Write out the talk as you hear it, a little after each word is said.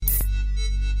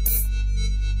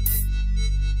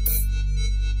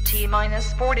T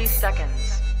minus 40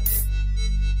 seconds.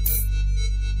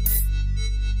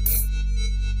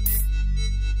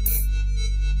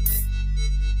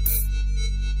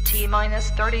 T minus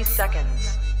 30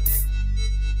 seconds.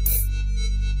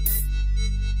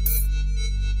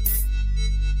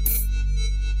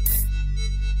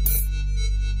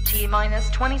 T minus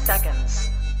 20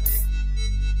 seconds.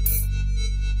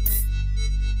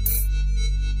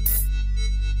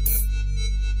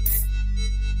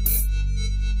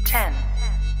 Ten,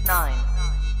 9,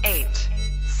 8,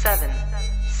 7,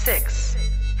 6,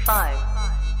 5,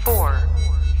 4,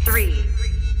 3,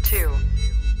 2,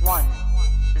 1,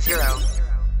 0.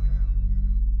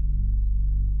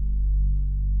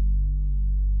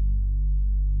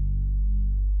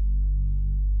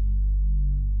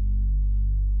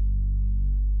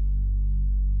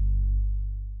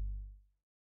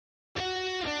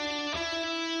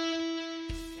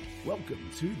 Welcome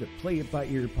to the Play It By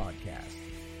Ear podcast.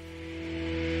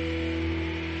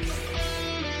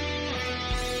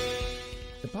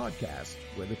 The podcast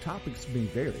where the topics may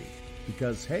vary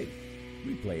because, hey,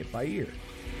 we play it by ear.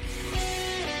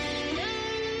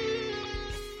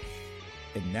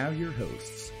 And now your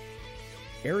hosts,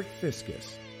 Eric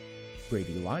Fiskus,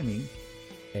 Brady Liming,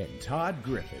 and Todd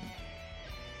Griffin.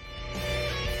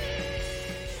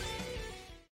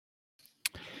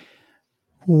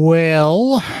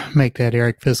 Well, make that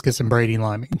Eric Fiskus and Brady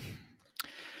Liming.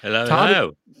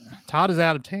 Hello. Todd is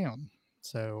out of town,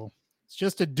 so it's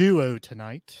just a duo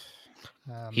tonight.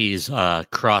 He's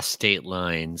cross state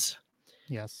lines.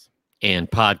 Yes. And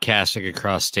podcasting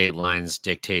across state lines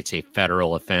dictates a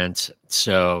federal offense,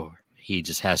 so he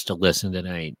just has to listen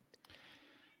tonight.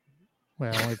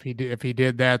 Well, if he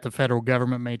did that, the federal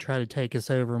government may try to take us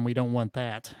over, and we don't want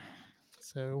that.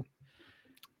 So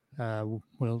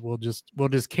we'll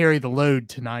just carry the load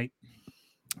tonight.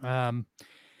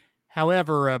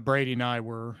 However, Brady and I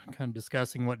were kind of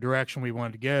discussing what direction we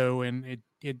wanted to go, and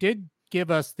it did give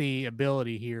us the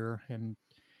ability here. And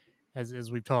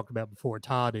as we've talked about before,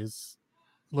 Todd is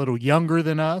a little younger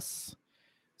than us,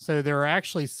 so there are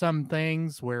actually some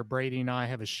things where Brady and I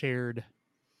have a shared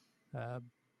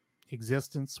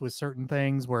existence with certain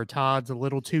things, where Todd's a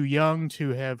little too young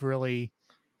to have really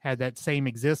had that same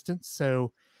existence.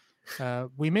 So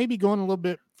we may be going a little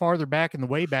bit farther back in the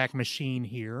Wayback Machine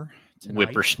here tonight.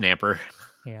 Whippersnapper.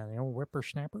 Yeah, the old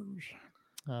whippersnappers.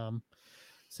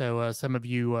 So some of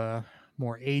you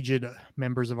more aged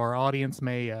members of our audience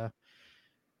may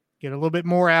get a little bit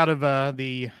more out of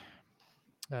the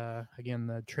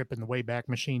trip in the Wayback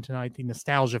Machine tonight. The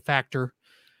nostalgia factor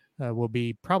will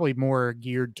be probably more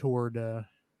geared toward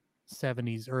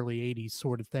 70s, early 80s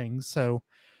sort of things. So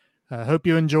I hope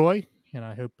you enjoy. And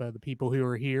I hope the people who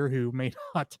are here who may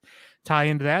not tie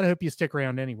into that, I hope you stick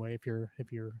around anyway. If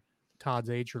you're Todd's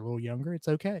age or a little younger, it's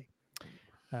okay.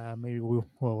 Maybe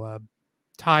we'll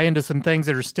tie into some things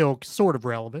that are still sort of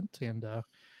relevant, and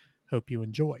hope you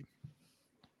enjoy.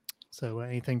 So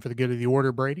anything for the good of the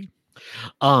order, Brady?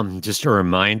 Just a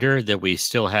reminder that we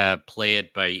still have Play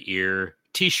It By Ear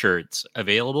t-shirts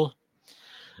available.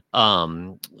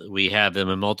 We have them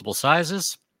in multiple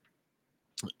sizes,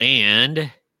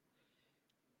 and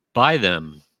buy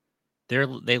them.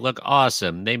 They look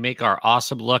awesome. They make our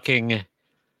awesome looking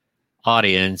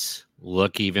audience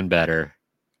look even better,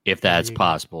 if that's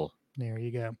possible. There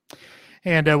you go.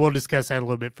 And we'll discuss that a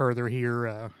little bit further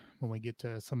here when we get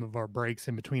to some of our breaks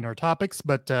in between our topics.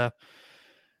 But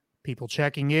people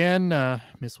checking in,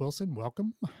 Miss Wilson,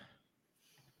 welcome.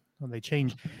 Well, they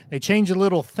changed a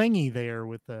little thingy there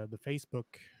with the Facebook,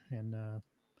 and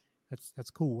that's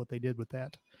cool what they did with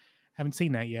that. Haven't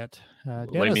seen that yet.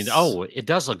 What do you mean? Oh, it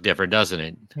does look different, doesn't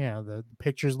it? Yeah, the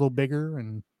picture's a little bigger.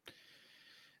 And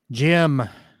Jim,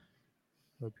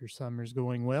 hope your summer's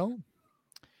going well.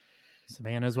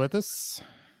 Savannah's with us.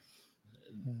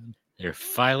 They're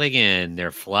filing in. They're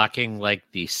flocking like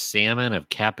the salmon of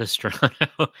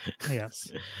Capistrano. Yes.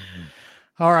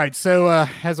 All right. So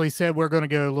as we said, we're going to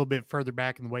go a little bit further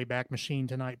back in the Wayback Machine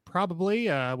tonight. Probably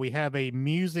we have a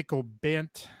musical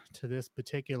bent to this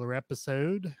particular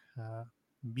episode.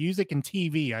 Music and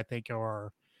TV, I think, are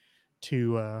our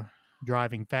two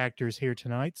driving factors here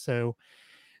tonight. So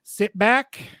sit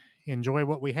back, enjoy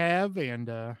what we have, and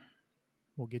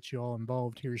we'll get you all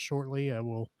involved here shortly.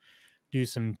 We'll do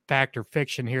some fact or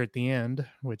fiction here at the end,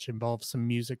 which involves some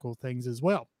musical things as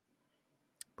well.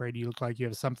 Brady, you look like you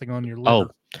have something on your liver.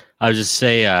 Oh, I was just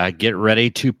say, get ready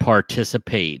to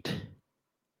participate.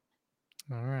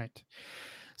 All right.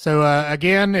 So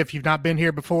again, if you've not been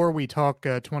here before, we talk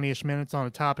 20-ish minutes on a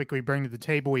topic we bring to the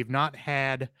table. We've not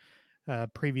had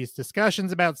previous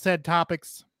discussions about said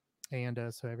topics. And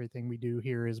so everything we do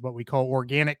here is what we call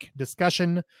organic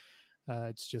discussion.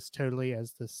 It's just totally,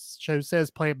 as the show says,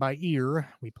 play it by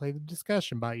ear. We play the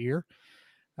discussion by ear.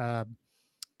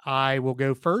 I will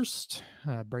go first.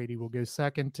 Brady will go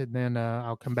second, and then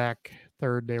I'll come back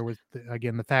third there with,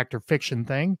 again, the fact or fiction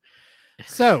thing.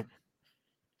 So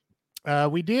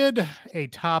we did a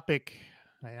topic.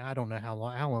 I don't know how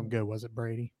long ago was it,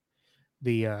 Brady?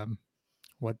 The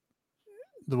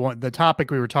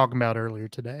topic we were talking about earlier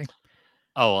today.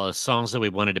 Oh, songs that we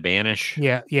wanted to banish.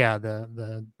 Yeah.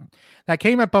 The that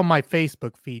came up on my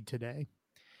Facebook feed today,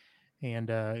 and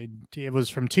it was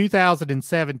from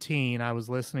 2017. I was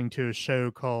listening to a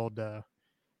show called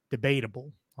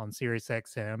Debatable on Sirius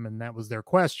XM, and that was their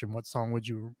question: what song would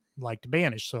you like to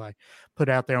banish? So I put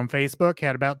out there on Facebook,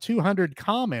 had about 200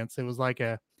 comments. It was like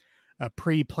a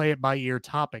pre-play it by ear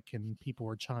topic, and people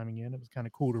were chiming in. It was kind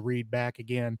of cool to read back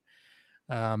again.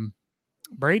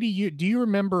 Brady, do you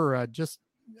remember, just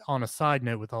on a side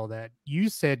note with all that, you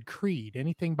said Creed,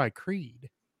 anything by Creed? Do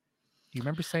you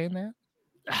remember saying that?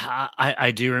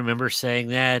 I do remember saying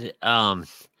that.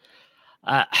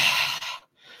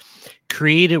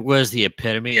 Creed was the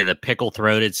epitome of the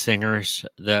pickle-throated singers.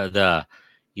 The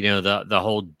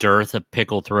whole dearth of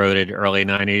pickle-throated early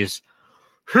 90s.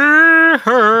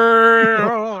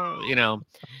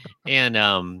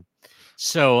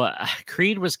 So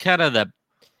Creed was kind of the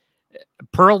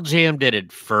Pearl Jam did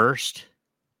it first,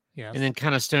 yeah, and then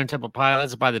kind of Stone Temple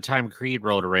Pilots. By the time Creed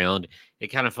rolled around, it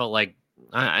kind of felt like,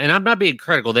 and I'm not being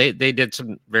critical, they did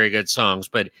some very good songs,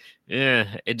 but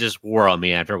it just wore on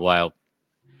me after a while.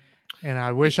 And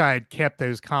I wish I had kept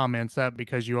those comments up,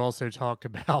 because you also talked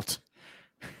about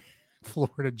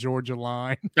Florida Georgia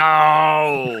Line.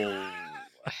 Oh.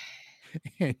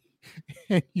 And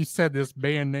you said this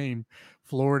band name,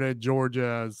 Florida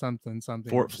Georgia something.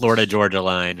 Florida Georgia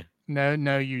Line.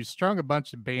 No, you strung a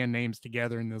bunch of band names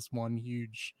together in this one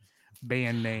huge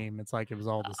band name. It's like it was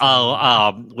all the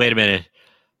same. Wait a minute.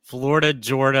 Florida,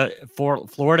 Georgia,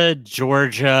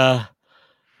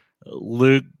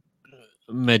 Luke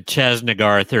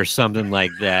McChesnegarth or something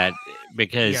like that,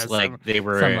 because they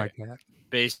were something like that.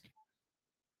 Based.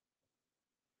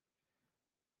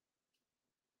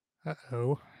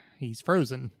 Uh-oh, he's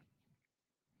frozen.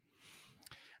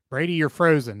 Brady, you're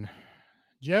frozen.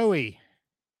 Joey,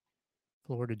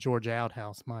 Florida Georgia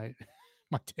Outhouse, my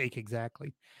take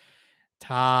exactly.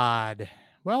 Todd,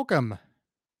 welcome.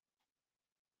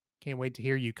 Can't wait to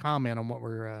hear you comment on what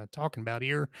we're talking about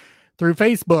here through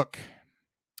Facebook.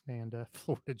 And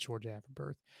Florida Georgia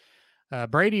Afterbirth.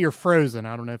 Brady, you're frozen.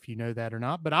 I don't know if you know that or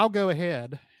not, but I'll go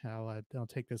ahead. I'll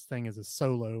take this thing as a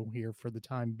solo here for the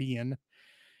time being.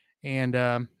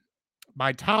 And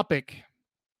my topic,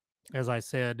 as I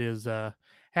said, is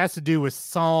has to do with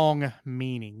song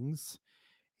meanings,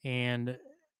 and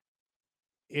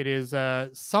it is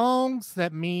songs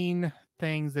that mean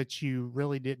things that you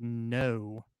really didn't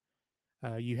know.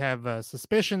 You have a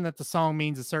suspicion that the song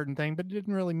means a certain thing, but it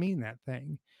didn't really mean that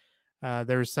thing.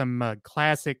 There's some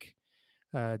classic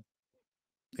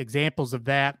examples of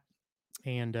that,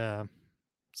 and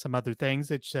some other things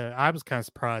that I was kind of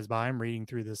surprised by. I'm reading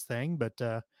through this thing, but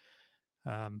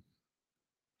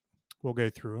we'll go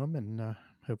through them, and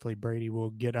hopefully Brady will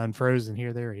get unfrozen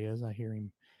here. There he is. I hear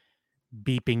him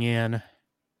beeping in.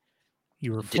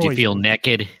 You were Did you feel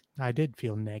naked? I did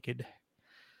feel naked.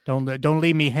 Don't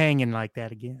leave me hanging like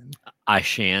that again. I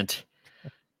shan't.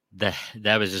 That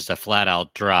was just a flat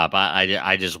out drop.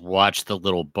 I just watched the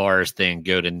little bars thing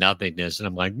go to nothingness, and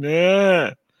I'm like,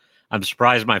 nah. I'm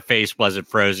surprised my face wasn't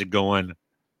frozen going.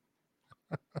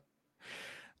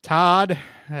 Todd,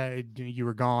 you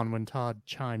were gone when Todd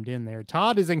chimed in there.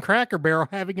 Todd is in Cracker Barrel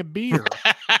having a beer.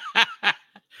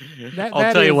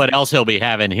 I'll tell you what else he'll be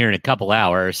having here in a couple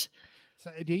hours.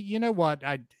 So, you know what?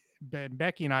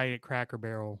 Becky and I ate at Cracker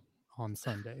Barrel on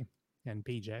Sunday, and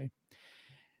PJ.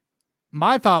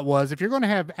 My thought was, if you're going to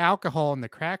have alcohol in the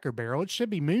Cracker Barrel, it should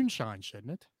be moonshine,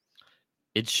 shouldn't it?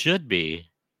 It should be.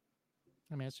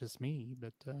 I mean, it's just me,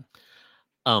 but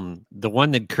the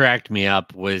one that cracked me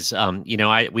up was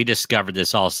we discovered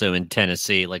this also in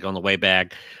Tennessee. Like on the way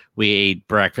back, we ate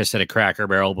breakfast at a Cracker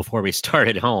Barrel before we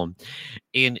started home,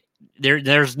 and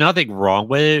there's nothing wrong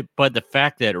with it, but the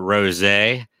fact that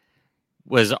rosé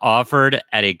was offered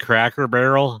at a Cracker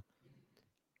Barrel,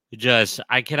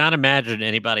 I cannot imagine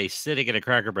anybody sitting at a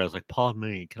Cracker Barrel like, pardon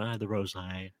me, can I have the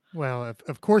rosé? Well,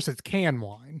 of course it's canned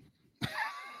wine.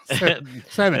 so that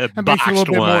makes it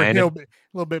a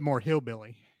little bit more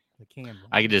hillbilly. The canned wine.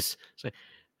 I could just say,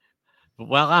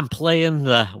 I'm playing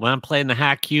the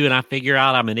haiku, and I figure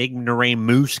out I'm an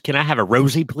ignoramus. Can I have a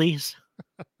rosy, please?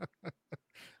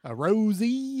 A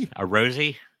rosy? A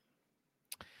rosy?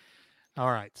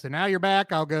 All right. So now you're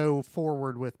back. I'll go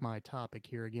forward with my topic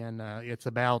here again. It's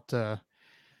about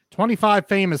 25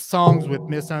 famous songs with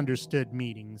misunderstood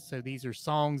meanings. So these are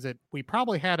songs that we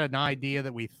probably had an idea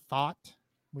that we thought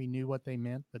we knew what they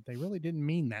meant, but they really didn't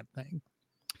mean that thing.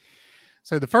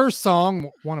 So the first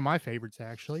song, one of my favorites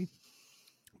actually,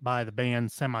 by the band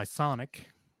Semisonic,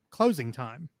 Closing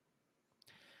Time.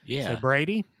 Yeah. So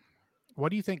Brady, what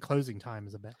do you think Closing Time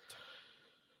is about?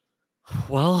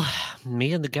 Well,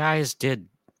 me and the guys did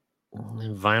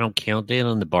Vinyl Countdown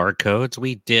on the barcodes.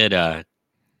 We did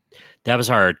that was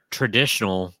our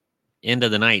traditional end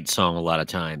of the night song a lot of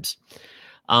times.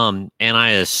 And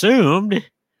I assumed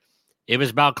it was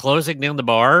about closing down the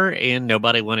bar and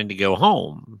nobody wanted to go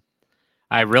home.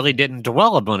 I really didn't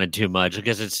dwell upon it too much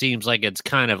because it seems like it's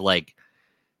kind of like,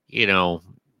 you know,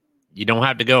 you don't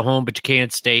have to go home, but you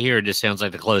can't stay here. It just sounds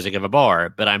like the closing of a bar.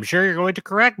 But I'm sure you're going to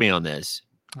correct me on this.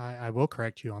 I will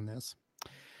correct you on this.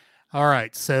 All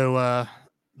right. So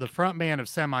the front man of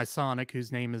Semisonic,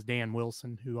 whose name is Dan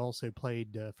Wilson, who also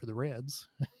played for the Reds,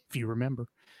 if you remember.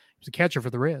 He was a catcher for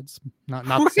the Reds. Not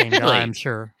the same guy, I'm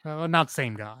sure. Not the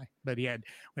same guy, but the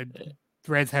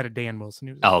Reds had a Dan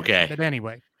Wilson. Okay. But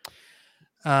anyway.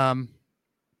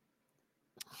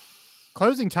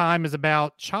 Closing Time is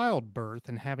about childbirth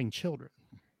and having children.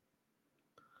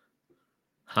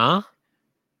 Huh?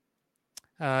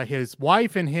 His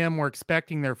wife and him were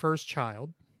expecting their first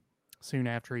child soon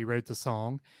after he wrote the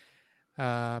song.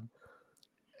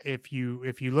 If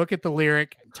you look at the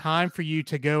lyric, time for you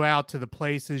to go out to the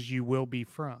places you will be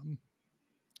from,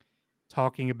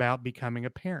 talking about becoming a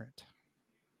parent.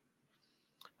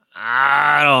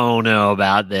 I don't know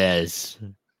about this.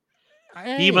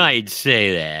 Hey, He might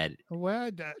say that. Well,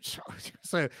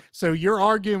 so you're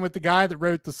arguing with the guy that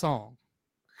wrote the song.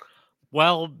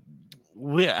 Well,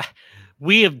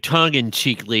 we have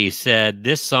tongue-in-cheekly said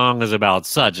this song is about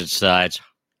such and such,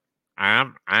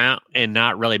 and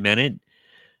not really meant it.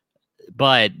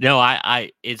 But no,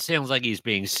 I it sounds like he's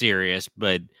being serious,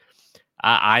 but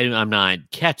I'm not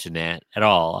catching that at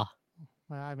all.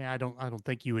 Well, I mean, I don't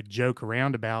think you would joke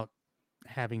around about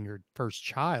having your first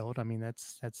child. I mean,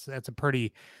 that's a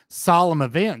pretty solemn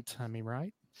event. I mean,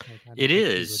 right? It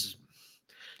is.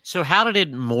 So how did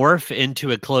it morph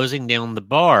into a closing down the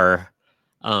bar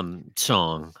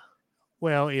song?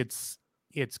 Well, it's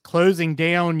closing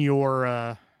down your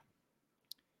I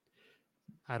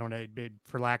don't know,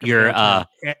 for lack of your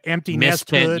empty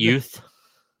nest misspent hood. youth.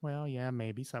 Well, yeah,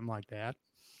 maybe something like that.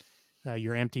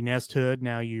 Your empty nest hood.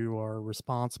 Now you are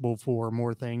responsible for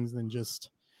more things than just,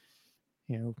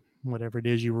 whatever it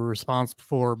is you were responsible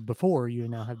for before. You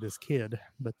now have this kid,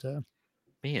 but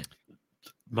man,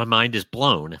 my mind is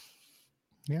blown.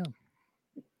 Yeah.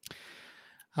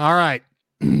 All right.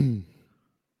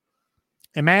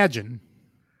 Imagine,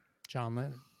 John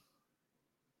Lennon.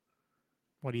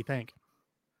 What do you think?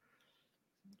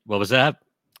 What was that?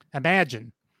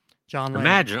 Imagine, John Lennon.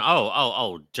 Imagine.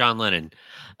 Oh, John Lennon.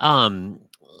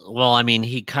 Well, I mean,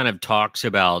 he kind of talks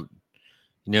about,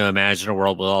 imagine a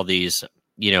world with all these,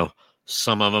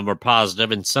 some of them are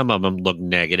positive and some of them look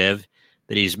negative.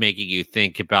 That he's making you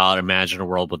think about imagine a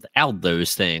world without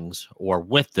those things or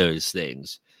with those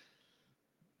things.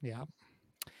 Yeah.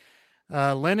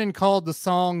 Lennon called the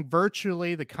song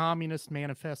virtually the Communist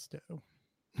Manifesto.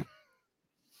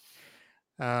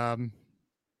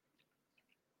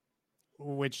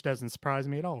 Which doesn't surprise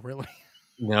me at all, really.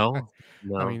 No.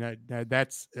 I mean,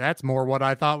 that's more what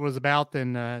I thought was about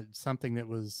than something that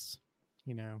was,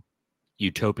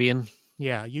 utopian.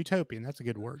 Yeah, utopian. That's a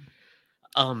good word.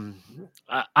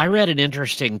 I read an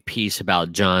interesting piece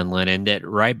about John Lennon that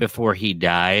right before he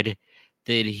died,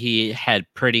 that he had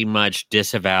pretty much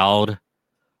disavowed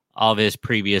all of his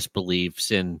previous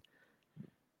beliefs in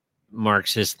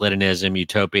Marxist Leninism,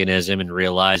 utopianism, and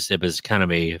realized it was kind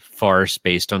of a farce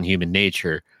based on human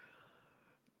nature.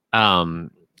 And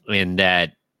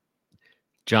that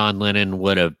John Lennon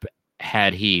would have,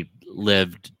 had he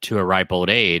lived to a ripe old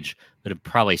age, would have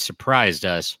probably surprised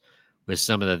us with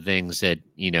some of the things that,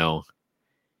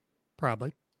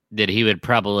 probably that he would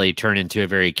probably turn into a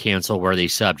very cancel-worthy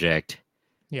subject.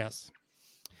 Yes.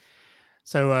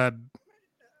 So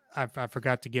I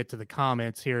forgot to get to the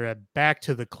comments here. Back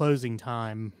to the Closing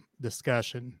Time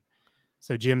discussion.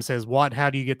 So Jim says, how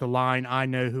do you get the line, I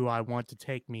know who I want to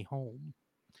take me home?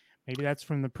 Maybe that's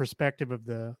from the perspective of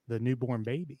the newborn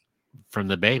baby. From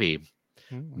the baby.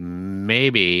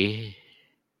 Maybe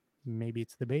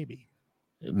it's the baby.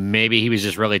 Maybe he was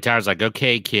just really tired. It's like,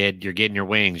 okay, kid, you're getting your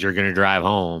wings. You're going to drive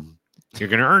home. You're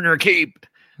going to earn your keep.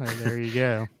 There you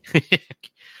go.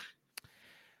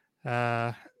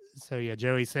 So So yeah,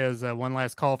 Joey says one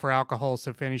last call for alcohol.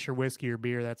 So finish your whiskey or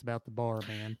beer. That's about the bar,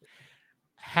 man.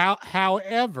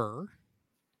 However,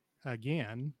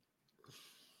 again,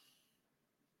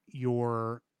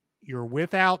 your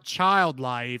without child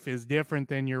life is different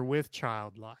than your with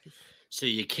child life. So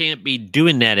you can't be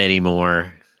doing that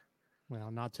anymore. Well,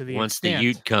 not to the once extent. the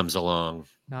ute comes along.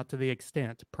 Not to the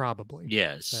extent, probably.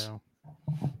 Yes. So,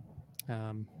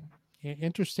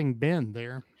 interesting bend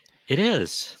there. It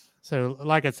is. So,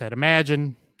 like I said,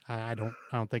 imagine. I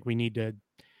don't think we need to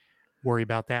worry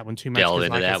about that one too much. Delve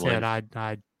into like that I said, one.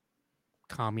 I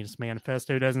Communist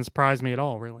Manifesto doesn't surprise me at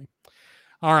all, really.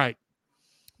 All right.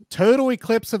 Total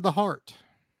Eclipse of the Heart.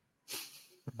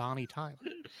 Bonnie Tyler.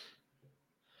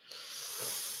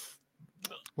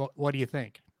 What do you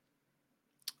think?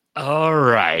 All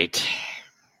right.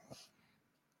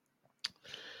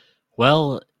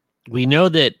 Well, we know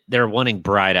that they're wanting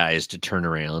Bright Eyes to turn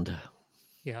around.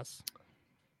 Yes.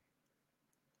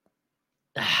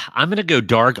 I'm going to go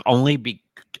dark only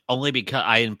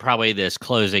because in probably this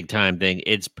closing time thing.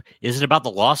 Is it about the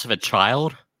loss of a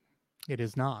child? It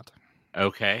is not.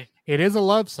 Okay. It is a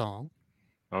love song.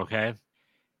 Okay.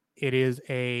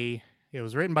 It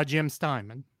was written by Jim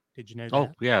Steinman. Did you know that? Oh,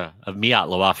 yeah. Of Miat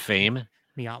Loaf fame.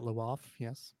 Miat Loaf,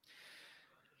 yes.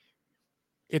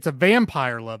 It's a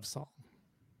vampire love song.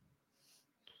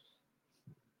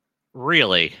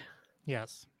 Really?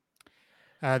 Yes.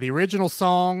 The original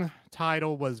song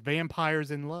title was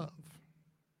Vampires in Love.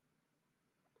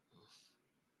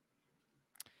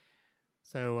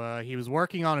 So he was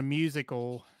working on a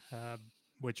musical,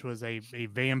 which was a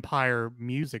vampire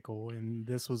musical, and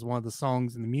this was one of the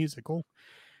songs in the musical.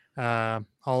 All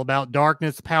about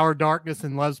darkness, power, darkness,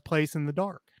 and love's place in the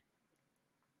dark.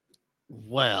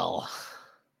 Well,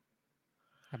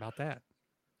 how about that?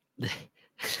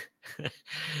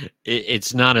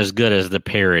 It's not as good as the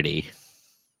parody.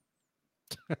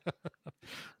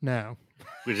 No.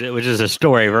 Which is a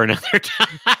story for another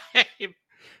time.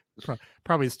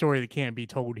 Probably a story that can't be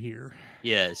told here.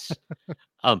 Yes.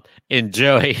 And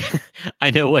Joey, I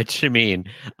know what you mean.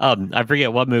 I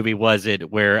forget what movie was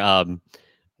it where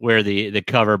the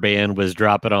cover band was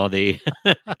dropping all the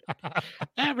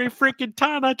every freaking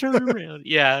time I turn around.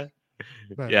 Yeah.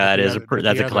 That's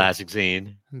a classic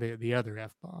scene. The other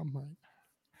F-bomb, right?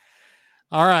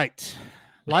 All right.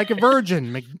 Like a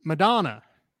Virgin, Madonna.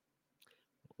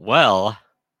 Well,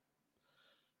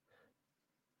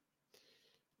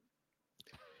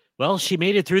 she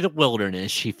made it through the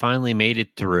wilderness. She finally made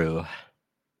it through.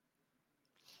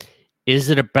 Is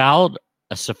it about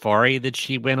a safari that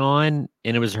she went on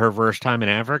and it was her first time in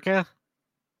Africa?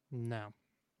 No.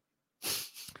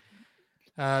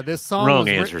 This song wrong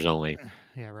answers only.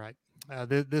 Yeah, right.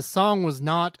 This song was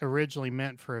not originally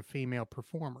meant for a female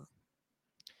performer.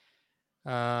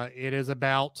 It is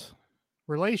about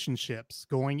relationships,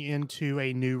 going into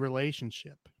a new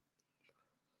relationship.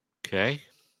 Okay.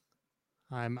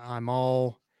 I'm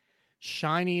all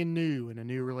shiny and new in a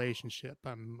new relationship.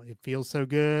 It feels so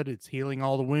good. It's healing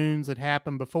all the wounds that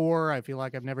happened before. I feel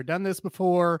like I've never done this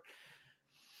before.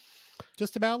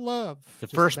 Just about love. The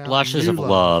first blushes of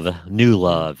love. New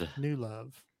love. New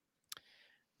love.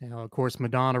 Now, of course,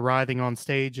 Madonna writhing on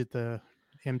stage at the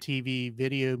MTV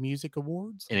Video Music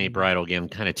Awards. And a bridal gown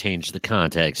kind of changed the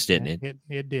context, didn't it?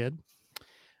 It did.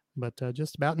 But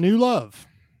just about new love.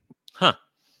 Huh.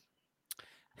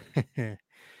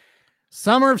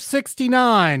 Summer of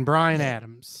 '69, Bryan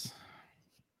Adams.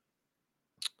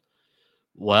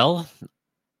 Well,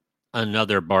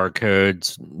 another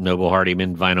Barcodes Noble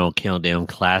Hardyman vinyl countdown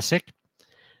classic.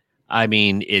 I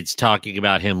mean, it's talking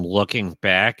about him looking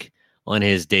back on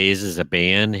his days as a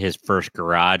band, his first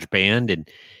garage band, and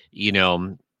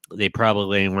they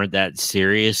probably weren't that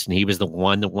serious, and he was the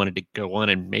one that wanted to go on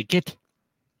and make it.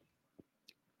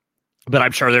 But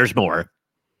I'm sure there's more.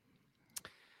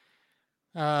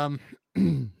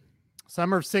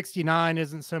 Summer of '69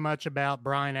 isn't so much about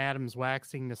Bryan Adams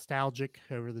waxing nostalgic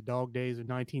over the dog days of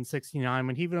 1969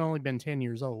 when he'd only been 10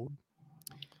 years old,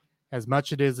 as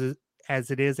much as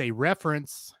it is a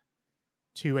reference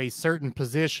to a certain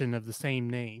position of the same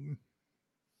name.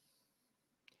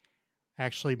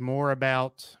 Actually, more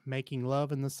about making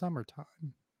love in the summertime.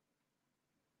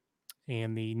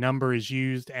 And the number is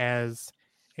used as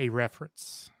a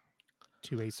reference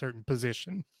to a certain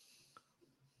position.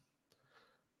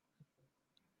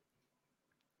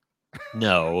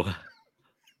 No.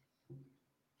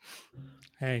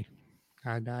 Hey,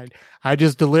 I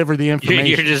just deliver the information.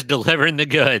 You're just delivering the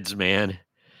goods, man.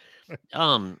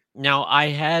 Now I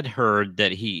had heard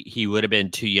that he would have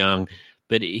been too young,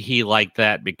 but he liked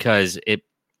that because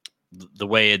the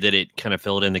way that it kind of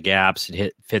filled in the gaps,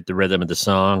 it fit the rhythm of the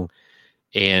song.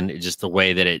 and just the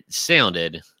way that it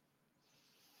sounded.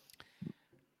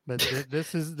 But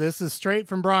this is straight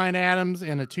from Bryan Adams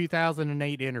in a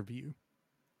 2008 interview.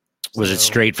 Was it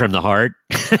straight from the heart?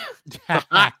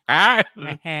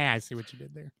 I see what you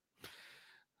did there.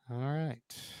 All right.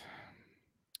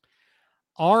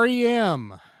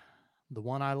 REM, The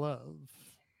One I Love.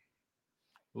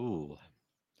 Ooh.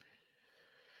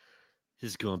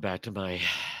 This is going back to my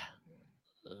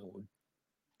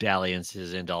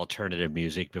dalliances into alternative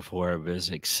music before it was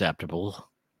acceptable.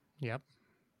 Yep.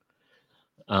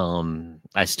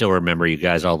 I still remember you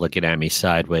guys all looking at me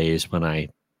sideways when I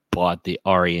bought the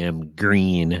REM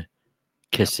Green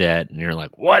cassette, and you're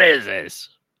like, what is this?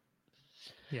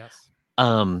 Yes.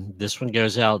 This one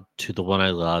goes out to The One I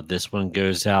Love. This one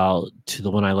goes out to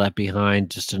The One I Left Behind.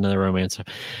 Just another romance.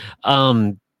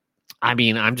 I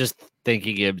mean, I'm just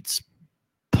thinking it's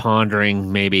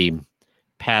pondering maybe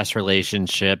past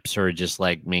relationships or just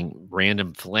like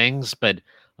random flings, but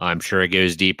I'm sure it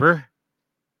goes deeper.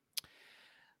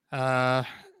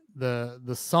 The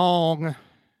song,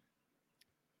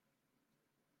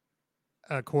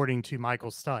 according to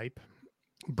Michael Stipe,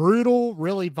 brutal,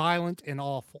 really violent, and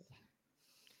awful.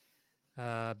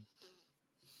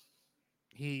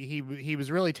 He was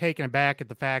really taken aback at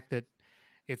the fact that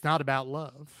it's not about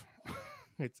love.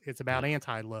 It's about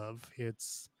anti-love.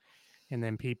 And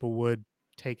then people would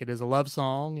take it as a love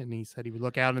song, and he said he would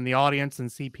look out in the audience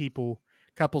and see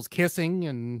couples kissing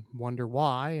and wonder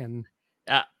why. And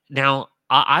now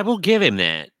I will give him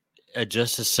that.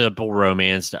 Just a simple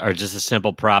romance or just a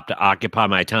simple prop to occupy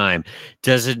my time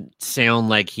doesn't sound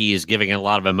like he is giving a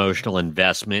lot of emotional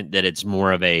investment, that it's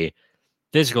more of a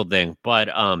physical thing. But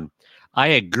I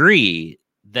agree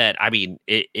that, I mean,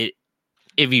 it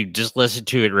if you just listen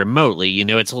to it remotely, you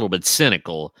know, it's a little bit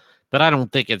cynical, but I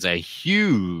don't think it's a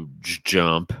huge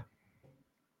jump.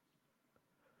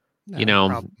 no, You know,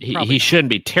 probably he not. shouldn't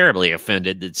be terribly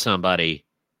offended that somebody,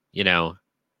 you know.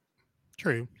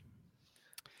 True.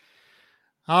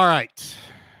 All right.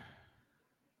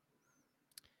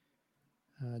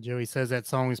 Joey says that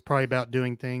song is probably about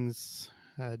doing things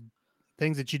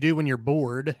that you do when you're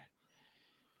bored,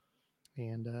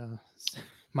 and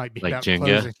might be Like about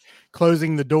Jenga?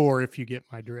 closing the door, if you get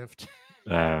my drift.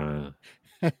 Uh,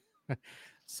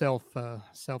 Self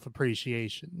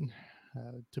appreciation,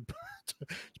 to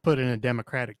put in a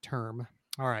democratic term.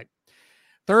 All right.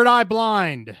 Third Eye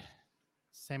Blind,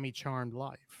 Semi-Charmed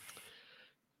Life.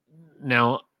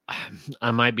 Now,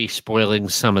 I might be spoiling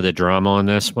some of the drama on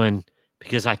this one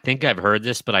because I think I've heard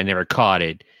this, but I never caught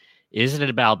it. Isn't it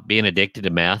about being addicted to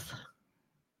meth?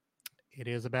 It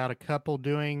is about a couple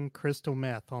doing crystal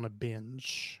meth on a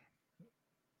binge.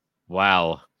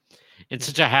 Wow. It's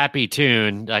such a happy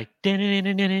tune. Like, yeah,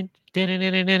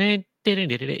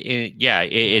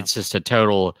 it's just a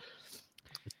total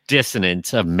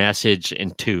dissonance of message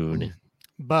and tune.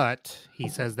 But he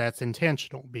says that's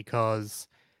intentional because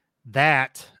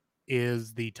that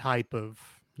is the type of,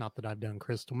 not that I've done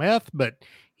crystal meth, but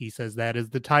he says that is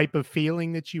the type of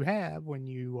feeling that you have when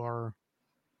you are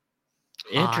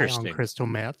high on Interesting. crystal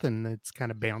meth, and it's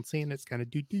kind of bouncy and it's kind of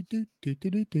do.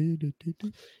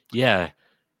 Yeah.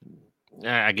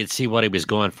 I could see what he was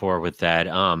going for with that.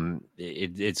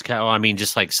 It's kind of, I mean,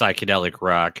 just like psychedelic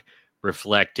rock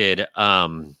reflected,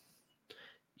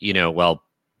 you know, well,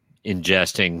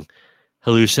 ingesting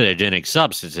hallucinogenic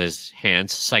substances,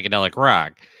 hence psychedelic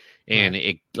rock. And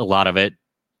a lot of it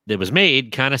that was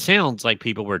made kind of sounds like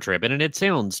people were tripping, and it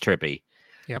sounds trippy.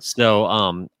 Yep. So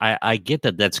I get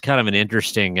that. That's kind of an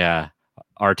interesting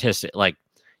artistic, like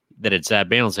that it's that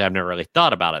balance. I've never really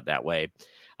thought about it that way.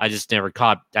 I just never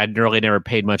never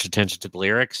paid much attention to the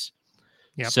lyrics.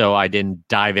 Yep. So I didn't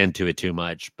dive into it too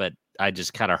much, but I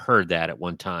just kind of heard that at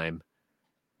one time.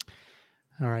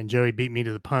 All right, Joey beat me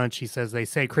to the punch. He says they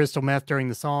say crystal meth during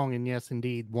the song, and yes,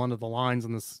 indeed, one of the lines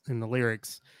in the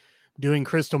lyrics, doing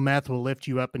crystal meth will lift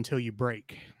you up until you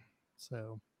break.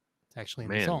 So it's actually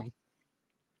in the song.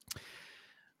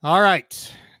 All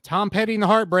right, Tom Petty and the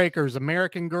Heartbreakers,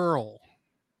 American Girl.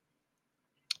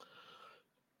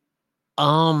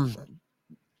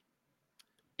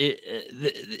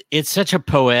 It's such a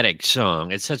poetic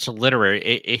song. It's such a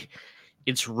literary.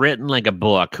 It's written like a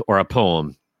book or a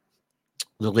poem.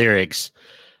 The lyrics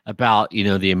about, you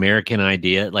know, the American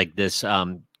idea, like this,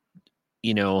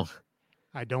 you know,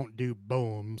 I don't do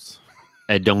bohms.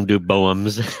 I don't do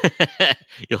bohms.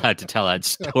 You'll have to tell that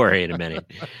story in a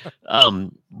minute.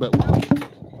 But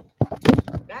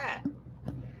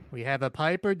we have a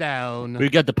piper down. We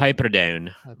got the piper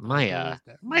down. My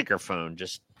microphone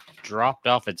just dropped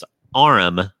off its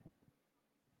arm.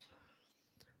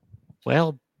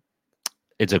 Well,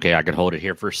 it's okay. I can hold it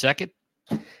here for a second.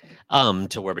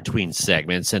 To where between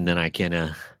segments, and then I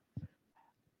can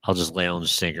I'll just lay on the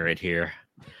cigarette here.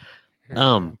 Here we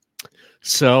go.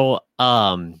 So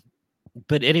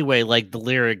but anyway, like the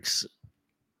lyrics,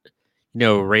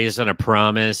 raised on a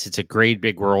promise. It's a great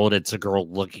big world. It's a girl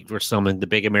looking for something, the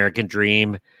big American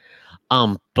dream.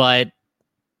 But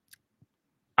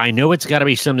I know it's got to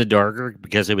be something darker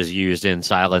because it was used in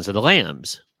Silence of the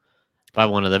Lambs by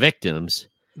one of the victims.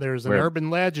 There's an where- urban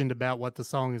legend about what the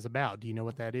song is about. Do you know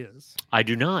what that is? I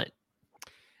do not.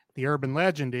 The urban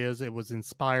legend is it was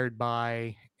inspired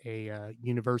by a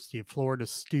University of Florida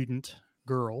student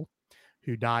girl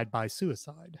who died by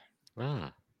suicide.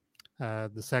 Ah,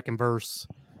 The second verse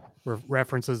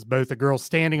references both a girl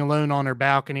standing alone on her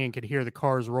balcony and could hear the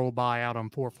cars roll by out on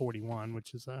 441,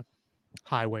 which is a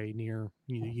highway near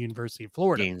the University of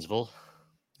Florida. Gainesville.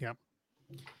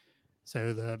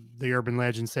 So the urban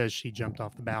legend says she jumped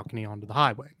off the balcony onto the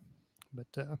highway, but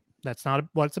that's not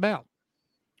what it's about.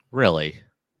 Really?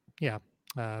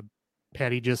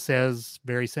 Petty just says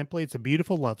very simply, it's a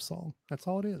beautiful love song. That's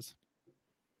all it is.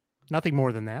 Nothing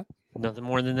more than that. Nothing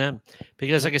more than that.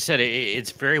 Because, like I said,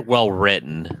 it's very well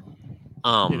written.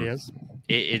 It is.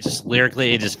 It just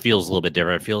lyrically, it just feels a little bit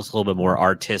different. It feels a little bit more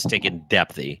artistic and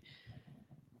depthy.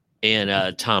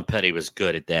 And Tom Petty was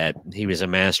good at that. He was a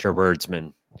master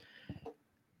wordsman.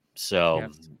 So,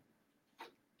 Yes.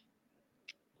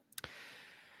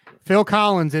 Phil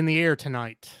Collins in the air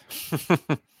tonight.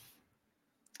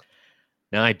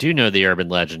 now I do know the urban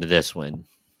legend of this one.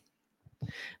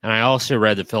 And I also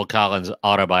read the Phil Collins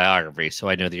autobiography, so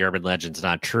I know the urban legend's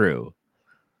not true.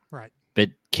 Right. But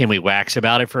can we wax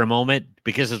about it for a moment?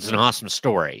 Because it's an awesome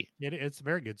story. It's a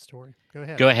very good story. Go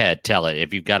ahead. Go ahead, tell it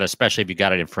if you've got, especially if you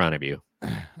got it in front of you.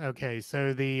 Okay,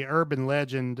 so the urban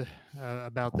legend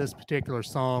about this particular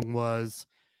song was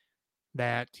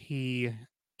that he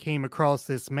came across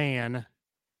this man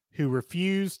who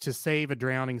refused to save a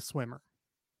drowning swimmer.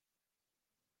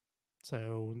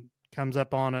 So comes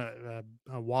up on a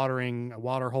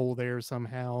water hole there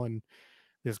somehow, and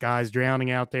this guy's drowning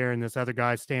out there, and this other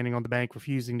guy's standing on the bank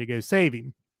refusing to go save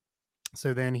him.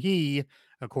 So then he,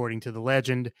 according to the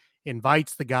legend,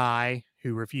 invites the guy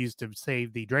who refused to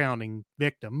save the drowning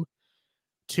victim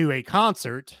to a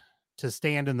concert to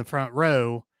stand in the front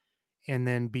row and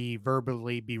then be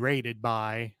verbally berated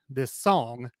by this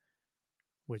song,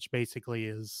 which basically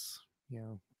is,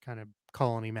 kind of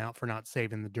calling him out for not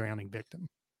saving the drowning victim.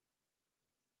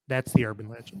 That's the urban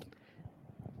legend.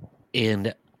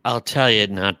 And I'll tell you,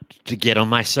 not to get on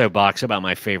my soapbox about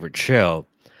my favorite show,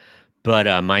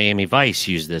 but Miami Vice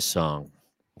used this song.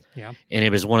 Yeah. And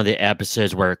it was one of the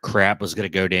episodes where crap was going to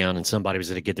go down and somebody was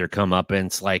going to get their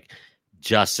comeuppance, like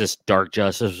dark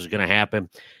justice was going to happen.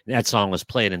 And that song was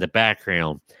played in the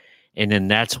background. And then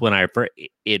that's when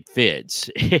it fits,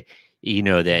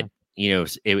 that,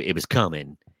 it was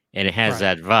coming and it has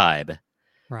that vibe.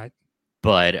 Right.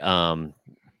 But,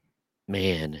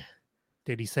 man.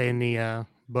 Did he say in the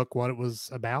book what it was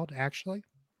about, actually?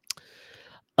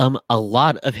 A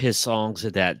lot of his songs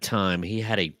at that time, he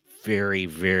had a very,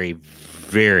 very,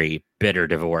 very bitter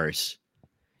divorce.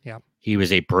 Yeah. He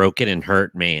was a broken and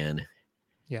hurt man.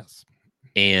 Yes.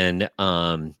 And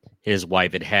his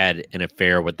wife had an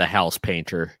affair with the house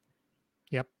painter.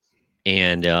 Yep.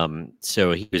 And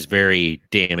so he was very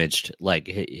damaged. Like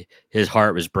his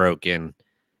heart was broken.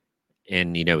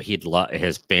 And,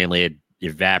 his family had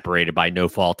evaporated by no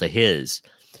fault of his.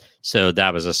 So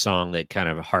that was a song that kind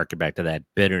of harkened back to that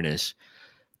bitterness.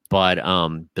 But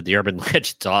the urban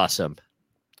legend's awesome.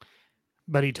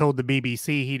 But he told the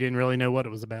BBC he didn't really know what it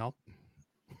was about.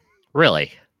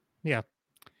 Really? Yeah.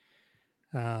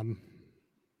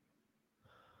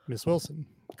 Miss Wilson.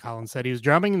 Collins said he was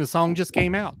drumming and the song just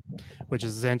came out, which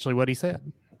is essentially what he said.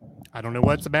 I don't know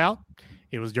what it's about.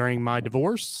 It was during my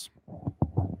divorce.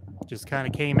 Just kind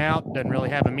of came out. Doesn't really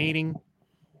have a meaning.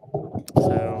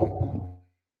 So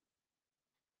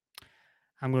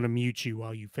I'm going to mute you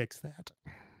while you fix that.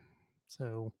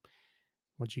 So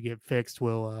once you get fixed,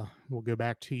 we'll go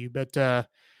back to you. But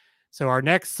so our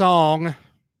next song,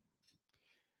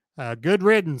 Good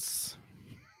Riddance.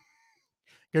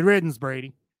 Good riddance,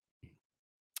 Brady.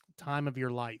 Time of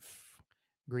Your Life,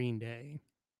 Green Day.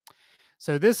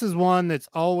 So this is one that's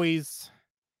always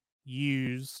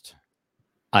used.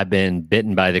 I've been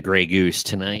bitten by the gray goose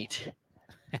tonight.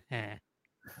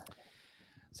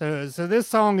 So this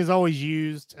song is always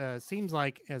used, seems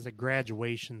like as a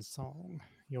graduation song.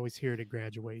 You always hear it at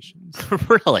graduations.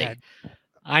 Really?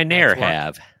 I never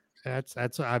have. That's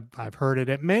I've heard it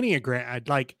at many I'd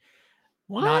like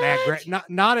What?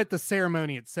 not at the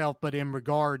ceremony itself, but in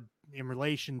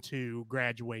relation to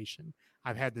graduation.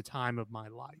 I've had the time of my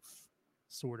life.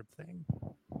 sort of thing.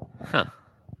 Huh.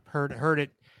 Heard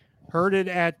it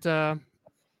at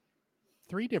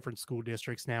 3 different school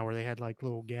districts now, where they had like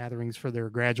little gatherings for their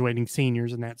graduating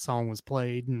seniors, and that song was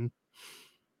played. And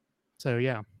so,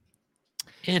 yeah.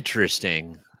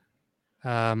 Interesting.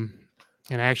 And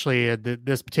actually,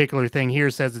 this particular thing here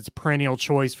says it's perennial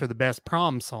choice for the best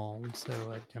prom song. So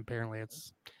apparently,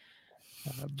 it's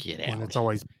Get one out. that's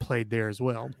always played there as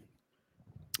well.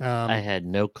 I had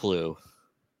no clue.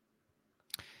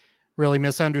 Really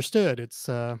misunderstood. It's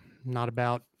not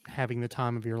about having the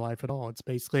time of your life at all. It's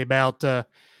basically about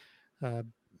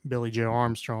Billy Joe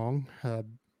Armstrong,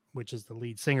 which is the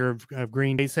lead singer of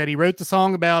Green Day. Said he wrote the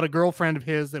song about a girlfriend of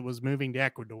his that was moving to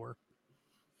Ecuador,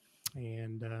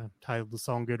 and titled the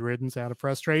song "Good Riddance" out of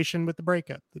frustration with the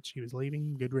breakup that she was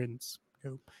leaving. Good riddance.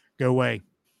 Go away.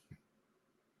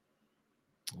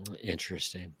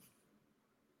 Interesting.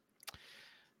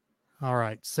 All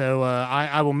right. So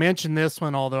I will mention this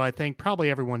one, although I think probably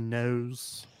everyone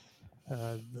knows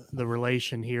the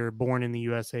relation here. Born in the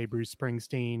USA, Bruce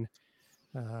Springsteen.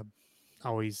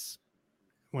 Always,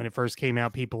 when it first came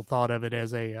out, people thought of it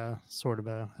as a sort of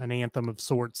an anthem of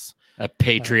sorts. A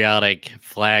patriotic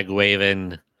flag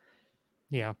waving.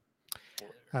 Yeah.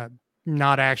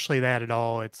 Not actually that at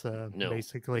all. It's No.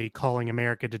 basically calling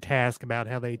America to task about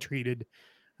how they treated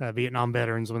Vietnam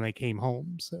veterans when they came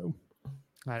home. So,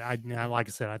 I like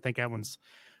I said, I think that one's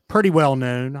pretty well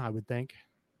known, I would think.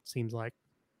 Seems like.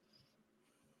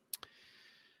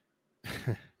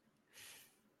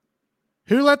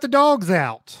 Who let the dogs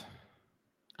out?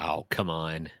 Oh, come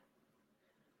on.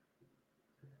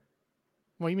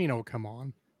 What do you mean, oh, come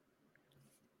on?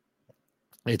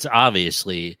 It's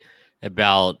obviously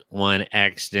about one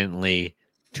accidentally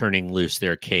turning loose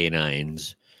their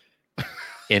canines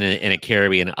in a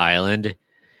Caribbean island.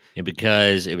 And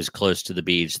because it was close to the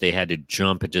beach, they had to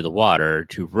jump into the water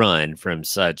to run from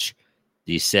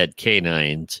these said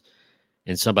canines.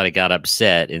 And somebody got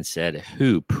upset and said,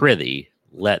 "Who, prithee,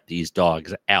 let these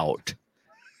dogs out?"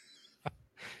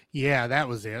 Yeah, that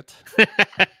was it.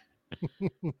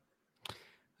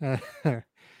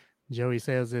 Joey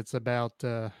says it's about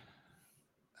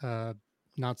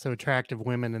not so attractive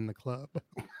women in the club.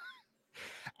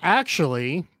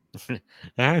 Actually,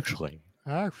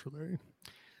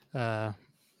 a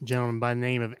gentleman by the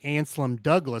name of Anselm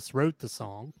Douglas wrote the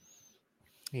song.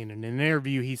 In an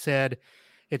interview, he said,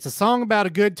 "It's a song about a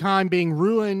good time being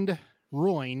ruined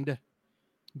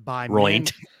by men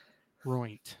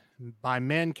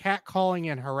catcalling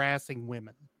and harassing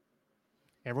women.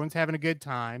 Everyone's having a good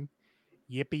time.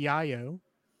 Yippee-yi-yo."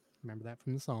 Remember that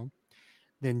from the song.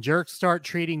 "Then jerks start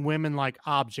treating women like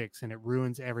objects, and it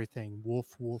ruins everything.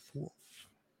 Woof, woof, woof."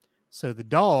 So the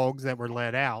dogs that were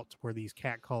let out were these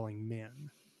catcalling men.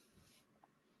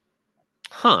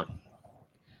 Huh.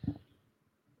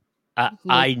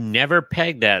 I never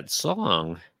pegged that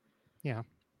song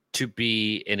to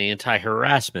be an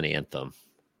anti-harassment anthem.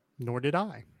 Nor did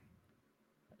I.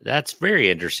 That's very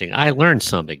interesting. I learned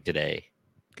something today.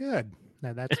 Good.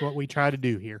 Now that's what we try to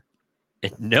do here.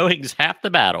 And knowing's half the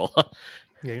battle.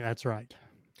 Yeah, that's right.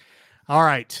 All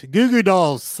right. Goo Goo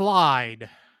Dolls, Slide.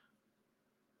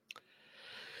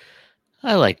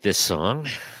 I like this song.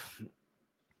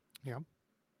 Yeah.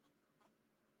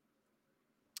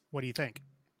 What do you think?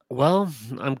 Well,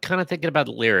 I'm kind of thinking about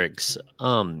the lyrics.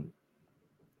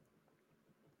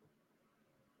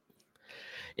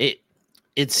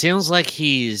 It sounds like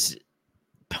he's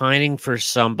pining for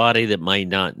somebody that might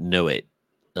not know it.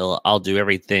 I'll do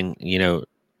everything, to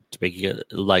make you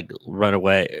like run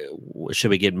away.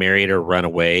 Should we get married or run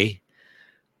away?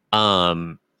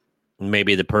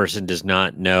 Maybe the person does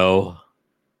not know.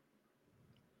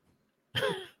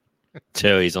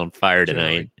 Joey's on fire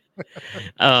tonight.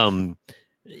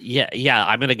 Yeah,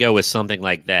 I'm gonna go with something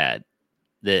like that.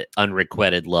 The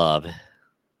unrequited love.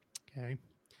 Okay.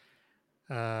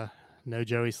 No,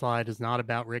 Joey, Slide is not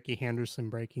about Ricky Henderson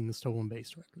breaking the stolen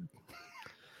bass record.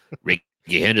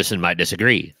 Ricky Henderson might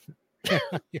disagree.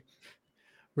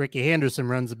 Ricky Henderson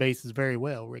runs the bases very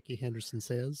well, Ricky Henderson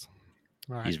says.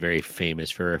 All right. He's very famous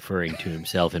for referring to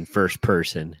himself in first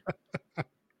person.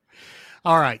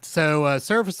 All right. So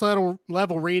surface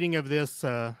level reading of this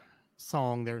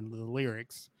song, there, the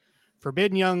lyrics.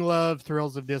 Forbidden young love,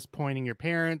 thrills of disappointing your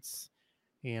parents,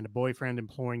 and a boyfriend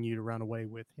imploring you to run away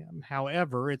with him.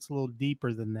 However, it's a little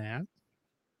deeper than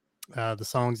that. The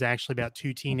song's actually about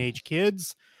 2 teenage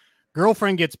kids.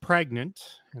 Girlfriend gets pregnant,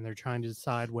 and they're trying to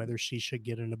decide whether she should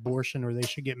get an abortion or they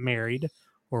should get married,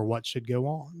 or what should go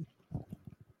on.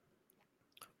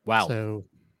 Wow. So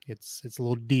it's a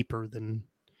little deeper than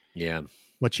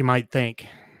what you might think.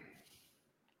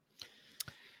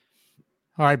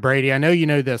 All right, Brady, I know you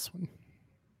know this one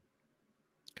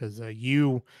because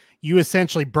you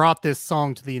essentially brought this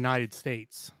song to the United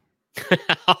States.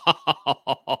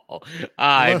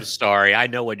 I'm sorry. I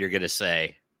know what you're going to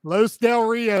say. Los Del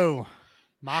Rio,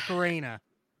 Macarena.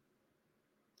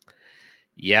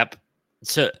 Yep.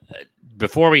 So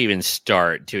before we even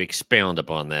start to expound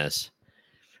upon this,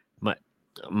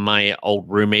 my old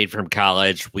roommate from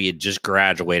college, we had just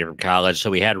graduated from college,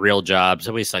 so we had real jobs.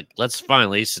 So we was like, let's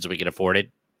finally, since we can afford it,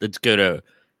 let's go to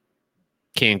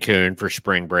Cancun for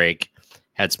spring break.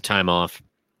 Had some time off.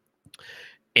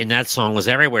 And that song was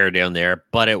everywhere down there,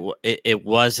 but it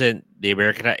wasn't the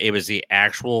American, it was the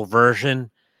actual version.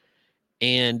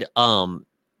 And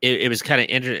it was kind of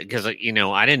interesting because, I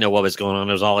didn't know what was going on.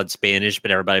 It was all in Spanish, but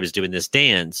everybody was doing this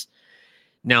dance.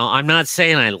 Now, I'm not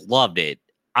saying I loved it.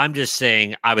 I'm just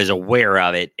saying I was aware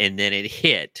of it, and then it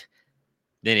hit.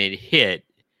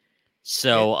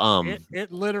 So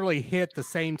it literally hit the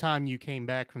same time you came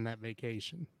back from that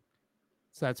vacation.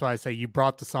 So that's why I say you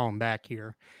brought the song back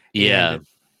here. Yeah. And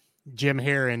Jim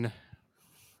Herron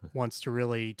wants to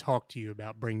really talk to you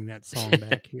about bringing that song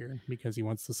back here because he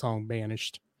wants the song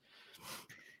banished.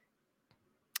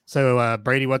 So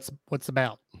Brady, what's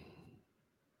about?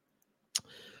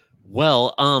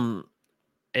 Well,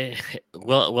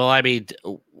 will I be?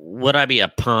 Would I be a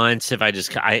ponce if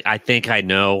I think I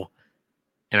know,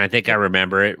 and I think I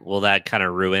remember it? Will that kind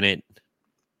of ruin it?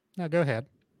 No, go ahead.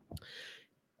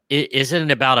 Isn't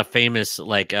it about a famous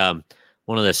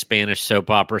one of the Spanish soap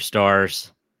opera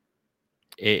stars?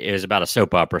 It was about a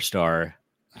soap opera star,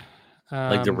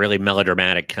 like the really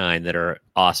melodramatic kind that are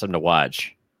awesome to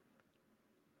watch.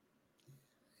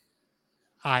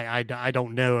 I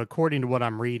don't know. According to what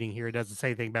I'm reading here, it doesn't say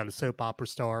anything about a soap opera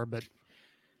star, but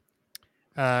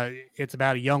it's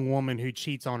about a young woman who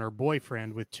cheats on her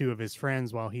boyfriend with two of his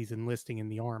friends while he's enlisting in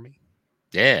the army.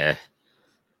 Yeah.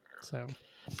 So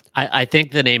I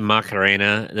think the name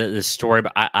Macarena, the story,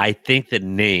 I think the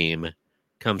name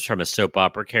comes from a soap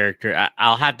opera character.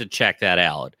 I'll have to check that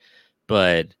out.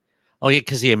 But,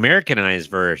 because the Americanized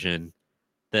version,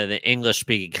 the English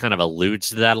speaking kind of alludes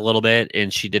to that a little bit,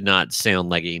 and she did not sound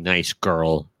like a nice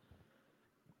girl.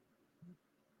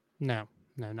 No,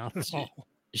 not at all.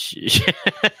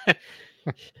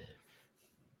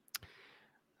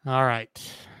 All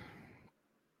right.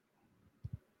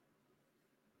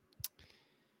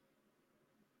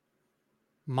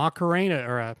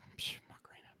 Margaritaville,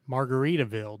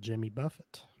 Jimmy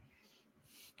Buffett.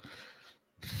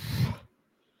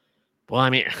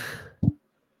 Well,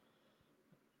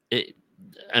 it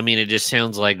just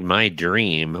sounds like my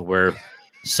dream where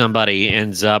somebody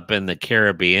ends up in the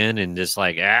Caribbean and just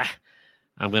like,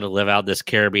 I'm going to live out this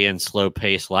Caribbean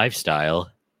slow-paced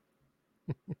lifestyle.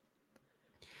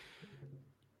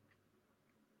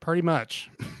 Pretty much.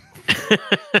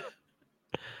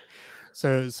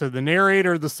 So the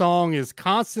narrator of the song is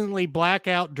constantly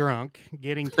blackout drunk,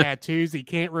 getting tattoos he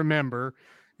can't remember,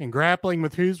 and grappling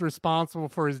with who's responsible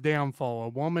for his downfall. A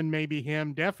woman, maybe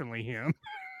him, definitely him,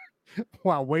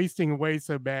 while wasting away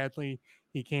so badly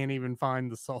he can't even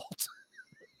find the salt.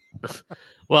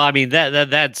 Well,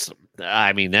 that's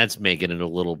making it a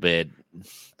little bit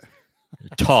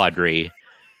tawdry.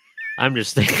 I'm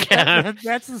just thinking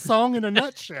that's the song in a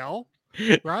nutshell,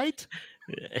 right?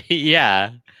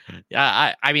 Yeah.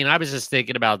 I was just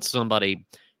thinking about somebody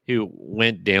who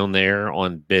went down there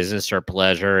on business or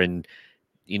pleasure and,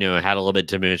 had a little bit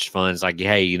too much fun. It's like,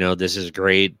 hey, this is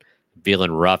great. I'm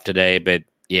feeling rough today, but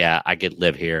yeah, I could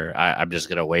live here. I'm just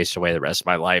going to waste away the rest of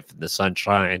my life in the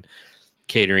sunshine,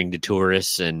 catering to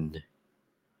tourists and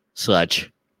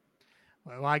such.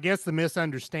 Well, I guess the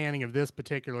misunderstanding of this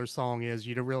particular song is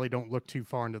you really don't look too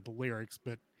far into the lyrics,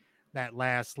 but that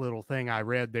last little thing I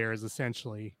read there is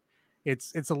essentially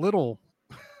it's a little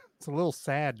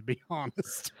sad, to be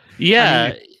honest.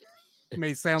 Yeah. It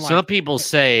may sound like some people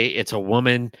say it's a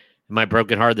woman in my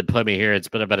broken heart that put me here.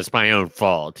 But it's my own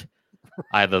fault.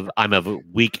 I'm of a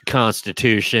weak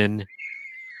constitution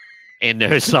and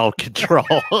no self-control.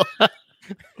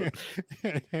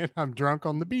 And I'm drunk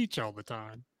on the beach all the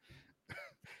time.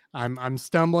 I'm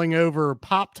stumbling over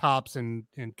pop tops and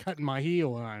cutting my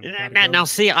heel. Now,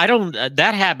 see, I don't.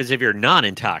 That happens if you're not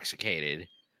intoxicated.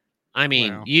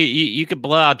 Well, you could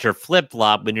blow out your flip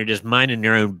flop when you're just minding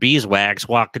your own beeswax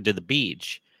walking to the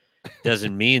beach.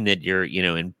 Doesn't mean that you're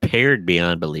impaired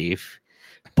beyond belief,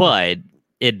 but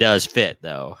it does fit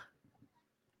though.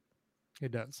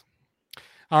 It does.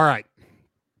 All right,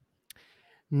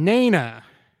 Nena,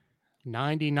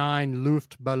 99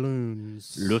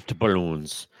 Luftballons.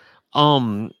 Luftballons.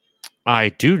 I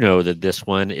do know that this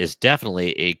one is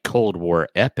definitely a Cold War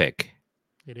epic.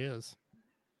 It is.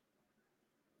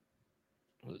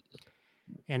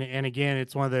 And again,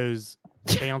 it's one of those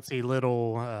bouncy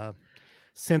little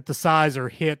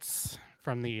synthesizer hits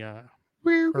from the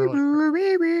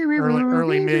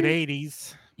early mid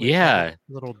 80s. Yeah.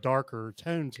 Little darker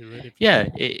tone to it. Yeah,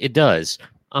 it does.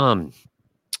 And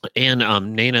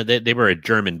Nana, they were a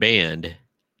German band.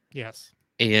 Yes.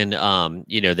 And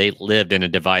they lived in a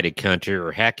divided country,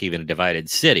 or heck, even a divided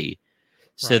city.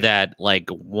 So Right. that like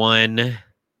one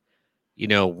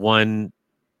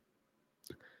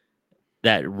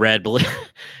that red balloon.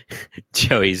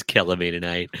 Joey's killing me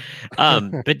tonight.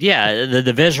 But yeah,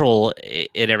 the visual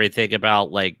and everything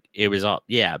about like it was all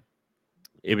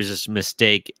it was just a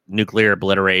mistake, nuclear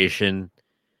obliteration,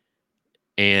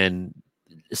 and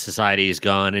society is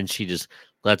gone, and she just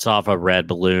lets off a red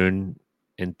balloon,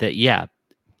 and yeah.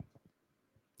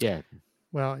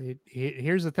 Well,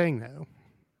 here's the thing though,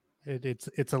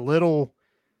 it's a little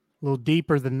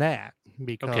deeper than that,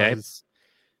 because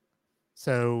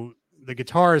so the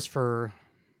guitarist for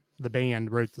the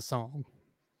band wrote the song.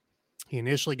 He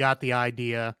initially got the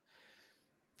idea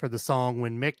for the song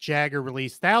when Mick Jagger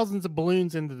released thousands of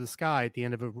balloons into the sky at the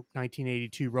end of a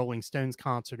 1982 Rolling Stones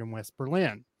concert in West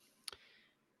Berlin.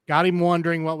 Got him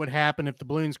wondering what would happen if the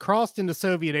balloons crossed into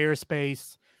Soviet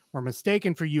airspace, were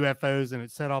mistaken for UFOs, and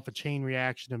it set off a chain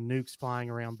reaction of nukes flying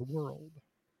around the world.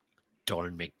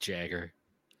 Darn Mick Jagger.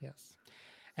 Yes.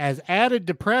 As added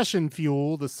depression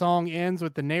fuel, the song ends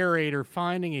with the narrator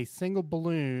finding a single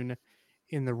balloon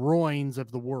in the ruins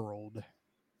of the world.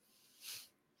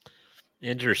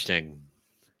 Interesting.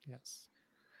 Yes.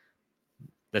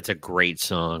 That's a great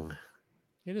song.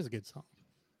 It is a good song.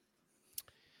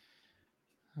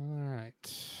 All right.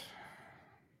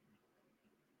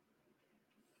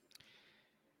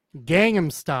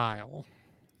 Gangnam Style.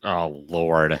 Oh,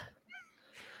 Lord.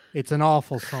 It's an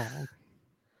awful song.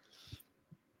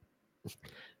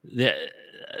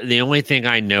 The only thing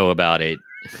I know about it.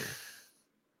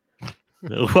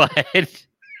 What?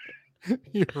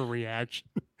 Your reaction.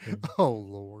 Oh,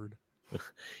 Lord.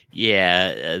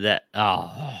 Yeah,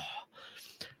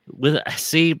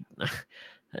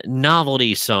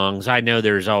 novelty songs, I know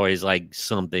there's always like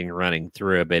something running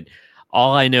through it, but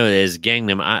all I know is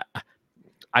Gangnam.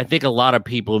 I think a lot of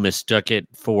people mistook it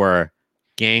for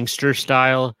gangster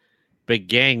style, but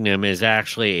Gangnam is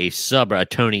actually a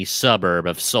Tony suburb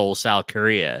of Seoul, South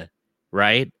Korea,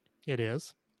 right? It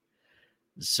is.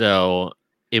 So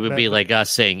it would be like us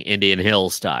saying Indian Hill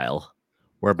style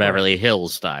or Beverly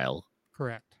Hills style.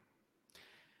 Correct.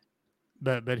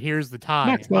 But here's the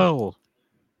tie-in. Maxwell.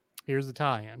 Here's the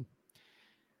tie-in.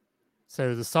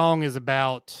 So the song is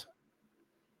about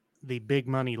the big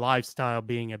money lifestyle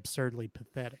being absurdly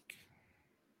pathetic.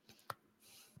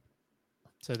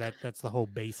 So that's the whole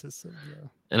basis of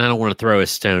and I don't want to throw a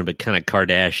stone, but kind of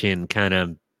Kardashian, kind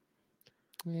of.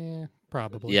 Yeah,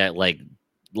 probably. Yeah, like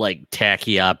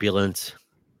tacky opulence.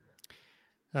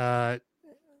 The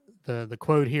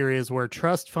quote here is, where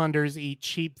trust funders eat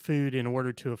cheap food in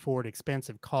order to afford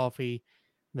expensive coffee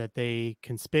that they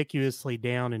conspicuously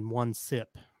down in one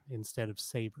sip instead of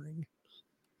savoring.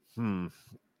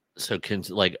 So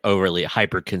like overly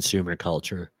hyper consumer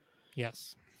culture.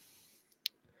 Yes.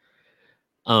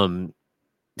 On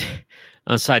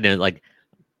a side note, like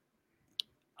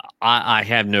I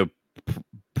have no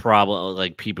problem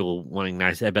like people wanting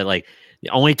nice, but like the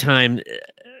only time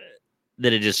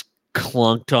that it just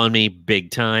clunked on me big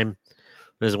time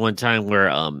was one time where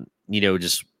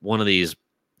just one of these,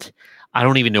 I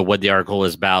don't even know what the article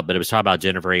was about, but it was talking about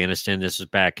Jennifer Aniston. This was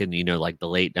back in like the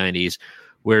late 90s,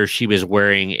 where she was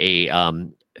wearing a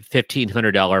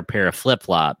 $1,500 pair of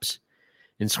flip-flops,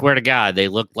 and swear to God, they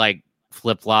looked like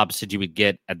flip-flops that you would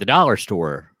get at the dollar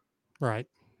store. Right.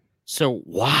 So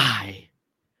why?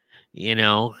 I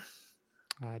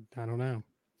don't know.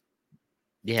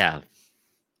 Yeah.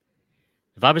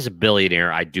 If I was a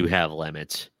billionaire, I do have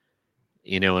limits.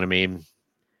 You know what I mean?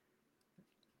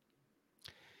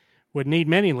 Would need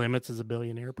many limits as a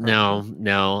billionaire. Probably.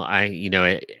 No.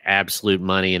 Absolute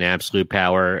money and absolute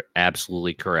power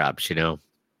absolutely corrupts,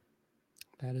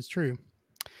 That is true.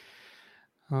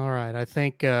 All right. I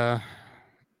think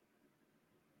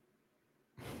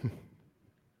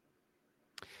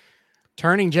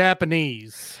Turning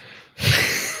Japanese.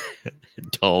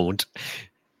 Don't.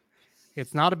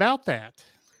 It's not about that.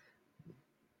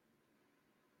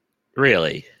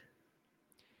 Really?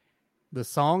 The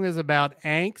song is about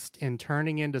angst and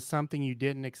turning into something you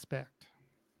didn't expect.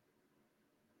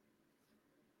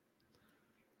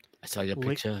 I saw your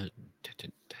picture.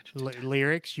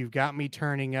 Lyrics, you've got me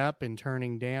turning up and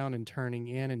turning down and turning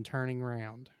in and turning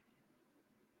round.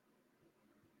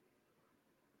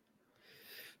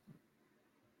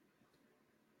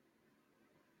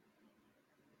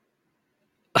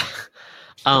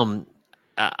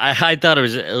 I thought it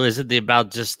was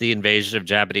about just the invasion of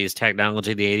Japanese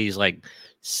technology in the 80s, like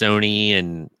Sony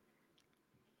and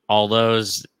all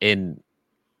those, in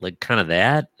like kind of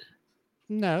that.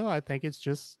 No, I think it's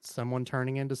just someone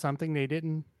turning into something they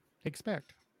didn't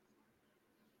expect.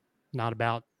 Not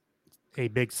about a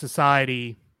big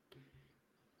society,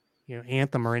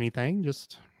 anthem or anything.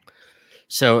 Just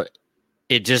So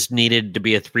it just needed to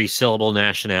be a 3-syllable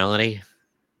nationality.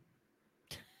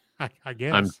 I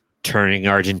guess. I'm turning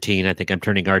Argentine. I think I'm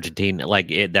turning Argentine. Like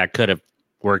that could have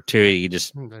worked too. You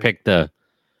just pick the.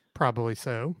 Probably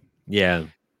so. Yeah.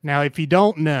 Now, if you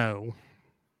don't know,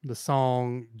 the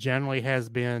song generally has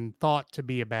been thought to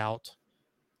be about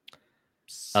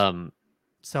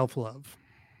self-love.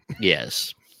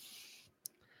 Yes.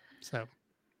 So,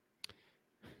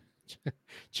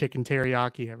 chicken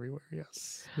teriyaki everywhere.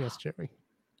 Yes. Yes, Joey.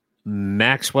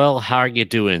 Maxwell, how are you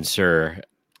doing, sir?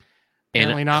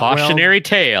 Apparently And not cautionary well.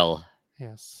 tale.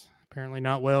 Yes. Apparently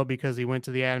not well because he went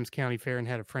to the Adams County Fair and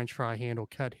had a French fry handle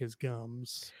cut his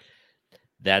gums.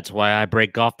 That's why I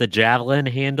break off the javelin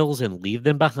handles and leave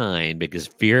them behind, because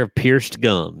fear of pierced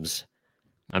gums.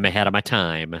 I'm ahead of my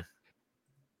time.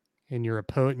 And you're a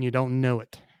poet and you don't know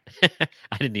it.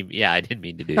 I didn't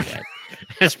mean to do that.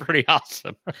 That's pretty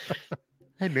awesome.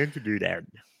 I meant to do that.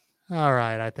 All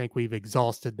right. I think we've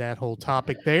exhausted that whole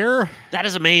topic there. That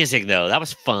is amazing, though. That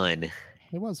was fun.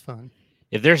 It was fun.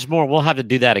 If there's more, we'll have to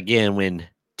do that again when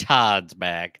Todd's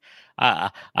back.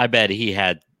 I bet he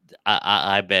had.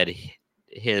 I bet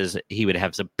he would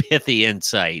have some pithy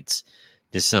insights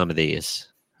to some of these.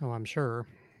 Oh, I'm sure.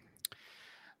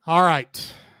 All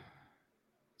right.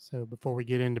 So before we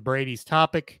get into Brady's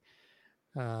topic,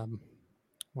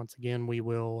 once again, we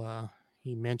will.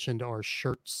 He mentioned our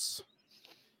shirts.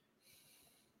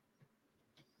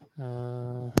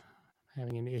 Having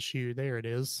an issue. There it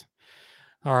is.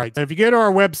 All right. So if you go to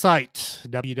our website,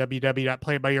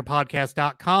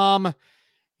 www.playbyyourpodcast.com,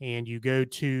 and you go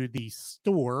to the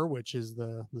store, which is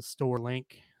the store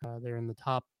link there in the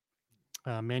top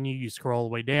menu, you scroll all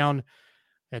the way down.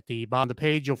 At the bottom of the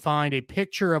page, you'll find a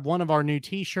picture of one of our new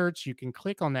t-shirts. You can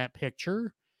click on that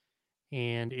picture,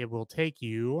 and it will take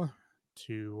you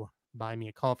to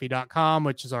buymeacoffee.com,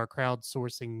 which is our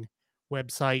crowdsourcing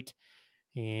website.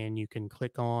 And you can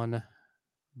click on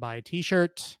buy a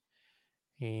t-shirt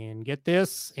and get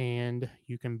this, and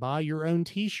you can buy your own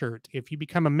t-shirt. If you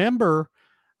become a member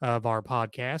of our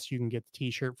podcast, you can get the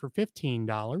t-shirt for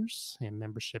 $15, and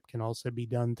membership can also be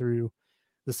done through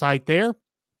the site there.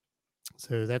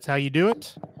 So that's how you do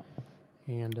it.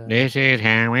 And this is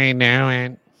how we do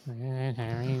it.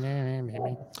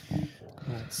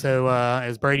 So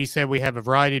as Brady said, we have a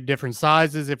variety of different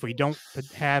sizes. If we don't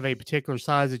have a particular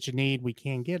size that you need, we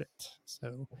can get it.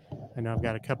 So I know I've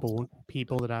got a couple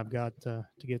people that I've got to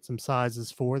get some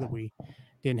sizes for that we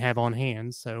didn't have on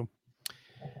hand. So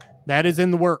that is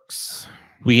in the works.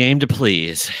 We aim to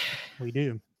please. We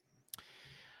do.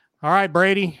 All right,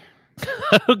 Brady.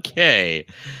 Okay.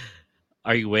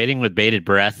 Are you waiting with bated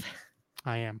breath?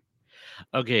 I am.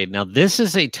 Okay, now this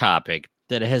is a topic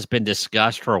that has been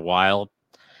discussed for a while,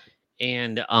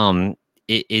 and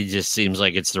it just seems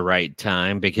like it's the right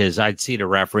time, because I'd seen a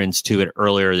reference to it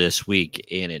earlier this week,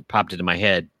 and it popped into my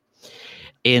head.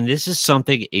 And this is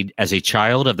something, as a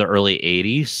child of the early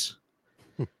 80s,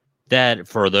 that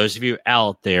for those of you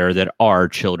out there that are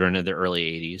children of the early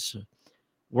 80s,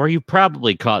 where you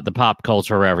probably caught the pop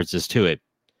culture references to it,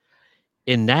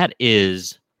 and that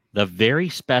is the very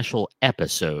special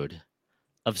episode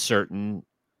of certain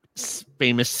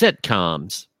famous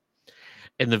sitcoms.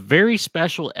 And the very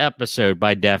special episode,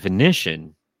 by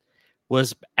definition,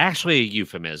 was actually a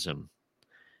euphemism.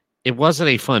 It wasn't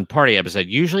a fun party episode.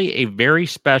 Usually a very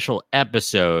special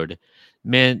episode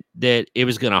meant that it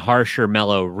was going to harsh or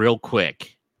mellow real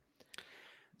quick.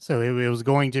 So it was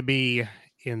going to be,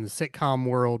 in the sitcom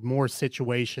world, more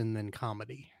situation than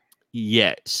comedy.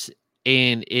 Yes.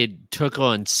 And it took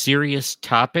on serious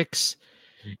topics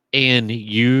and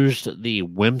used the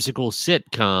whimsical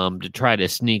sitcom to try to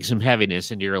sneak some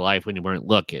heaviness into your life when you weren't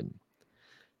looking.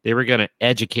 They were going to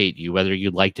educate you whether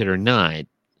you liked it or not.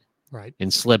 Right.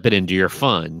 And slip it into your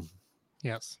fun.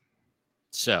 Yes.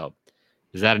 So,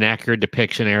 is that an accurate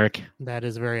depiction, Eric? That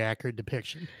is a very accurate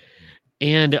depiction.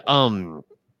 And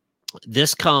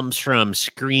this comes from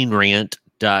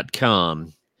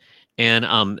ScreenRant.com.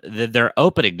 And their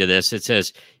opening to this, it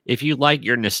says, if you like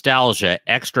your nostalgia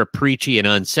extra preachy and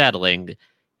unsettling,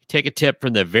 take a tip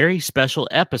from the very special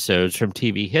episodes from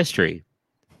TV history.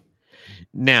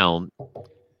 Now,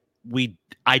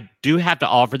 I do have to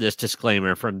offer this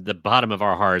disclaimer from the bottom of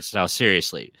our hearts. Now,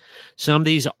 seriously, some of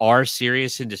these are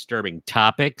serious and disturbing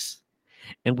topics,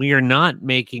 And we are not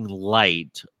making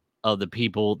light of the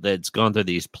people that's gone through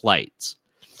these plights.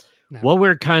 No. What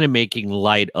we're kind of making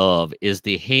light of is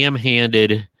the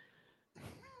ham-handed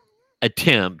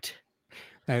attempt.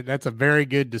 That's a very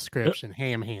good description.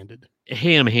 Ham-handed.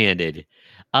 Ham-handed.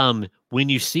 When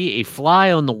you see a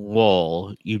fly on the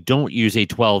wall, you don't use a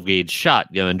 12-gauge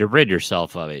shotgun to rid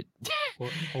yourself of it.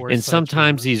 Or And such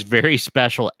sometimes as- these very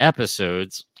special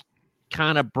episodes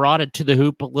kind of brought it to the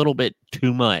hoop a little bit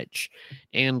too much.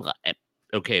 And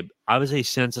okay, I was a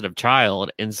sensitive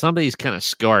child, and some of these kind of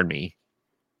scarred me.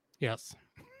 Yes.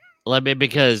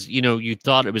 Because, you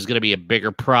thought it was going to be a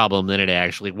bigger problem than it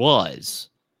actually was.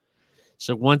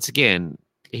 So once again,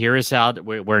 hear us out.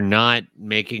 We're not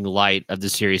making light of the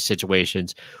serious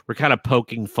situations. We're kind of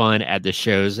poking fun at the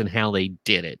shows and how they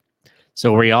did it.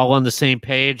 So are we all on the same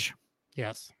page?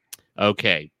 Yes.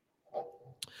 Okay.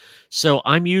 So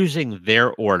I'm using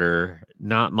their order,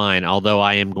 not mine, although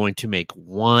I am going to make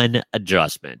one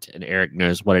adjustment, and Eric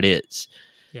knows what it is.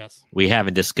 Yes. We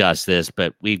haven't discussed this,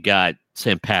 but we've got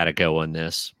simpatico on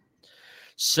this.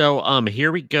 So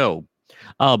here we go.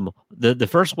 The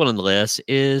first one on the list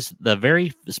is the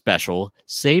very special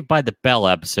Saved by the Bell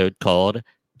episode called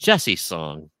Jesse's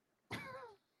Song.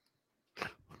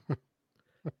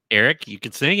 Eric, you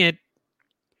can sing it.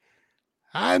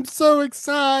 I'm so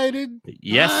excited.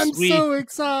 Yes, I'm so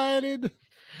excited.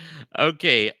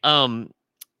 Okay.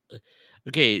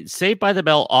 Okay. Saved by the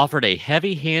Bell offered a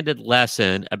heavy-handed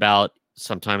lesson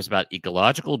sometimes about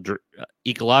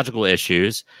ecological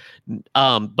issues.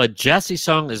 But Jesse's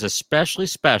Song is especially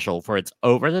special for its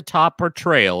over-the-top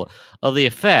portrayal of the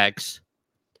effects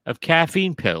of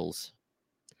caffeine pills.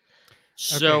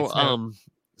 So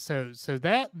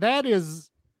that is,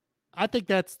 I think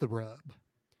that's the rub.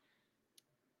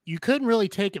 You couldn't really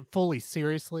take it fully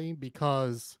seriously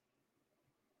because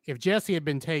if Jesse had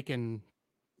been taking,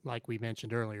 like we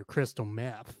mentioned earlier, crystal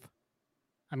meth,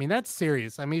 I mean, that's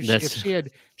serious. I mean,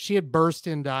 if she had burst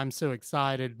into "I'm so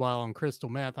excited" while on crystal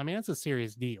meth, I mean, that's a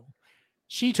serious deal.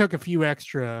 She took a few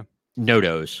extra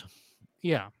no-dos.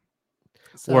 Yeah.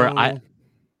 Or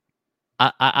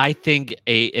I think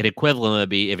an equivalent would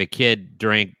be if a kid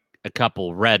drank a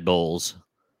couple Red Bulls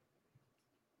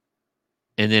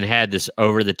and then had this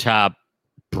over-the-top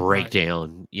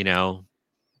breakdown,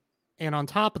 And on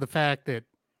top of the fact that,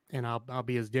 and I'll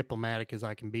be as diplomatic as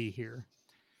I can be here.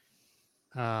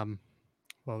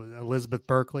 Elizabeth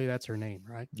Berkley, that's her name,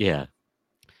 right? Yeah.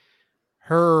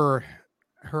 Her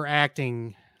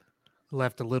acting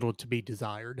left a little to be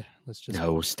desired. Let's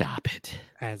just stop it.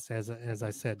 As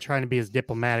I said, trying to be as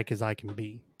diplomatic as I can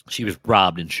be. She was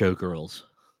robbed in Showgirls.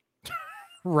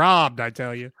 Robbed, I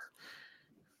tell you.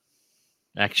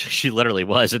 Actually, she literally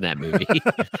was in that movie.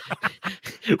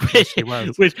 She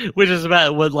was. Which is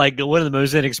about one of the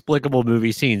most inexplicable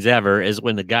movie scenes ever is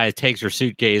when the guy takes her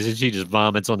suitcase and she just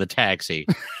vomits on the taxi.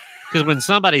 Because when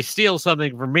somebody steals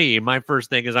something from me, my first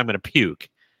thing is I'm going to puke.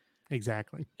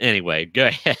 Exactly. Anyway, go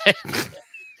ahead.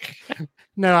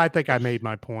 No, I think I made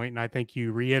my point, and I think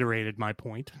you reiterated my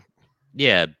point.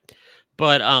 Yeah.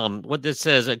 But what this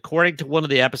says, according to one of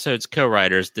the episode's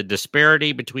co-writers, the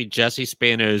disparity between Jesse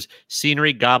Spano's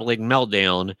scenery-gobbling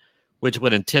meltdown, which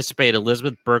would anticipate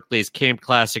Elizabeth Berkley's camp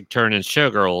classic turn in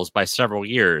Showgirls by several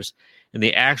years, and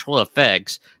the actual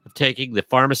effects of taking the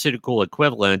pharmaceutical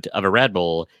equivalent of a Red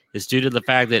Bull is due to the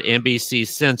fact that NBC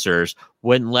censors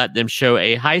wouldn't let them show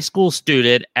a high school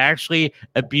student actually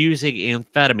abusing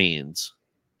amphetamines.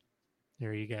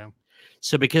 There you go.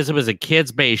 So because it was a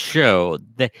kids-based show,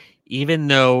 even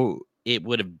though it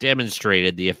would have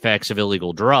demonstrated the effects of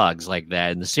illegal drugs like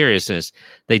that and the seriousness,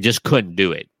 they just couldn't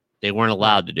do it. They weren't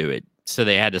allowed to do it. So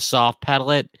they had to soft pedal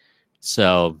it.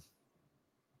 So,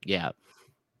 yeah.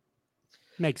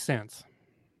 Makes sense.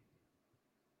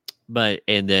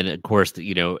 And then, of course,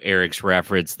 Eric's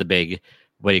reference, the big,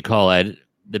 what do you call it?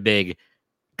 The big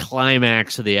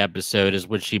climax of the episode is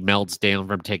when she melts down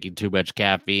from taking too much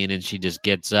caffeine and she just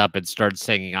gets up and starts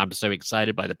singing "I'm So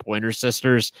Excited" by the Pointer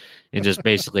Sisters and just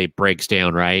basically breaks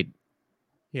down, right?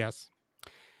 Yes.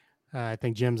 I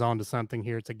think Jim's onto something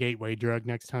here. It's a gateway drug.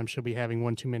 Next time she'll be having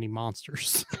one too many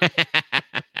monsters.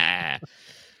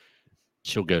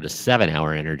 She'll go to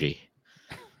 7-hour energy.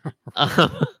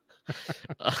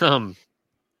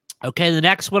 Okay, the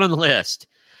next one on the list.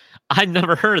 I've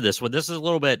never heard of this one. This is a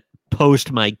little bit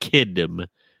post my kiddom.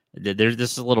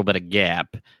 This is a little bit of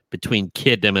gap between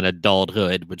kiddom and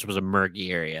adulthood, which was a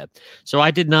murky area. So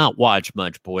I did not watch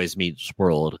much Boys Meets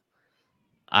World.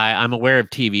 I'm aware of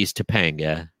TV's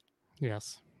Topanga.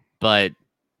 Yes. But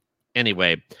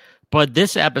anyway,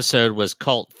 this episode was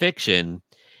Cult Fiction.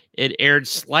 It aired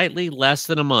slightly less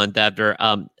than a month after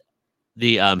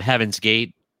the Heaven's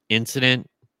Gate incident,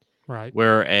 Right.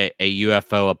 where a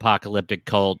UFO apocalyptic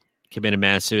cult committed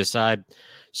mass suicide.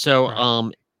 So,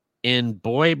 Right. in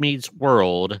Boy Meets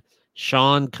World,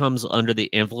 Sean comes under the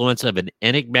influence of an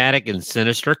enigmatic and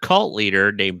sinister cult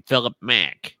leader named Philip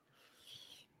Mack.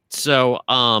 So,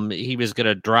 he was going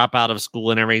to drop out of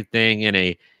school and everything.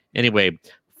 Anyway,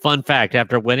 fun fact: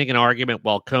 after winning an argument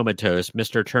while comatose,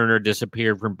 Mr. Turner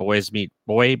disappeared from Boy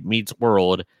Meets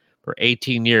World for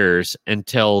 18 years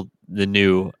until the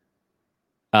new,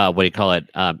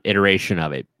 iteration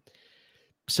of it.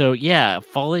 So yeah,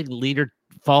 falling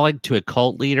to a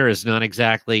cult leader is not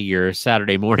exactly your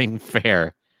Saturday morning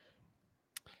fare.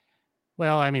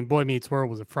 Well, I mean, Boy Meets World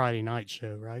was a Friday night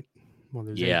show, right? Well,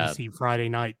 there's Yeah. ABC Friday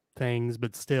night things,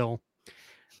 but still,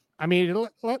 I mean,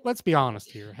 let's be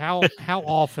honest here. How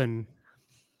often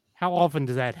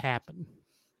does that happen?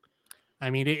 I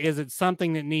mean, is it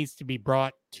something that needs to be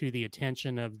brought to the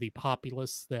attention of the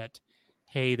populace that,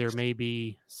 hey, there may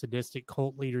be sadistic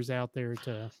cult leaders out there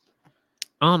to?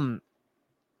 I'm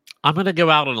going to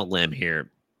go out on a limb here.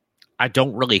 I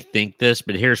don't really think this,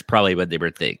 but here's probably what they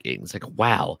were thinking. It's like,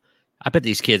 wow, I bet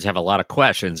these kids have a lot of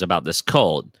questions about this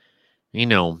cult. You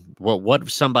know, what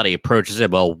if somebody approaches it?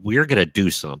 Well, we're going to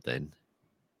do something.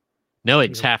 No,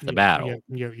 it's half the battle.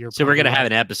 So we're going to have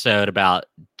an episode about,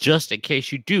 just in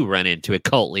case you do run into a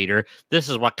cult leader, this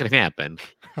is what can happen.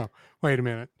 Oh, wait a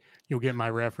minute. You'll get my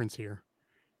reference here.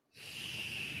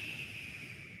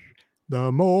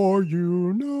 The more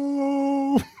you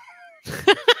know.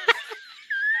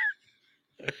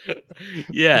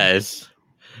 Yes.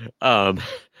 That's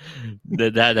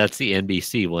the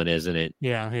NBC one, isn't it?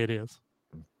 Yeah, it is.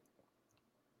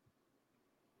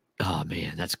 Oh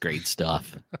man, that's great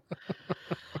stuff.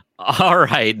 All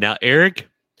right, now Eric,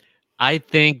 I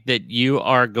think that you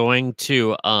are going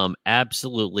to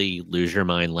absolutely lose your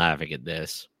mind laughing at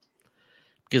this.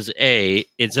 Because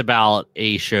it's about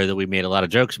a show that we made a lot of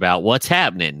jokes about. What's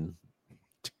Happening?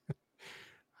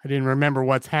 I didn't remember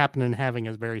What's Happening having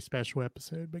a very special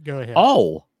episode, but go ahead.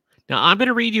 Oh, now I'm going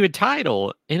to read you a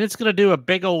title, and it's going to do a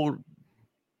big old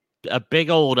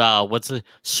what's a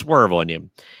swerve on you.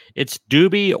 It's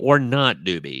Doobie or Not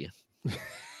Doobie.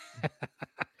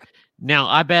 Now,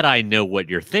 I bet I know what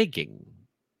you're thinking.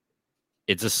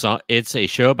 It's a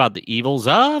show about the evils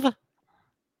of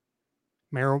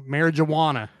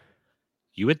marijuana.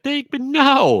 You would think, but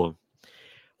no.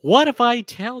 What if I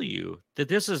tell you that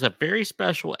this is a very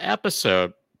special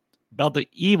episode about the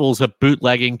evils of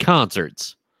bootlegging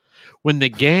concerts? When the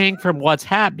gang from What's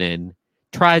Happening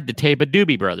tried to tape a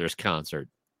Doobie Brothers concert.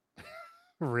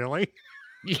 Really?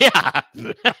 Yeah.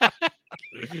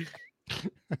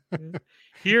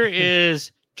 Here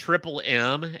is Triple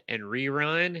M and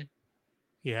Rerun.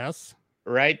 Yes.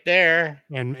 Right there.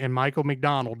 And Michael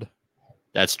McDonald.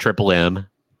 That's Triple M.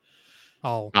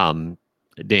 Oh.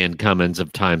 Dan Cummins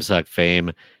of Time Suck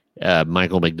fame.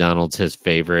 Michael McDonald's his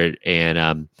favorite,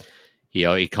 and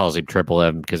he calls him Triple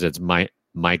M because it's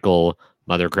Michael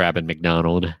Mother Crab and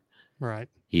McDonald. Right.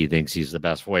 He thinks he's the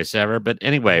best voice ever. But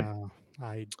anyway,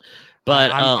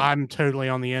 I'm totally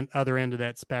on the other end of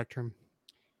that spectrum.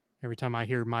 Every time I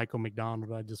hear Michael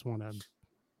McDonald, I just want to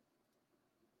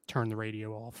turn the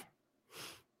radio off.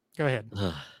 Go ahead.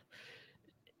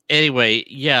 Anyway,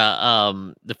 yeah,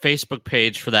 the Facebook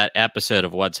page for that episode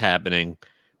of What's Happening,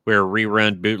 where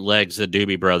Rerun bootlegs the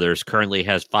Doobie Brothers, currently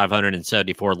has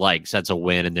 574 likes. That's a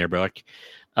win in their book.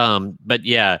 But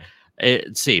yeah,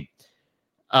 it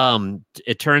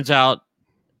turns out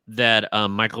that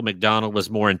Michael McDonald was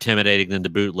more intimidating than the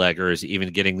bootleggers,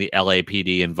 even getting the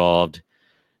LAPD involved.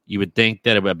 You would think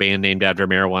that a band named after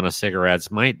marijuana cigarettes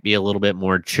might be a little bit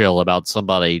more chill about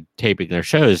somebody taping their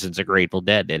shows, since the Grateful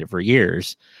Dead did it for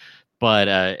years. But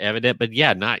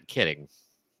yeah, not kidding.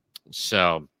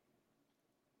 So,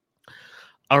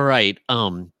 all right.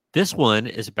 This one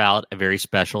is about a very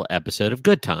special episode of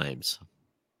Good Times.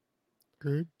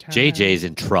 Good Times. JJ's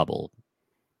in trouble.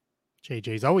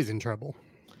 JJ's always in trouble.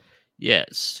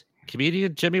 Yes.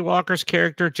 Comedian Jimmy Walker's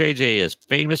character, JJ, is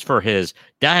famous for his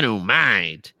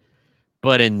dynamite.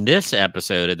 But in this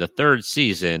episode of the third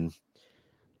season,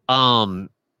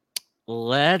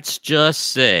 let's just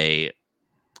say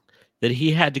that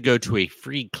he had to go to a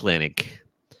free clinic.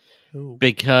 Ooh.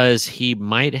 Because he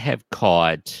might have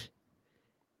caught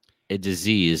a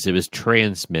disease that was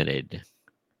transmitted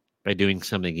by doing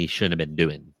something he shouldn't have been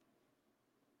doing.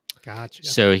 Gotcha.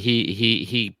 So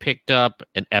he picked up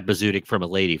an epizootic from a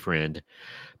lady friend.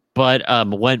 But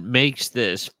what makes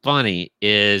this funny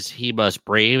is he must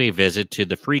brave a visit to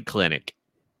the free clinic,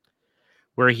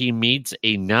 where he meets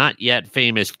a not yet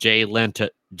famous Jay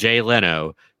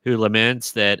Leno, who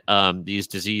laments that these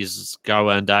diseases go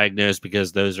undiagnosed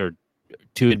because those are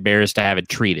too embarrassed to have it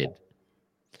treated.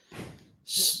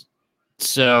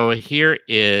 So here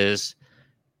is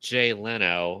Jay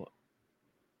Leno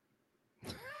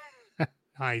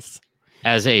Nice.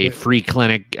 as a free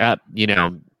clinic,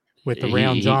 With the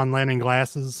round John Lennon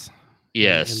glasses.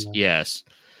 Yes, yes.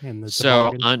 And the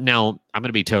so toboggan. now I'm going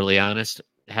to be totally honest.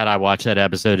 Had I watched that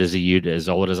episode as a youth, as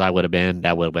old as I would have been,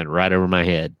 that would have been right over my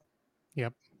head.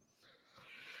 Yep.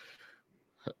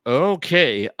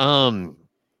 Okay. On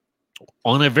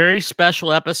a very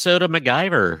special episode of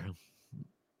MacGyver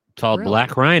called Really?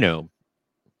 Black Rhino,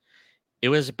 it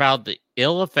was about the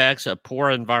ill effects of poor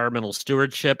environmental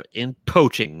stewardship in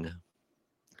poaching.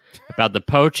 About the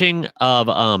poaching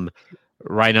of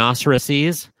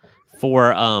rhinoceroses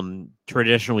for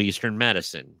traditional Eastern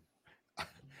medicine.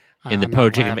 And the I'm not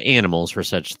poaching of laughing. animals for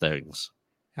such things.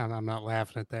 I'm not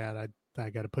laughing at that. I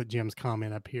got to put Jim's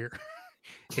comment up here.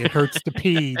 It hurts to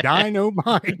pee.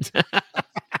 Dynamite.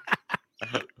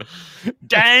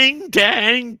 Dang,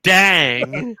 dang,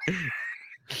 dang.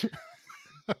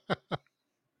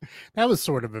 That was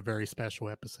sort of a very special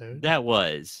episode. That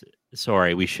was.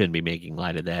 Sorry, we shouldn't be making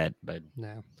light of that, but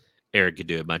No. Eric could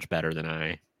do it much better than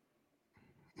I.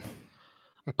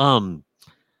 On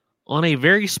a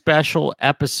very special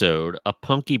episode of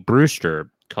Punky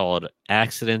Brewster called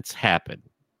Accidents Happen.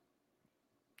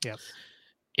 Yes.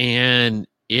 And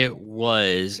it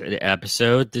was an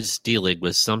episode that's dealing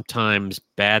with sometimes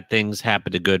bad things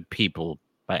happen to good people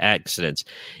by accidents.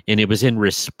 And it was in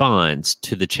response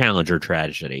to the Challenger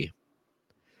tragedy.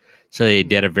 So they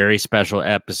did a very special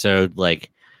episode,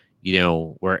 like,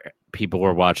 where people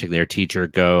were watching their teacher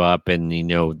go up and,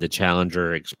 the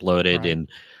Challenger exploded. Right. And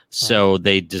so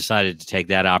they decided to take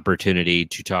that opportunity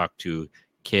to talk to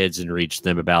kids and reach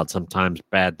them about sometimes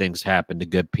bad things happen to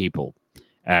good people.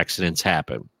 Accidents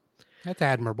happen. That's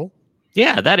admirable.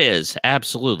 Yeah, that is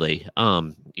absolutely.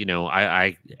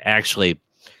 I actually,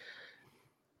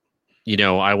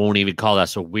 I won't even call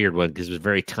that a weird one because it was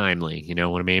very timely. You know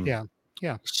what I mean? Yeah.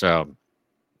 Yeah. So,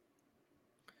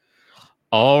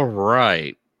 all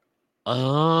right.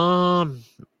 On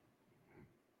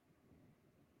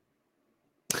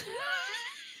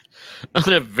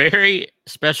a very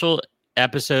special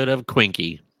episode of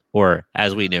Quinky, or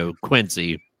as we know,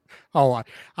 Quincy. Oh,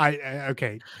 I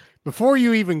okay. Before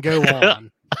you even go on,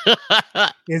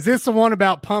 is this the one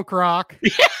about punk rock?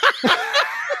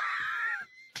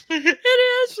 It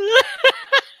is.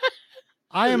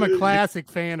 I am a classic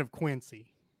fan of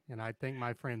Quincy, and I think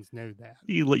my friends know that.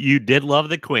 You did love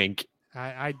the Quink.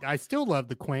 I still love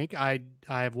the Quink. I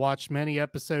have watched many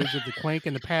episodes of the Quink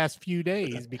in the past few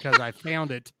days because I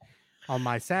found it on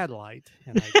my satellite.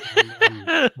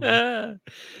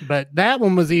 But that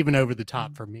one was even over the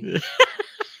top for me.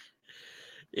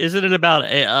 Isn't it about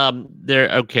a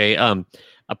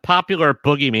popular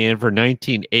boogeyman for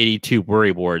 1982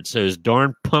 worry board? So it's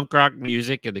darn punk rock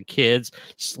music and the kids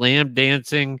slam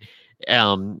dancing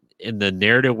in the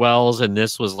narrative wells, and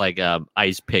this was like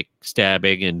ice pick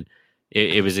stabbing, and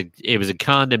it was a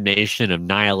condemnation of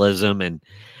nihilism. And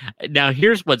now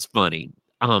here's what's funny.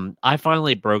 I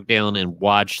finally broke down and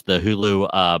watched the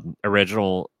Hulu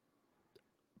original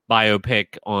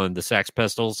biopic on the Sex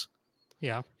Pistols.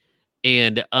 Yeah.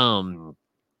 And I'll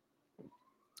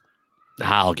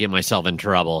get myself in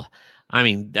trouble. I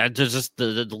mean, that's just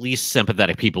the least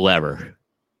sympathetic people ever.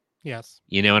 Yes.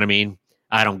 You know what I mean?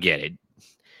 I don't get it.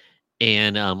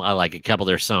 And I like a couple of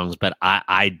their songs, but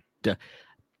I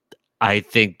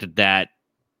think that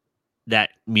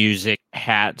music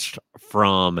hatched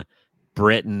from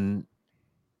Britain,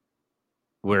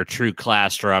 where true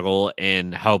class struggle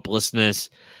and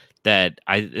hopelessness, that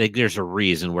I think there's a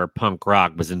reason where punk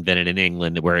rock was invented in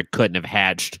England where it couldn't have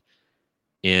hatched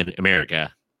in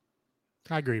America.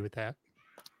 I agree with that.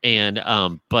 And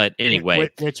but anyway,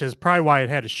 which is probably why it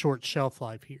had a short shelf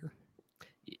life here.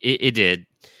 It did.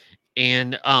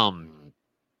 And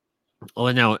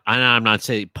well, no, I'm not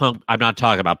saying punk. I'm not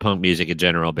talking about punk music in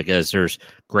general because there's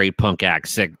great punk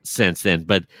acts since then.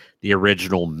 But the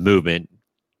original movement,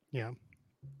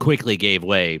 quickly gave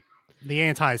way. The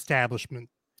anti-establishment.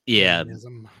 Yeah.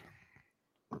 Feminism.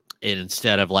 And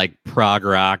instead of like prog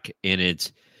rock in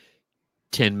its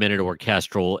 10-minute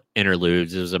orchestral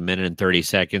interludes, it was 1 minute and 30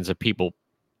 seconds of people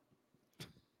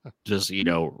just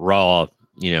raw.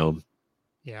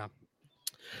 Yeah.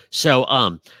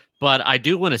 So but I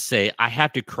do want to say I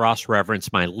have to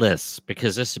cross-reference my lists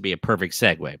because this would be a perfect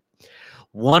segue.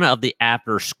 One of the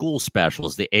after-school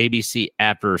specials, the ABC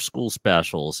after-school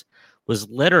specials, was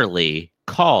literally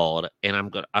called,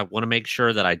 and I want to make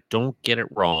sure that I don't get it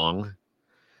wrong.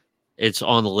 It's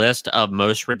on the list of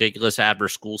most ridiculous after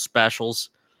school specials.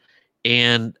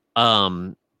 And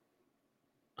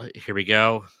here we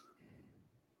go.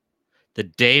 The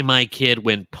Day My Kid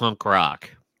Went Punk Rock,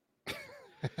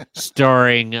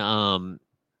 starring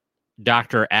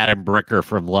Dr. Adam Bricker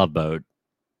from Love Boat.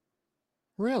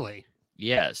 Really?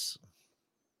 Yes.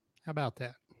 How about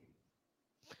that?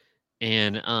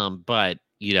 And but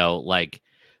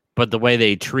but the way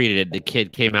they treated it, the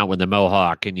kid came out with the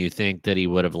mohawk, and you think that he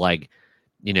would have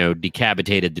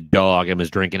decapitated the dog and was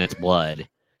drinking its blood.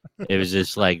 It was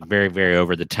just like very, very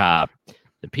over the top.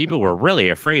 The people were really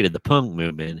afraid of the punk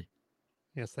movement.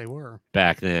 Yes, they were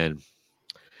back then.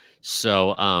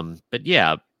 So, but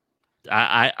yeah,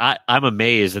 I'm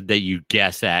amazed that you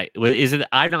guessed that. Is it?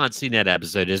 I've not seen that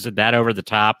episode. Is it that over the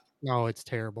top? No, it's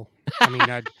terrible. I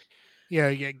mean,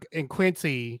 yeah. And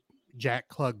Quincy Jack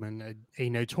Klugman, a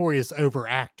notorious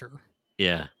overactor.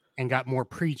 Yeah. And got more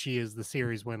preachy as the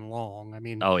series went along. I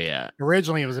mean, oh yeah.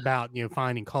 Originally, it was about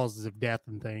finding causes of death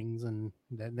and things, and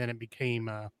then it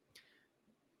became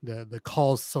the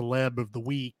cause celeb of the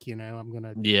week. I'm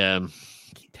gonna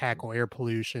tackle air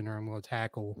pollution, or I'm gonna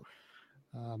tackle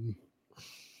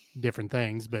different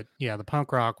things. But yeah, the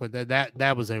punk rock with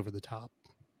that was over the top.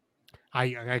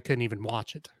 I couldn't even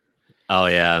watch it. Oh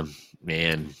yeah,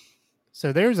 man.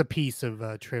 So there's a piece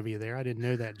of trivia there. I didn't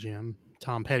know that, Jim.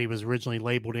 Tom Petty was originally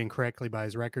labeled incorrectly by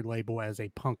his record label as a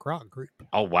punk rock group.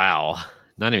 Oh, wow.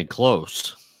 Not even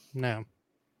close. No.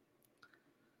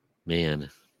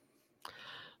 Man.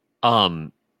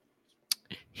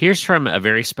 Here's from a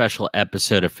very special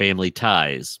episode of Family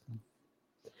Ties.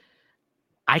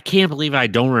 I can't believe I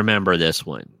don't remember this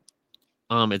one.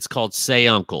 It's called Say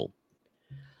Uncle.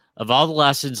 Of all the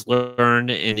lessons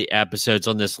learned in the episodes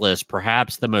on this list,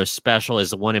 perhaps the most special is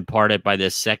the one imparted by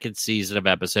this second season of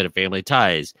episode of Family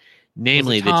Ties.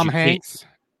 Namely, Tom Hanks.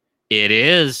 It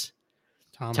is.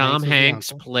 Tom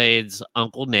Hanks plays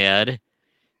Uncle Ned,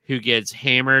 who gets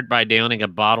hammered by downing a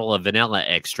bottle of vanilla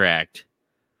extract.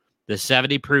 The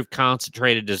 70-proof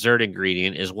concentrated dessert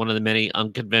ingredient is one of the many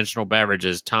unconventional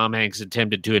beverages Tom Hanks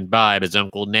attempted to imbibe as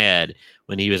Uncle Ned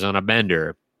when he was on a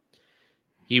bender.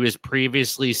 He was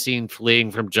previously seen fleeing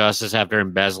from justice after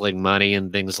embezzling money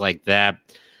and things like that.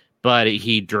 But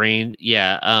he drained, he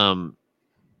was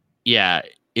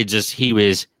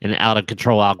an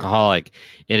out-of-control alcoholic.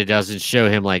 And it doesn't show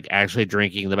him, actually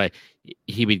drinking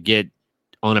he would get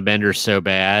on a bender so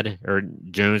bad, or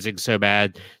jonesing so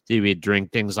bad, that he would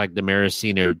drink things like the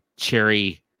maraschino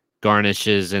cherry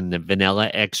garnishes and the vanilla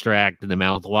extract and the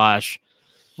mouthwash.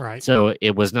 Right. So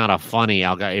it was not a funny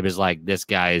alcohol. It was like, this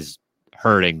guy's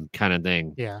hurting kind of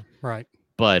thing. Yeah, right.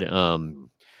 But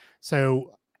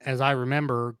so as I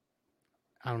remember,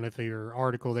 I don't know if your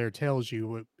article there tells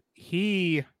you,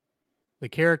 the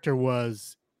character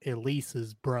was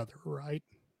Elise's brother, right?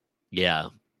 Yeah.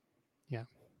 Yeah.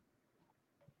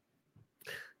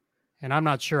 And I'm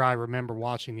not sure I remember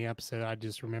watching the episode. I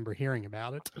just remember hearing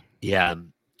about it. Yeah.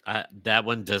 That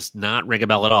one does not ring a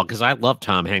bell at all, because I loved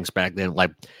Tom Hanks back then.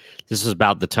 This was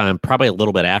about the time, probably a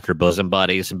little bit after Bosom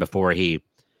Buddies and before he,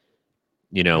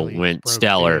 really went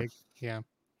stellar. Big. Yeah.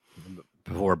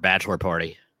 Before Bachelor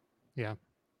Party. Yeah.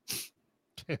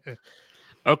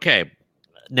 Okay.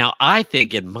 Now, I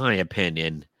think, in my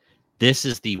opinion, this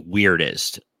is the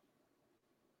weirdest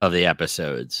of the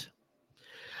episodes.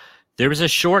 There was a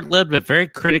short-lived but very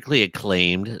critically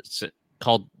acclaimed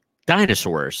called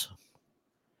Dinosaurs.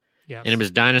 Yeah. And it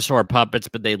was dinosaur puppets,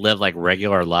 but they lived like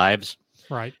regular lives.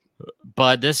 Right.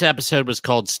 But this episode was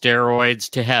called Steroids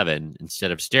to Heaven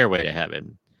instead of Stairway to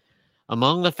Heaven.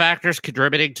 Among the factors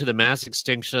contributing to the mass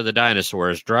extinction of the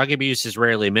dinosaurs, drug abuse is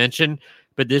rarely mentioned,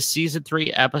 but this season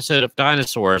 3 episode of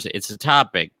Dinosaurs, it's a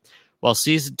topic. While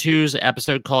season 2's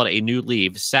episode called A New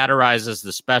Leaf satirizes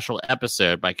the special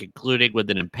episode by concluding with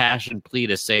an impassioned plea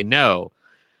to say no,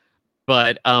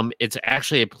 but it's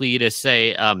actually a plea to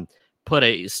say put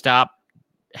a stop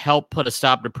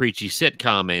to preachy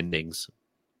sitcom endings.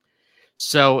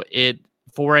 So it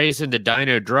forays into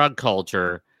dino drug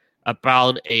culture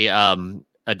about a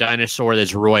dinosaur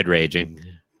that's roid raging.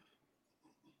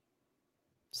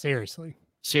 Seriously.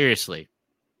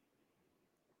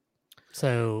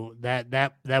 So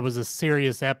that was a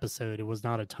serious episode. It was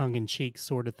not a tongue-in-cheek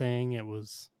sort of thing. It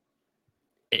was.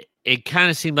 It kind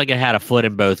of seemed like it had a foot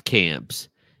in both camps.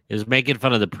 It was making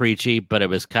fun of the preachy, but it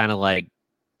was kind of like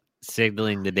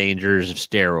signaling the dangers of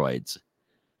steroids.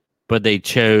 But they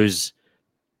chose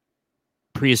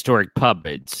prehistoric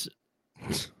puppets.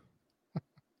 It's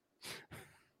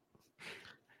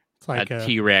like a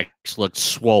T-Rex looked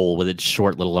swole with its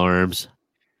short little arms.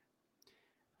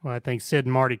 Well, I think Sid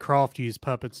and Marty Krofft used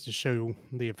puppets to show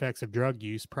the effects of drug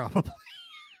use, probably.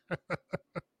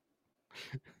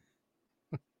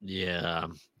 Yeah.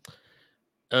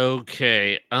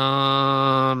 Okay.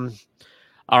 All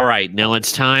right. Now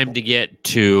it's time to get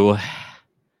to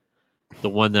the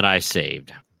one that I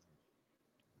saved.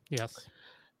 Yes.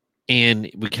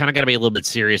 And we kind of got to be a little bit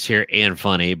serious here and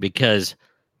funny because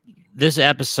this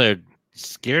episode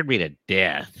scared me to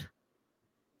death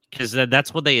because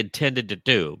that's what they intended to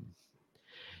do.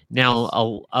 Now,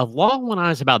 along when I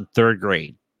was about third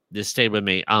grade, this stayed with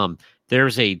me.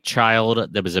 There's a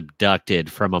child that was abducted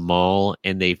from a mall,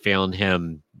 and they found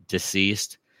him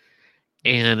deceased.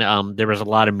 And there was a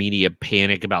lot of media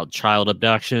panic about child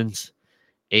abductions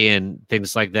and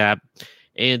things like that.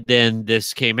 And then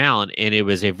this came out, and it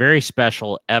was a very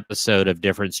special episode of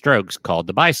Different Strokes called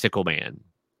The Bicycle Man.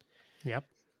 Yep.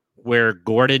 Where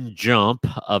Gordon Jump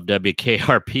of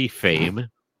WKRP fame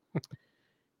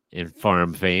and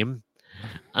farm fame,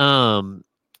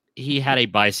 he had a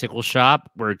bicycle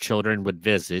shop where children would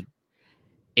visit.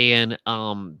 And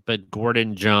but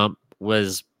Gordon Jump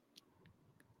was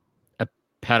a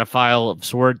pedophile of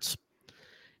sorts.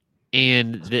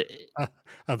 And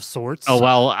of sorts. Oh,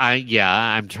 well,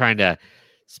 I'm trying to,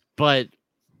 but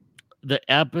the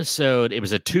episode, it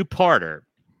was a two-parter.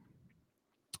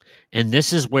 And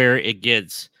this is where it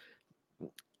gets,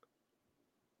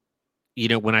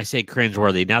 when I say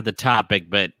cringeworthy, not the topic,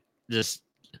 but just,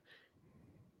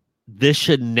 this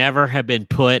should never have been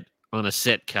put on a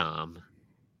sitcom.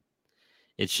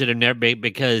 It should have never been,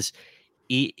 because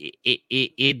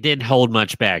it didn't hold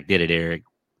much back, did it, Eric?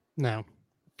 No.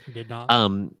 Did not.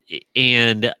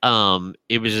 And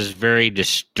it was just very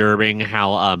disturbing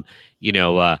how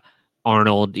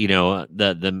Arnold,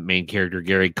 the main character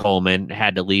Gary Coleman,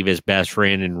 had to leave his best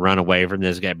friend and run away from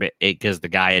this guy because the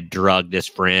guy had drugged his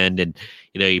friend, and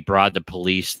he brought the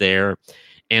police there,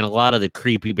 and a lot of the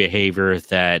creepy behavior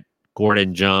that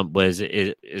Gordon Jump is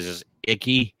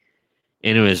icky,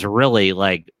 and it was really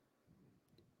like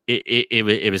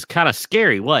it was kind of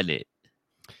scary, wasn't it?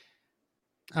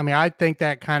 I mean, I think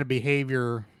that kind of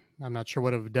behavior, I'm not sure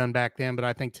what it would have done back then, but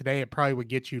I think today it probably would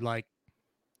get you like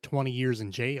 20 years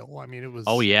in jail. I mean, it was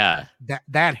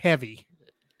that heavy.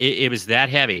 It was that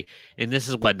heavy. And this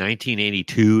is what,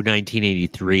 1982,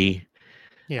 1983.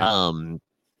 Yeah.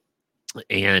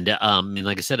 And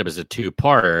like I said, it was a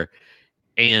two-parter.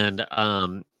 And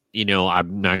I'm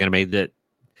not gonna make that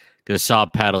gonna saw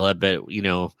paddle it, but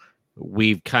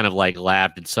we've kind of like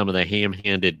laughed at some of the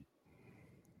ham-handed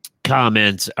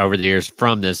comments over the years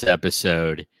from this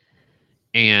episode,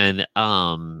 and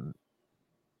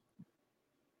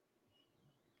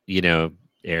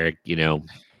Eric, yeah.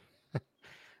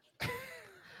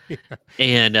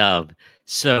 And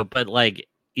so, but like,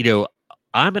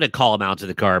 I'm gonna call them out to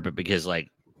the carpet because, like,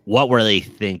 what were they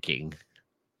thinking?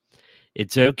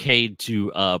 It's okay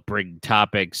to bring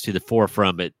topics to the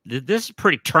forefront, but this is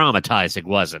pretty traumatizing,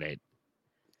 wasn't it?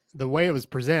 The way it was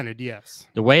presented, yes.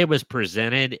 The way it was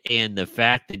presented, and the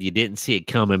fact that you didn't see it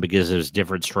coming because it was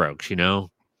Different Strokes,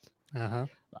 Uh-huh.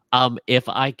 If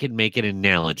I could make an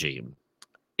analogy,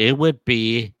 it would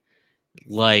be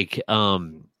like,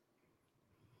 okay,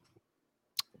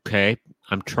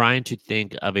 I'm trying to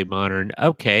think of a modern,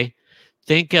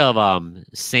 think of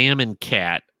Sam and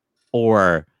Cat,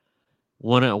 or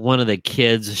one of the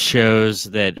kids shows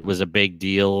that was a big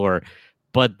deal,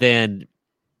 but then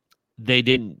they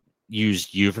didn't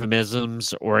use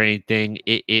euphemisms or anything.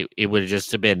 It would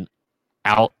just have been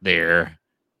out there.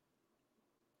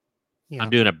 Yeah.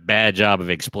 I'm doing a bad job of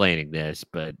explaining this,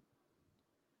 but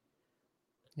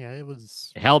yeah, it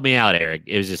was. Help me out, Eric.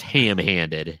 It was just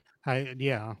ham-handed. I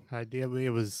did. It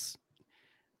was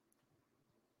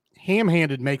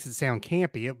ham-handed. Makes it sound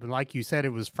campy. Like you said, it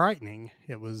was frightening.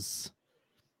 It was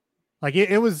like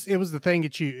it was the thing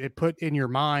that it put in your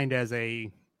mind as a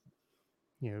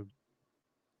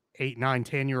 8, 9,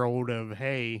 10-year-old of,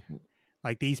 hey,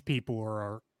 like, these people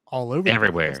are all over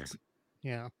everywhere.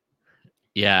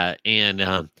 Yeah,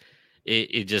 and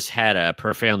it just had a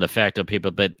profound effect on people,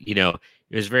 but it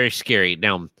was very scary.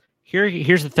 Now,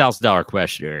 here's the $1,000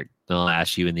 question, Eric. I'll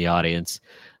ask you in the audience.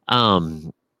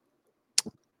 Do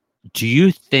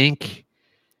you think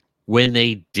when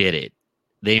they did it,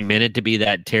 they meant it to be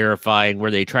that terrifying?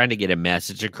 Were they trying to get a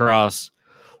message across,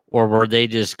 or were they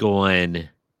just going?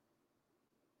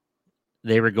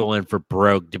 They were going for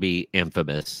broke to be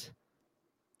infamous?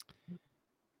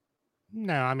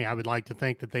 No, I mean, I would like to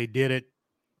think that they did it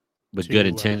with good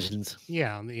intentions. The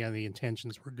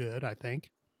intentions were good, I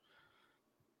think,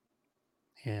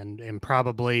 and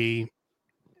probably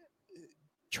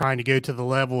trying to go to the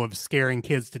level of scaring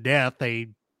kids to death. They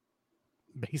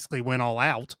basically went all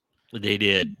out. They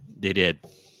did.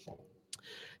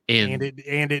 And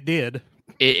it did.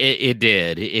 It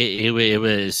did. It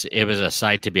was a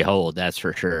sight to behold. That's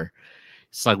for sure.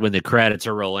 It's like when the credits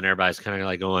are rolling, everybody's kind of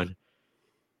like going,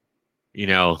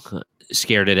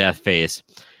 scared to death face.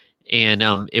 And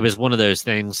it was one of those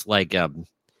things like,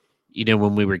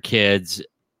 when we were kids,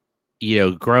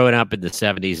 growing up in the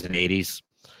 70s and 80s,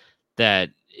 that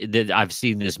I've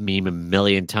seen this meme a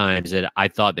million times, that I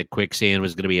thought that quicksand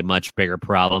was going to be a much bigger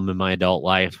problem in my adult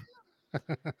life.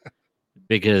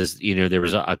 Because, there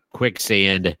was a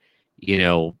quicksand,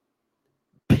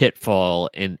 pitfall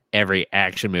in every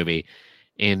action movie.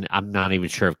 And I'm not even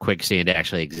sure if quicksand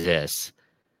actually exists.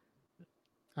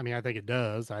 I mean, I think it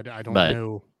does. I don't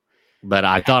know. But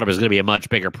I thought it was going to be a much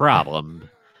bigger problem.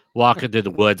 Walking through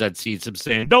the woods, I'd see some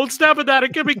sand. Don't step in that.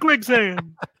 It could be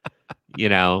quicksand.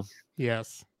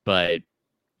 Yes. But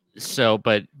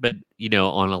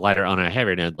on a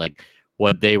heavier note, like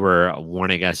what they were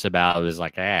warning us about was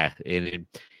like,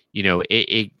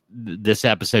 this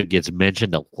episode gets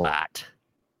mentioned a lot.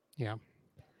 Yeah.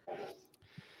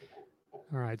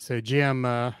 All right. So Jim,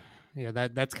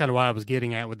 that's kind of what I was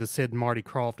getting at with the Sid and Marty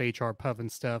Krofft, H.R. Puffin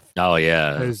stuff. Oh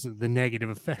yeah. The negative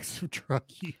effects of drug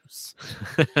use.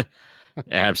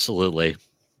 Absolutely.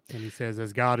 And he says,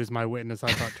 as God is my witness,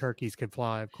 I thought turkeys could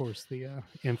fly. Of course, the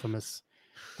infamous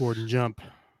Gordon Jump.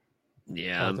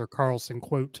 Yeah. Arthur Carlson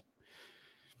quote.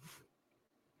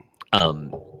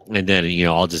 And then,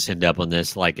 I'll just end up on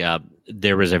this. Like,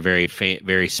 there was a very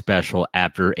special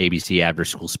ABC after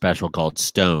school special called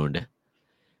Stoned,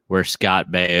 where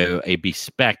Scott Baio, a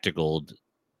bespectacled,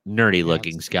 nerdy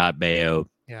looking Scott Baio,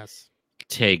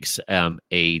 takes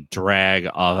a drag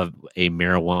off of a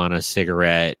marijuana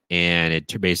cigarette, and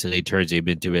it basically turns him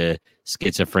into a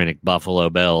schizophrenic Buffalo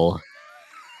Bill.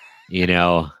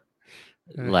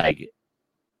 Like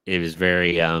it was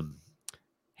very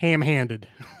ham-handed.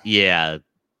 Yeah.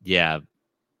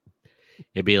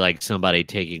 It'd be like somebody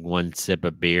taking one sip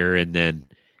of beer and then,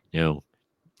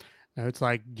 it's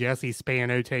like Jesse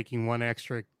Spano taking one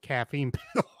extra caffeine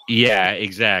pill. Yeah,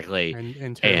 exactly.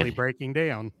 And totally breaking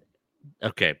down.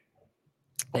 Okay.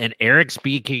 And Eric,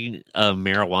 speaking of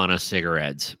marijuana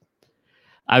cigarettes,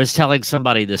 I was telling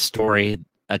somebody this story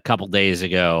a couple days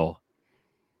ago,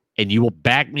 and you will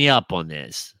back me up on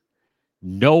this.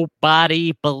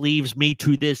 Nobody believes me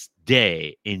to this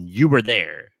day, and you were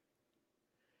there.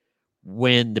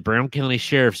 When the Brown County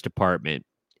Sheriff's Department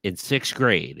in 6th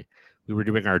grade, we were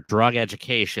doing our drug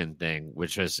education thing,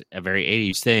 which was a very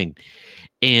 80s thing,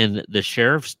 and the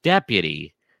sheriff's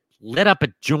deputy lit up a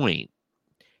joint,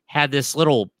 had this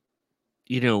little,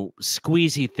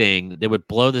 squeezy thing that would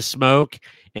blow the smoke.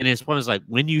 And his one was like,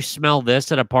 when you smell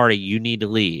this at a party, you need to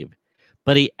leave.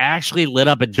 But he actually lit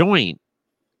up a joint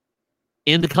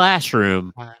in the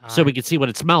classroom so we could see what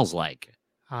it smells like.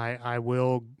 I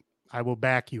will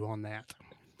back you on that.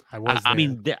 I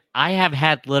mean, I have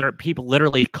had people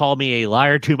literally call me a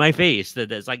liar to my face.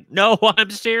 That's like, no, I'm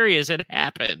serious. It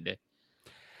happened.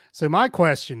 So my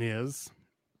question is,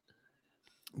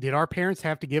 did our parents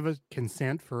have to give a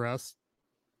consent for us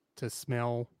to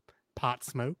smell pot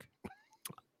smoke?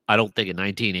 I don't think in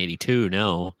 1982,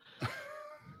 no.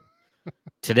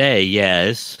 Today,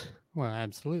 yes. Well,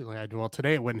 absolutely. Well,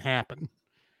 today it wouldn't happen.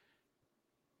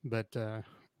 But,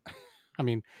 I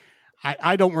mean,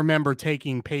 I don't remember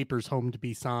taking papers home to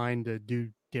be signed to do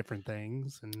different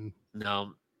things. And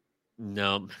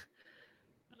No.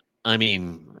 I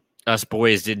mean, us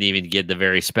boys didn't even get the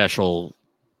very special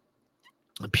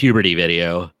puberty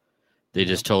video. They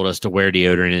just told us to wear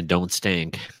deodorant and don't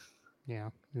stink. Yeah.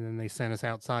 And then they sent us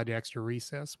outside to extra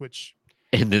recess,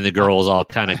 and then the girls all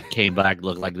kind of came back,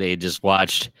 looked like they had just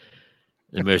watched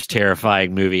the most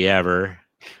terrifying movie ever.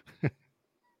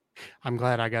 I'm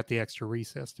glad I got the extra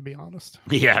recess, to be honest.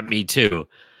 Yeah, me too.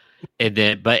 And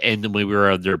then we were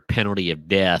under penalty of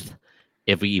death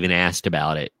if we even asked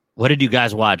about it. What did you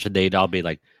guys watch? And they'd all be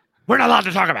like, "We're not allowed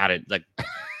to talk about it." Like,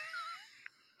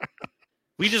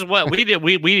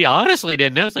 we honestly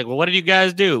didn't know. It's like, well, what did you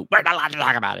guys do? We're not allowed to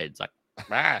talk about it. It's like,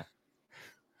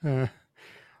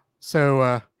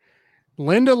 So,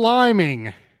 Linda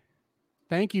Liming,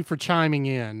 thank you for chiming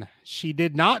in. She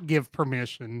did not give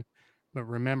permission, but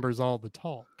remembers all the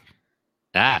talk.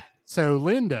 So,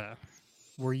 Linda,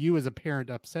 were you as a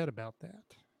parent upset about that?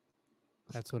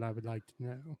 That's what I would like to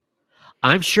know.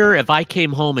 I'm sure if I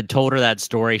came home and told her that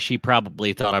story, she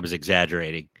probably thought I was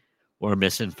exaggerating or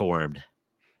misinformed.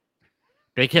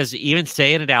 Because even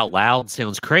saying it out loud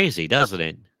sounds crazy, doesn't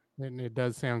it? It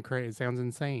does sound crazy. It sounds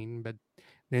insane. But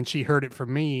then she heard it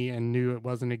from me and knew it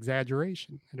wasn't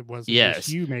exaggeration. It wasn't just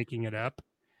you making it up.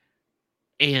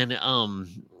 And one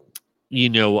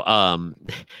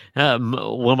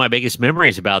of my biggest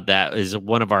memories about that is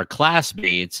one of our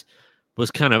classmates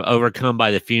was kind of overcome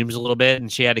by the fumes a little bit, and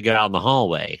she had to go out in the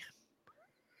hallway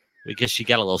because she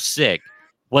got a little sick.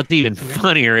 What's even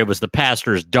funnier, it was the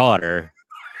pastor's daughter.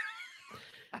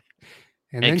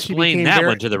 And then explain that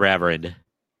one to the Reverend. And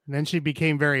then she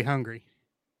became very hungry.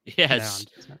 Yes.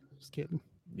 No, I'm just kidding.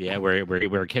 Yeah,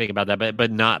 we're kidding about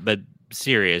that, but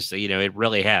serious. It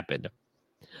really happened.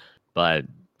 But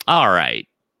all right.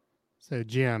 So,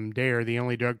 Jim, DARE, the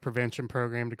only drug prevention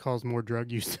program to cause more drug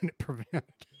use than it prevented.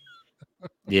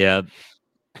 Yeah.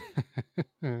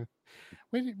 We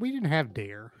didn't have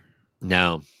DARE.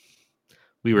 No.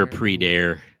 We were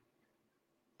pre-DARE.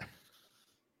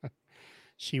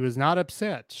 She was not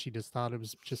upset. She just thought it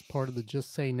was just part of the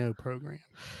Just Say No program.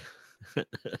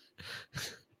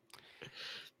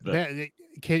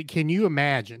 Can you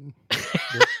imagine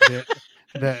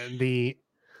the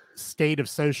state of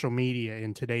social media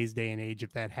in today's day and age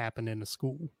if that happened in a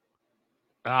school?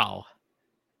 Oh.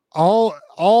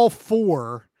 All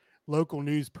 4 local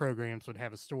news programs would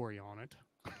have a story on it.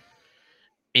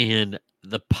 And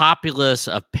the populace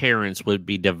of parents would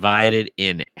be divided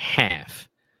in half,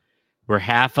 where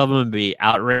half of them would be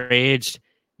outraged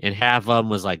and half of them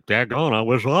was like, daggone, I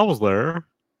wish I was there.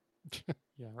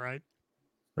 Yeah, right.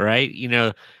 Right?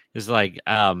 It's like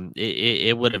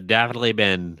it would have definitely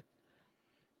been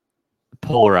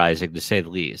polarizing, to say the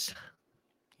least.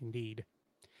 Indeed.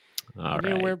 All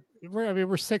right.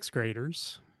 We're 6th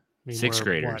graders. Sixth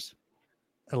graders.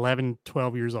 What, 11,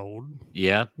 12 years old.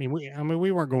 Yeah. We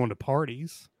weren't going to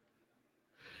parties.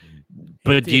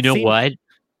 But you know what?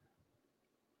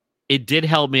 It did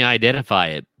help me identify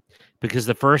it, because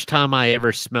the first time I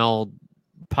ever smelled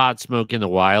pot smoke in the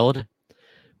wild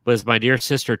was my dear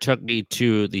sister took me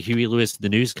to the Huey Lewis the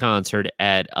News concert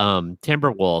at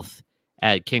Timberwolf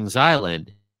at Kings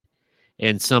Island,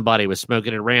 and somebody was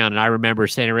smoking it around, and I remember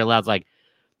saying it real loud, like,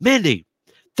 Mindy,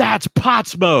 that's pot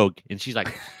smoke. And she's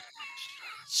like,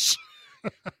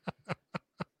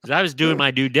 I was doing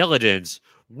my due diligence.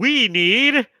 We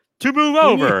need to move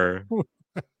over.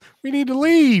 We need to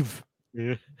leave.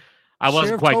 I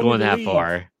wasn't quite going that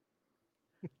far.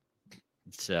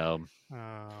 So,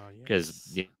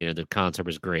 because the concert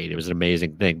was great. It was an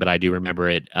amazing thing. But I do remember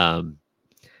it, and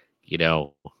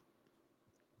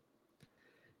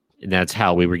that's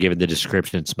how we were given the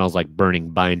description. It smells like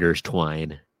burning binders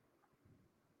twine.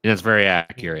 And that's very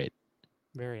accurate.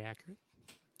 Very accurate.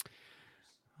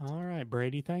 All right,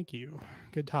 Brady, thank you.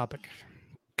 Good topic.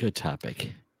 Good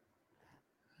topic.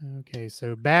 Okay,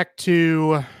 so back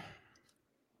to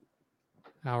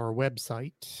our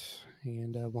website,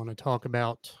 and I want to talk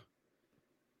about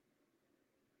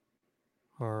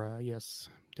our,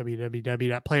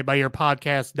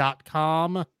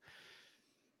 www.playitbyyourpodcast.com.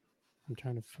 I'm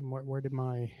trying to, where did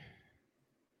my...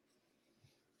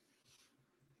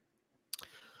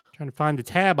 Trying to find the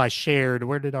tab I shared.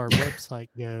 Where did our website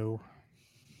go?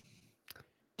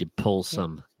 You pull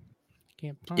some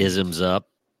isms up.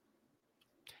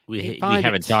 We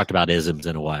haven't talked about isms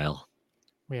in a while.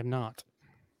 We have not.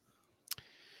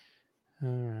 All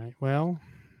right. Well,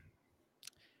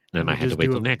 I might have to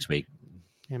wait till next week.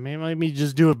 Yeah, maybe let me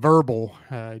just do a verbal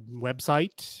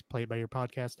website,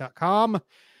 playitbyyourpodcast.com.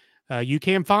 You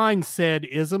can find said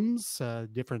isms,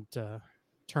 different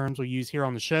terms we use here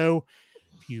on the show.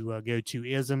 If you go to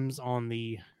isms on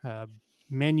the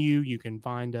menu, you can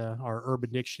find our Urban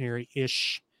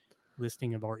Dictionary-ish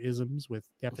listing of our isms with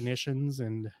definitions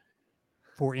and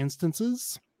for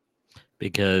instances.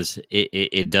 Because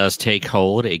it does take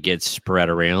hold. It gets spread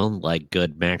around, like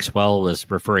good Maxwell was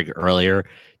referring earlier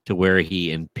to, where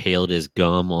he impaled his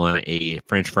gum on a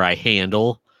French fry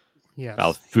handle. Yes.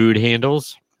 About food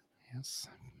handles. Yes.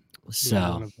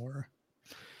 So.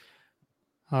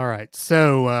 All right.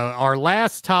 So our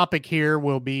last topic here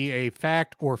will be a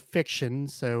fact or fiction.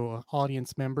 So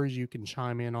audience members, you can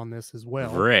chime in on this as well.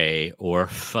 Vrai or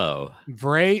faux.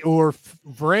 Vrai ou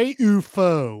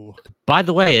faux. By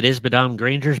the way, it is Madame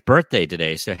Granger's birthday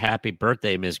today. So happy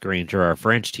birthday, Miss Granger, our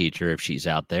French teacher, if she's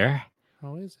out there.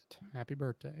 Oh, is it? Happy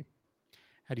birthday.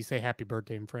 How do you say happy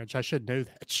birthday in French? I should know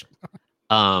that.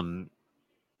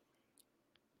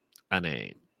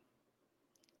 Année.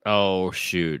 Oh,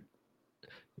 shoot.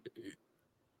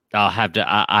 I'll have to.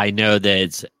 I know that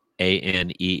it's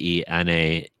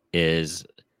ANEENA is,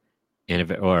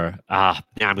 or now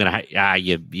I'm gonna.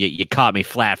 You caught me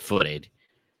flat-footed.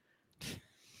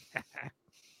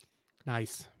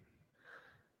 Nice.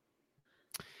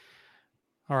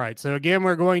 All right. So again,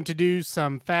 we're going to do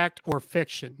some fact or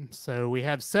fiction. So we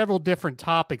have several different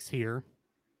topics here.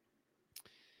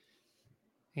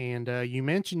 And you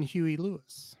mentioned Huey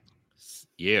Lewis.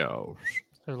 Yeah.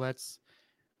 So let's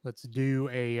do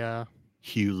a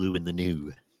Hugh Lou in the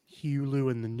New. Hugh Lou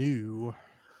in the New.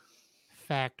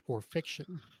 Fact or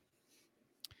fiction?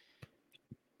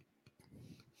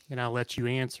 And I'll let you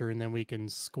answer, and then we can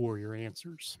score your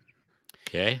answers.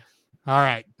 Okay. All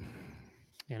right.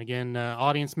 And again,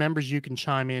 audience members, you can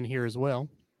chime in here as well.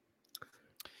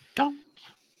 Don't.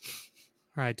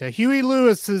 All right. Huey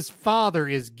Lewis's father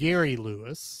is Gary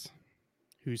Lewis,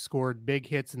 who scored big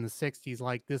hits in the 60s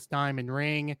like This Diamond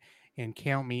Ring and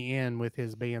Count Me In with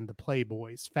his band, The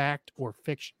Playboys. Fact or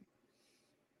fiction?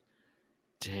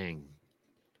 Dang.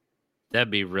 That'd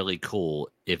be really cool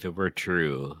if it were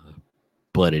true,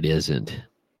 but it isn't.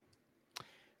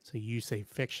 So you say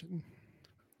fiction.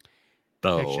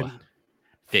 Fiction.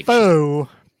 Faux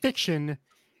fiction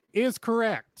is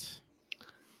correct.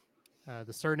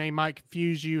 The surname might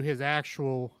confuse you. His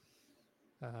actual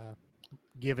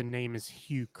given name is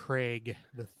Hugh Craig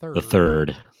III. The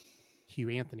third. Hugh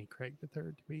Anthony Craig III,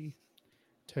 to be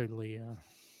totally...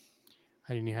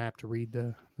 I didn't even have to read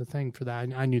the thing for that.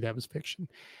 I knew that was fiction.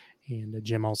 And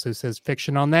Jim also says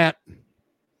fiction on that.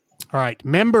 All right.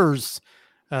 Members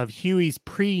of Huey's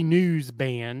pre-news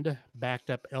band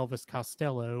backed up Elvis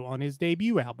Costello on his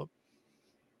debut album.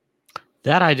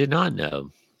 That I did not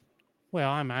know. Well,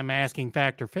 I'm asking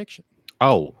fact or fiction.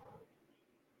 Oh.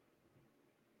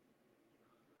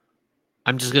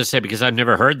 I'm just going to say, because I've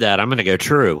never heard that, I'm going to go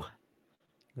true.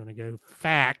 I'm going to go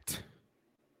fact.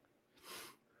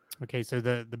 Okay, so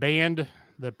the band,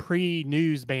 the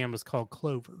pre-news band was called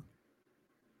Clover.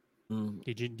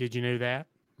 Did you know that?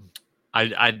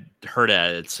 I heard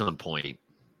that at some point.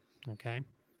 Okay.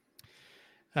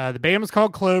 The band was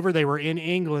called Clover. They were in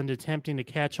England attempting to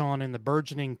catch on in the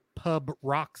burgeoning pub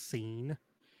rock scene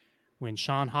when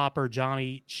Sean Hopper,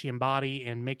 Johnny Ciambatti,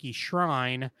 and Mickey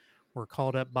Shrine were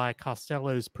called up by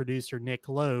Costello's producer Nick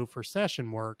Lowe for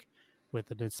session work with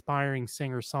an aspiring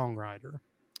singer-songwriter.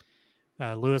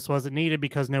 Lewis wasn't needed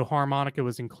because no harmonica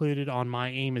was included on My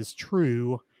Aim Is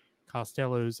True,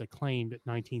 Costello's acclaimed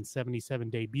 1977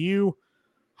 debut.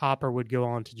 Hopper would go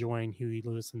on to join Huey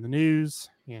Lewis in the News,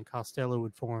 and Costello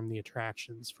would form the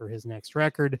Attractions for his next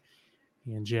record.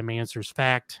 And Jim answers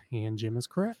fact, and Jim is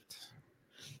correct.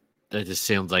 That just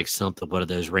sounds like something, one of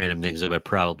those random things that would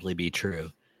probably be true.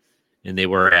 And they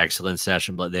were excellent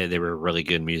session, but they were really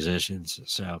good musicians,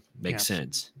 so makes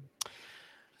sense.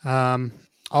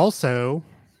 Also,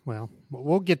 well,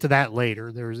 we'll get to that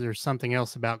later. There's something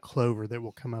else about Clover that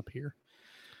will come up here.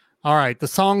 All right, the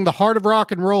song "The Heart of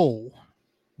Rock and Roll"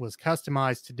 was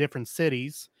customized to different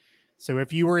cities. So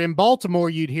if you were in Baltimore,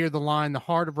 you'd hear the line, "The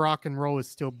heart of rock and roll is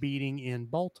still beating in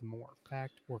Baltimore."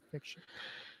 Fact or fiction?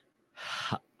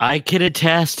 I can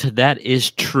attest that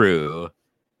is true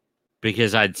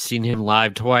because I'd seen him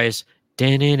live twice.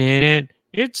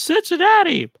 It's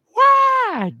Cincinnati.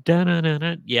 Wah!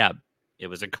 Yeah, it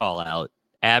was a call out.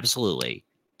 Absolutely.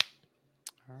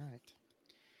 All right.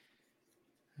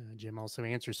 Jim also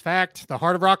answers fact. The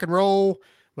Heart of Rock and Roll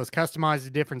was customized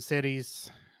to different cities.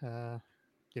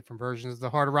 Different versions of The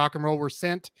Heart of Rock and Roll were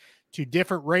sent to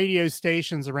different radio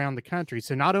stations around the country.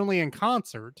 So not only in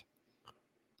concert,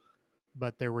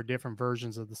 but there were different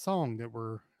versions of the song that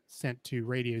were sent to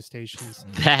radio stations.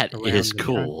 That is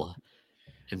cool.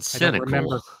 And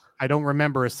cynical. I don't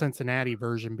remember a Cincinnati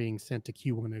version being sent to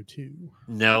Q102.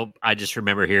 No, I just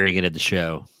remember hearing it at the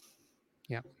show.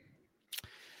 Yeah.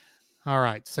 All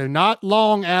right. So not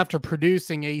long after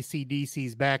producing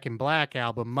AC/DC's Back in Black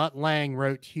album, Mutt Lange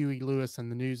wrote Huey Lewis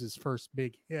and the News' first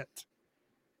big hit.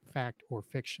 Fact or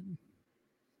fiction?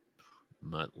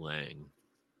 Mutt Lange.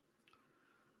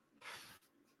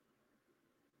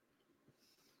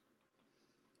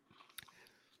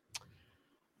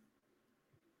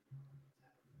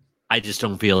 I just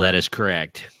don't feel that is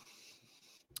correct.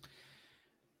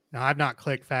 Now, I've not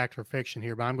clicked fact or fiction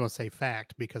here, but I'm going to say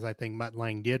fact because I think Mutt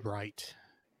Lange did write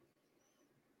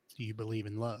Do You Believe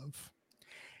in Love?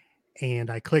 And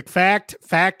I click fact.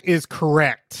 Fact is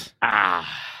correct.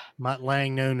 Mutt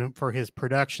Lange, known for his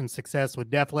production success with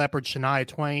Def Leppard, Shania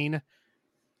Twain,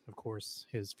 of course,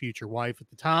 his future wife at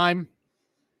the time,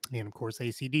 and of course,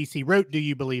 AC/DC wrote Do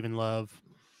You Believe in Love,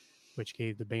 which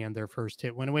gave the band their first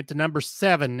hit. When it went to number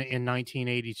 7 in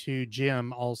 1982,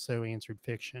 Jim also answered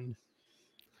fiction.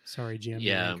 Sorry, Jim.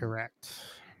 Yeah, you're incorrect.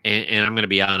 And I'm going to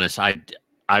be honest. I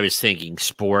was thinking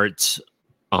Sports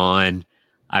On.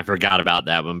 I forgot about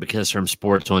that one because from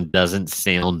Sports On doesn't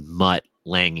sound Mutt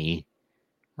Lange.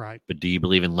 Right. But Do You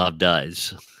Believe in Love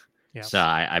does. Yeah. So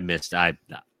I missed.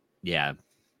 Yeah.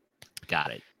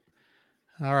 Got it.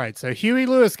 All right. So Huey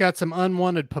Lewis got some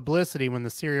unwanted publicity when the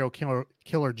serial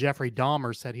killer Jeffrey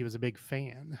Dahmer said he was a big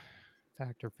fan.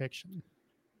 Fact or fiction?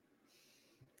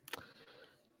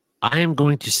 I am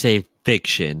going to say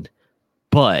fiction,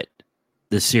 but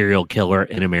the serial killer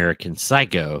in American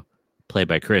Psycho, played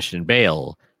by Christian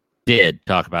Bale, did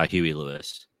talk about Huey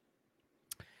Lewis.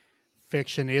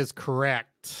 Fiction is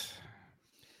correct.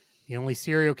 The only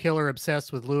serial killer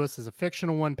obsessed with Lewis is a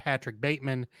fictional one, Patrick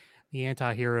Bateman, the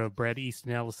anti-hero of Bret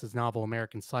Easton Ellis's novel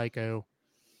American Psycho.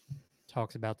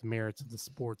 Talks about the merits of the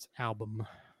sports album.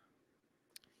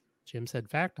 Jim said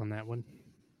fact on that one.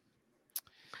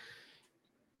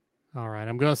 All right,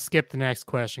 I'm going to skip the next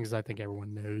question because I think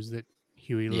everyone knows that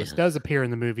Huey Lewis does appear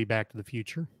in the movie Back to the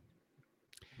Future.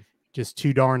 Just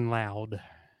too darn loud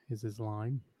is his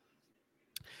line.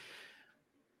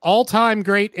 All-time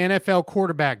great NFL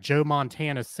quarterback Joe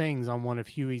Montana sings on one of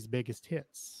Huey's biggest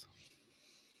hits.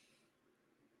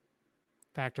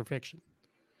 Fact or fiction?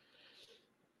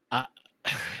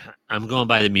 I'm going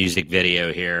by the music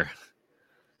video here.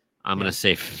 I'm going to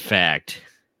say fact.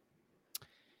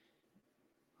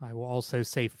 I will also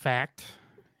say fact.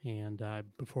 And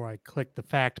before I click the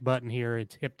fact button here,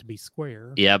 it's hip to be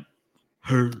square. Yep.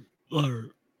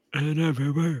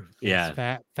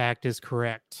 Yeah. Fact is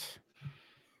correct.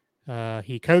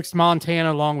 He coaxed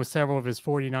Montana along with several of his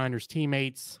 49ers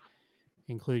teammates,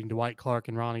 including Dwight Clark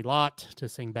and Ronnie Lott, to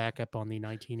sing backup on the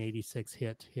 1986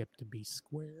 hit Hip to Be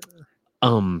Square.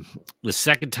 The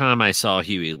second time I saw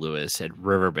Huey Lewis at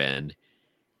Riverbend,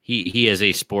 he is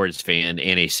a sports fan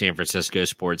and a San Francisco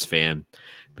sports fan,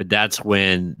 but that's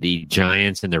when the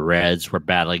Giants and the Reds were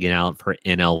battling it out for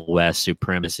NL West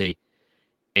supremacy,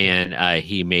 and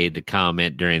he made the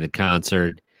comment during the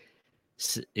concert,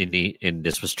 and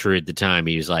this was true at the time.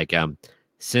 He was like,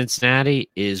 Cincinnati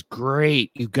is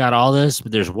great. You've got all this,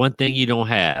 but there's one thing you don't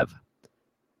have.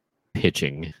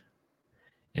 Pitching.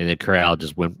 And the crowd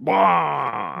just went,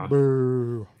 "Wah!"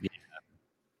 Boo. Yeah.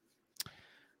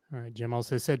 All right, Jim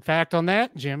also said fact on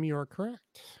that. Jim, you are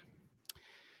correct.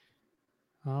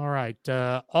 All right.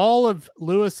 All of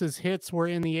Lewis's hits were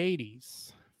in the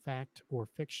 80s. Fact or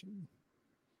fiction?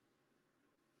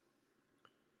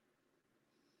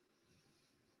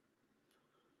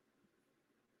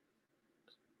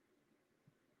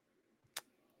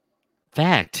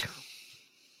 Fact.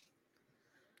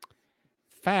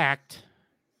 Fact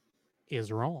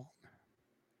is wrong.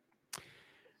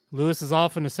 Lewis is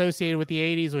often associated with the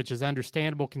 80s, which is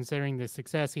understandable considering the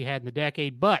success he had in the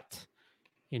decade. But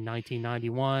in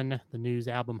 1991, the News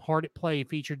album Hard at Play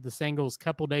featured the singles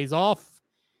Couple Days Off,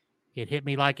 It Hit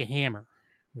Me Like a Hammer,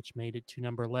 which made it to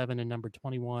number 11 and number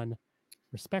 21,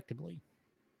 respectively.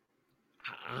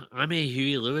 I'm a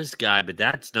Huey Lewis guy, but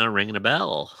that's not ringing a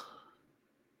bell.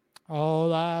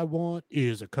 All I want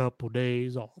is a couple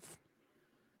days off.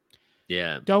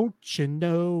 Yeah. Don't you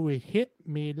know it hit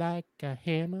me like a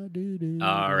hammer?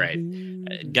 All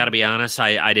right. Got to be honest,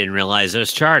 I didn't realize it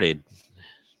was charted.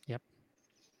 Yep.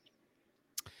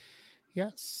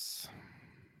 Yes.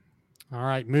 All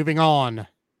right, moving on.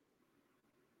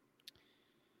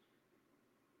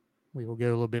 We will go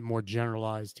a little bit more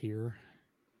generalized here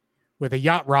with a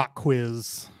yacht rock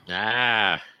quiz.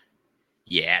 Yeah,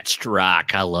 it's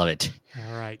rock. I love it.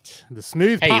 All right. The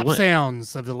smooth pop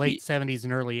sounds of the late 70s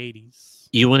and early 80s.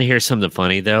 You want to hear something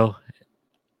funny, though?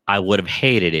 I would have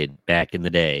hated it back in the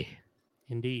day.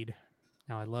 Indeed.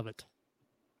 Now I love it.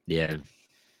 Yeah.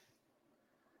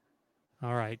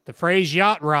 All right. The phrase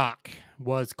yacht rock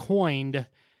was coined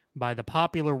by the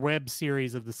popular web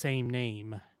series of the same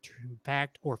name. True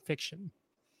fact or fiction?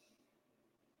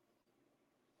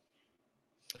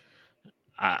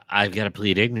 I've got to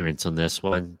plead ignorance on this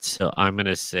one, so I'm going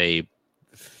to say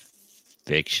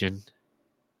fiction.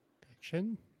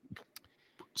 Fiction?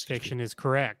 Fiction is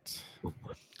correct.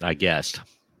 I guessed.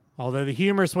 Although the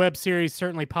humorous web series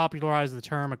certainly popularized the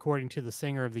term, according to the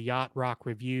singer of the Yacht Rock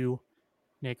Review,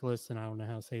 Nicholas, and I don't know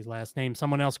how to say his last name,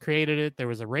 someone else created it. There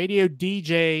was a radio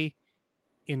DJ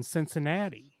in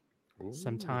Cincinnati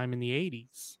sometime in the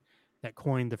 80s that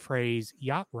coined the phrase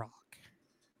yacht rock.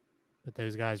 But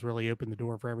those guys really opened the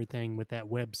door for everything with that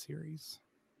web series.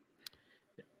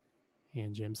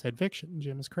 And Jim said fiction.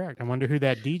 Jim is correct. I wonder who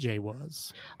that DJ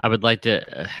was. I would like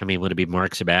to, would it be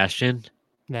Mark Sebastian?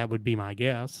 That would be my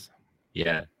guess.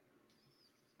 Yeah.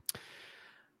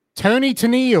 Tony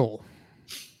Tennille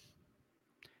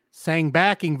sang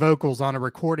backing vocals on a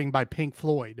recording by Pink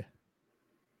Floyd.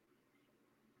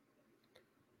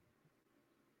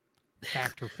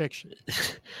 Fact or fiction?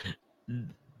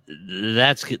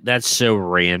 That's so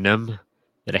random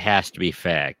that it has to be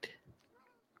fact.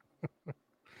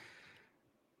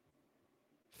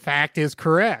 Fact is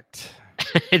correct.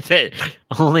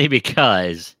 Only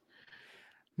because.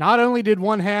 Not only did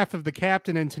one half of the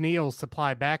Captain and Tennille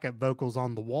supply backup vocals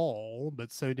on The Wall,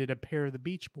 but so did a pair of the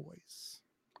Beach Boys.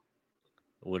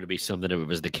 Would it be something if it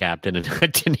was the Captain and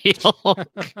Tennille?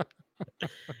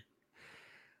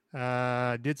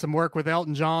 Did some work with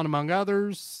Elton John, among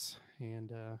others.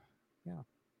 And yeah,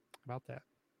 about that.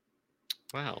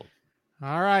 Wow.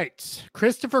 All right.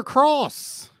 Christopher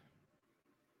Cross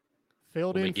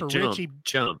filled in for Richie.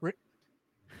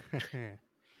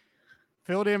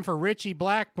 Filled in for Richie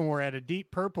Blackmore at a Deep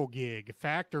Purple gig.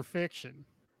 Fact or fiction?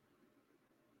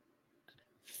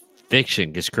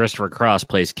 Fiction, because Christopher Cross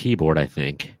plays keyboard, I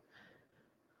think.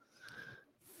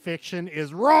 Fiction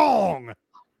is wrong.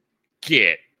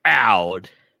 Get out.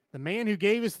 The man who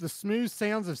gave us the smooth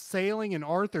sounds of Sailing and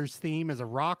Arthur's theme is a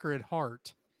rocker at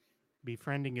heart,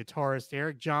 befriending guitarist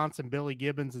Eric Johnson, Billy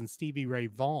Gibbons, and Stevie Ray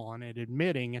Vaughan, and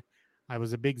admitting I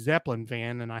was a big Zeppelin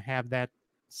fan, and I have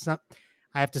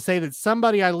to say that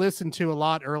somebody I listened to a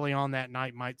lot early on that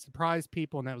night might surprise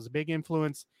people, and that was a big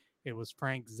influence. It was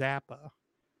Frank Zappa.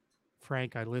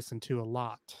 Frank, I listened to a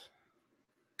lot.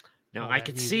 No, I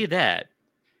could see that.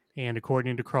 And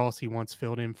according to Cross, he once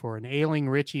filled in for an ailing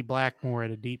Richie Blackmore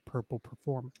at a Deep Purple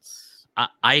performance.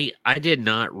 I did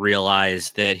not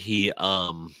realize that he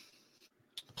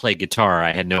played guitar.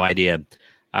 I had no idea.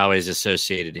 I always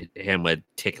associated him with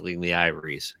Tickling the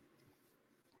Ivories.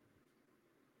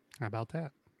 How about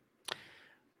that?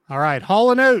 All right,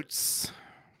 Hall & Oates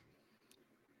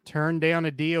turned down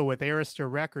a deal with Arista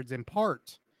Records in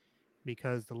part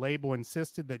because the label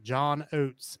insisted that John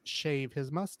Oates shave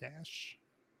his mustache.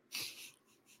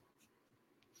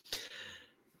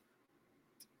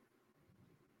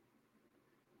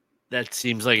 That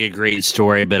seems like a great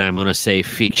story, but I'm going to say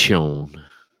fiction.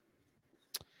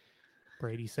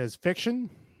 Brady says fiction.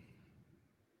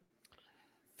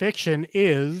 Fiction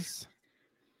is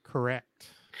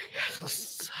correct.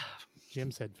 Yes.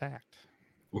 Jim said fact.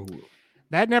 Ooh.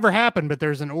 That never happened, but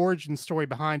there's an origin story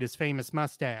behind his famous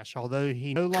mustache. Although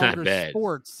he no longer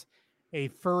sports a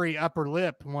furry upper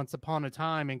lip once upon a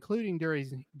time, including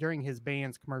during his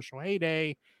band's commercial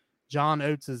heyday, John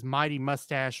Oates' mighty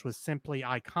mustache was simply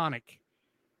iconic,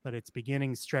 but its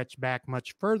beginnings stretched back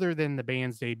much further than the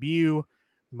band's debut.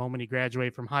 The moment he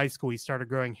graduated from high school, he started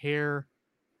growing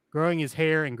his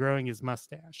hair and growing his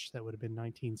mustache. That would have been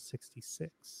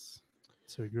 1966.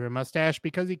 So he grew a mustache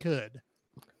because he could.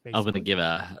 Basically. I'm going to give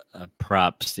a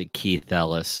props to Keith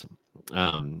Ellis.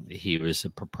 He was a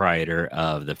proprietor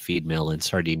of the feed mill in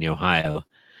Sardinia, Ohio.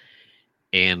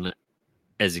 And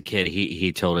as a kid,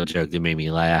 he told a joke that made me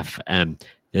laugh,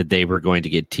 that they were going to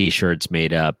get T-shirts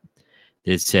made up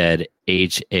that said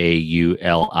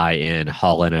HAULIN,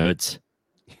 Hall & Oates,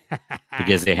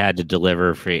 because they had to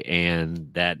deliver free, and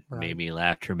that made me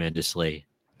laugh tremendously.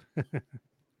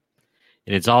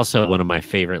 And it's also one of my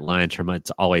favorite lines from It's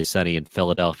Always Sunny in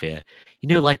Philadelphia. You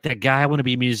know, like that guy, I want to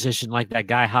be a musician like that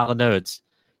guy, Hall & Oates.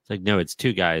 It's like, no, it's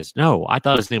two guys. No, I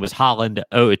thought his name was Holland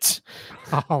Oates.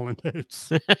 Holland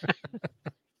Oates.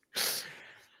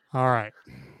 All right.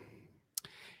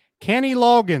 Kenny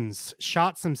Loggins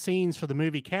shot some scenes for the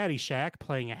movie Caddyshack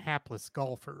playing a hapless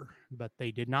golfer, but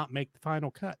they did not make the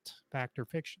final cut. Fact or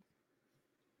fiction?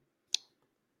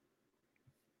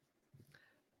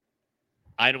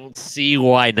 I don't see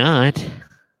why not.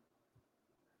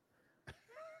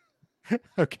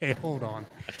 Okay, hold on.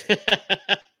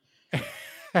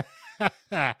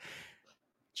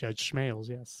 Judge Schmales,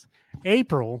 yes.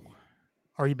 April,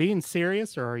 are you being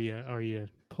serious or are you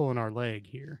pulling our leg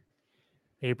here?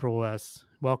 April,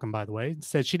 welcome by the way,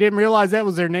 said she didn't realize that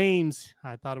was their names.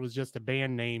 I thought it was just a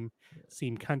band name.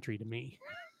 Seemed country to me.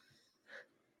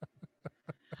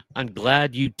 I'm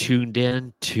glad you tuned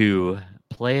in to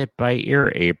Play It By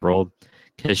Ear, April,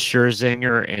 because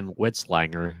Scherzinger and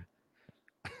Witzlanger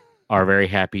are very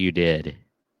happy you did.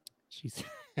 She says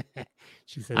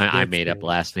I made up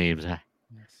last names. Yes.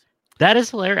 That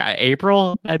is hilarious.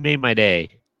 April, that made my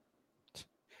day.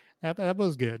 That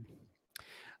was good.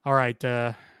 All right.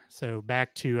 So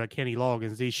back to Kenny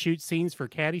Loggins. These shoot scenes for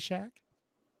Caddyshack?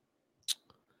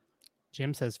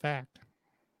 Jim says fact.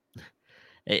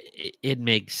 It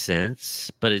makes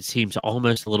sense, but it seems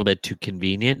almost a little bit too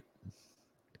convenient.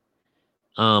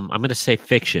 I'm going to say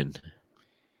fiction.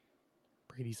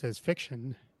 Brady says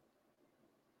fiction.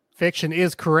 Fiction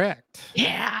is correct.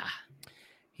 Yeah.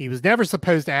 He was never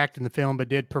supposed to act in the film, but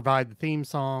did provide the theme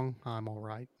song. I'm All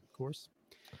Right, of course.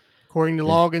 According to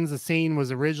Loggins, the scene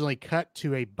was originally cut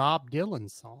to a Bob Dylan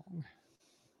song.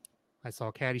 I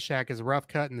saw Caddyshack as a rough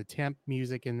cut, and the temp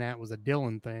music in that was a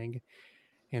Dylan thing.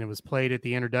 And it was played at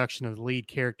the introduction of the lead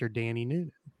character, Danny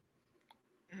Noonan.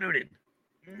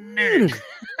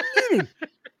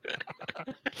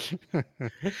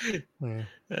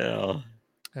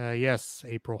 Yes,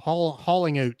 April.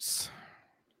 Hauling oats.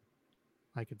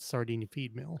 Like it's Sardinia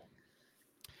feed mill.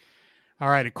 All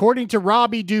right. According to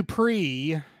Robbie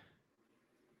Dupree,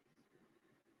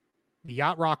 the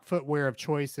yacht rock footwear of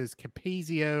choice is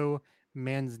Capezio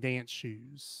men's dance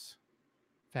shoes.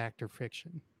 Fact or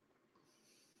fiction?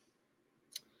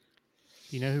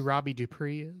 Do you know who Robbie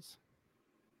Dupree is?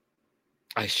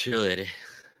 I should.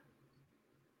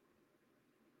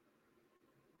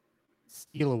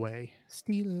 Steal away.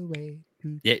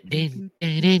 Yeah.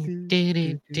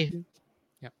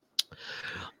 Yep.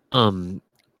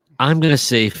 I'm gonna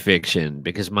say fiction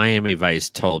because Miami Vice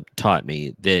taught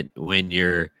me that when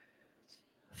you're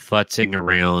futzing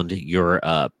around your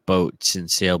boats and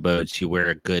sailboats, you wear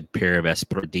a good pair of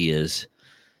Espadrillas.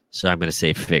 So I'm gonna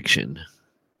say fiction.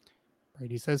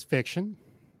 Brady says fiction.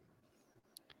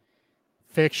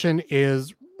 Fiction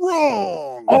is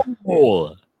wrong.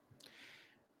 Oh.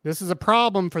 This is a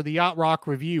problem for the Yacht Rock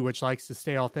Review, which likes to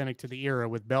stay authentic to the era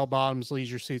with bell bottoms,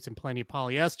 leisure suits, and plenty of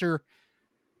polyester.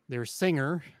 Their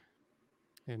singer,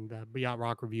 and Yacht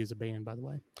Rock Review is a band, by the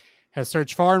way, has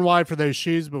searched far and wide for those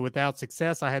shoes, but without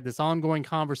success. I had this ongoing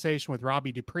conversation with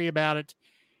Robbie Dupree about it.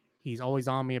 He's always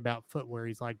on me about footwear.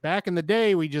 He's like, back in the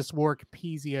day, we just wore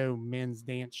Capezio men's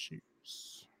dance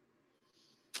shoes.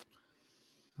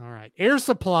 All right. Air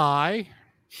Supply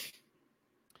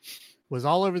was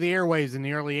all over the airwaves in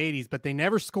the early 80s, but they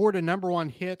never scored a number one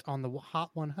hit on the Hot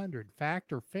 100.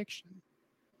 Fact or fiction?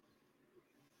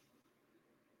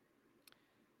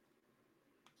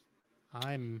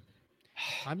 I'm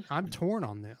torn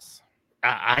on this.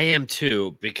 I am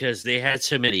too, because they had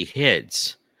so many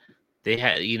hits. They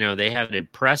have an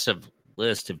impressive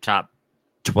list of top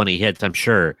 20 hits, I'm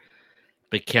sure.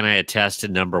 But can I attest to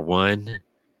number one?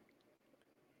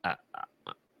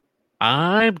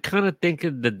 I'm kind of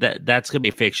thinking that's going to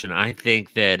be fiction. I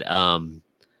think that I'm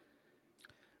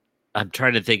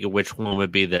trying to think of which one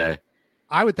would be the.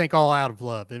 I would think All Out of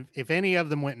Love. If any of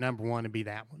them went number one, it'd be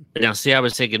that one. Now, see, I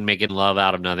was thinking Making Love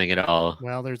Out of Nothing at All.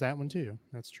 Well, there's that one too.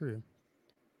 That's true.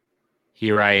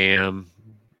 Here I Am.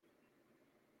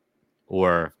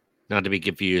 Or not to be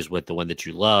confused with The One That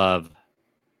You Love.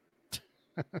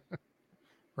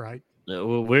 Right. We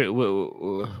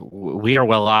are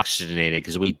well oxygenated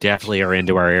because we definitely are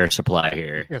into our air supply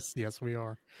here. Yes, we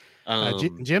are.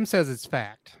 Jim says it's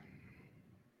fact.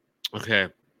 Okay.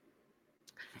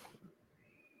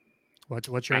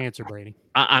 What's your answer, Brady?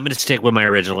 I'm going to stick with my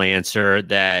original answer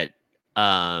that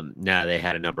they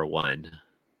had a number one.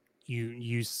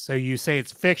 You say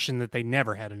it's fiction that they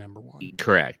never had a number one.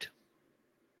 Correct.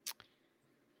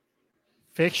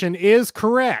 Fiction is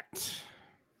correct.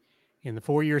 In the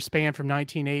 4-year span from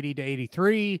 1980 to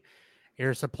 83,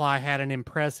 Air Supply had an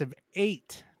impressive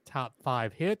 8 top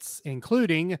 5 hits,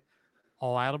 including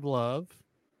All Out of Love,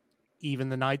 Even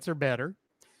the Nights Are Better,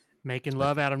 Making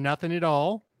Love Out of Nothing at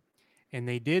All, and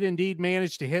they did indeed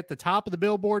manage to hit the top of the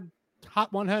Billboard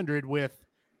Hot 100 with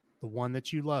The One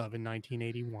That You Love in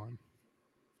 1981.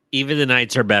 Even the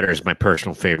Nights Are Better is my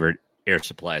personal favorite Air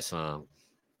Supply song.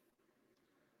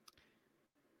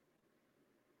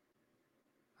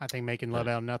 I think Making Love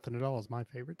Out of Nothing at All is my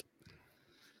favorite.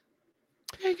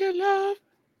 Making love.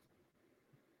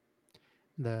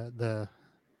 The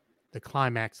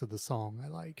climax of the song I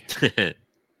like.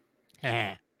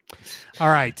 All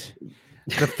right.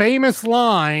 The famous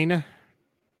line,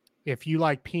 if you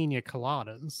like pina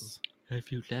coladas.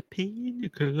 If you like pina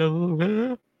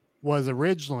colada. Was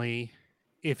originally,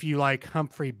 if you like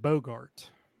Humphrey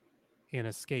Bogart in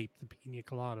Escape, the Pina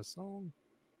Colada song.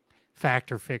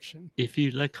 Fact or fiction? If you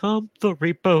like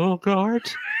Humphrey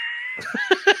Bogart.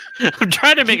 I'm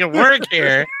trying to make it work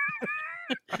here.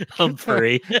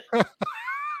 Humphrey.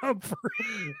 I'm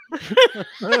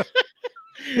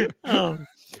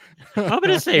going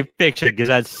to say fiction because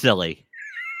that's silly.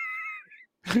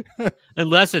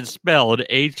 Unless it's spelled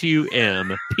Humpary.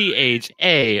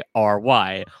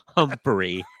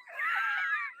 Humphrey.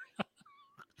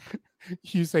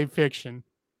 You say fiction.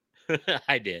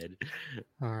 I did.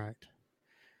 All right.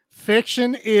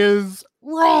 Fiction is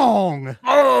wrong.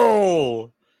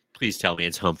 Oh! Please tell me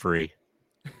it's Humphrey.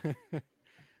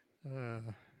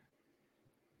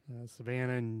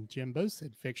 Savannah and Jim both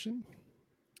said fiction.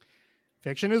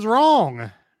 Fiction is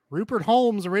wrong. Rupert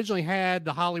Holmes originally had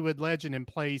the Hollywood legend in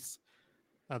place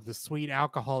of the sweet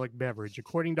alcoholic beverage.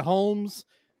 According to Holmes,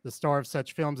 the star of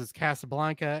such films as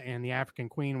Casablanca and The African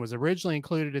Queen was originally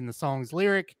included in the song's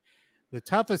lyric. The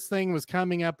toughest thing was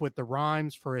coming up with the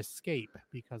rhymes for Escape,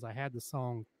 because I had the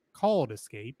song called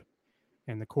Escape,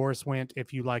 And the chorus went,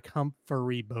 "If you like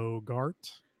Humphrey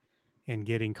Bogart and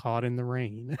getting caught in the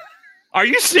rain." Are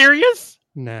you serious?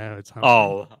 No, it's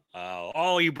Humphrey.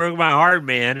 Oh, you broke my heart,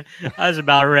 man. I was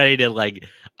about ready to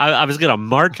I was going to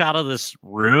march out of this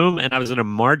room and I was going to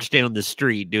march down the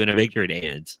street doing a victory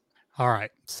dance. All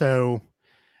right. So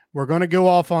we're going to go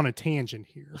off on a tangent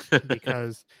here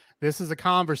because this is a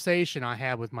conversation I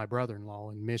had with my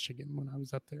brother-in-law in Michigan when I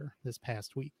was up there this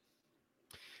past week.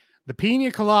 The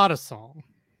Pina Colada song.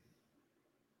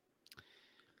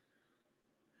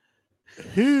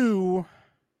 Who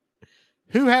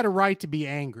had a right to be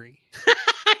angry?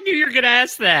 I knew you were going to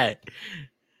ask that.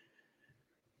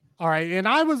 All right. And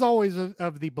I was always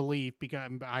of the belief,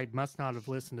 because I must not have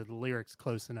listened to the lyrics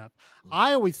close enough.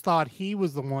 I always thought he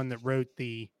was the one that wrote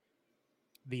the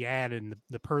ad and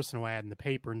the personal ad in the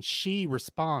paper, and she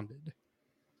responded.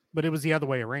 But it was the other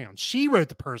way around. She wrote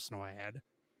the personal ad.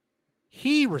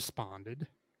 He responded.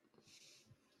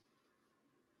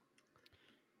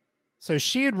 So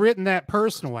she had written that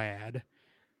personal ad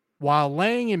while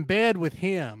laying in bed with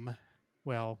him.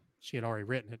 Well, she had already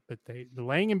written it, but they're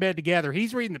laying in bed together.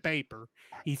 He's reading the paper.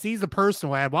 He sees the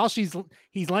personal ad while he's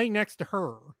laying next to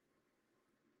her.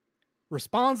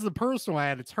 Responds to the personal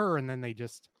ad. It's her, and then they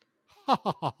just, ha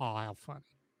ha ha ha, how funny.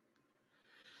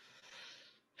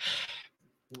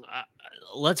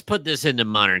 Let's put this into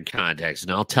modern context,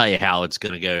 and I'll tell you how it's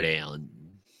going to go down.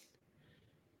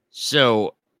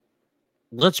 So,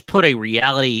 let's put a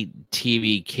reality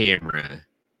TV camera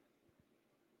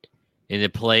in a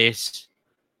place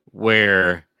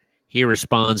where he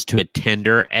responds to a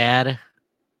Tinder ad,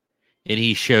 and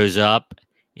he shows up,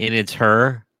 and it's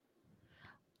her.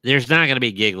 There's not going to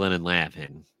be giggling and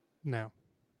laughing. No.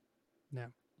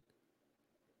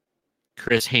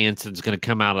 Chris Hansen's going to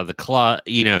come out of the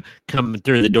come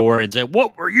through the door and say,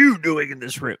 "What were you doing in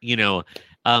this room?"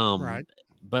 Right.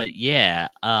 But yeah,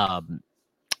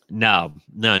 no.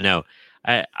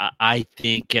 I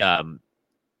think,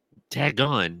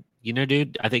 daggone,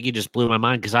 dude, I think you just blew my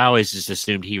mind because I always just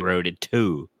assumed he wrote it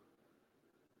too.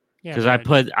 Yeah. Because I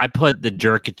put the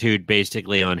jerkitude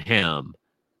basically on him,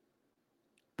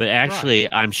 but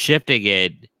actually I'm shifting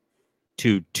it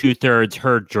to 2/3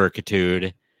 her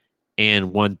jerkitude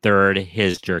and 1/3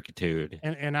 his jerkitude.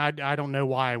 And I don't know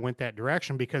why I went that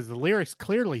direction, because the lyrics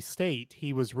clearly state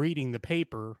he was reading the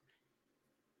paper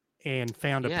and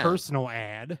found a personal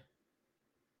ad,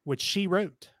 which she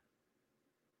wrote.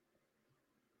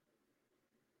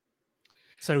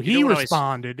 So he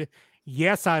responded,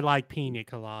 "Yes, I like pina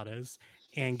coladas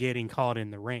and getting caught in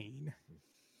the rain."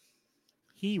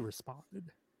 He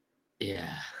responded.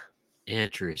 Yeah.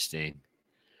 Interesting.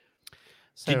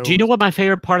 So, do you know what my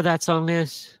favorite part of that song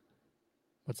is?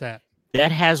 What's that?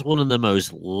 That has one of the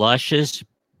most luscious,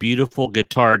 beautiful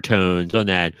guitar tones on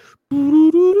that.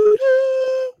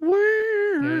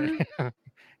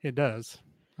 It does.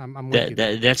 I'm with you.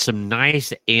 That's some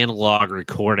nice analog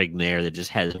recording there that just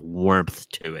has warmth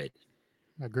to it.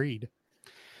 Agreed.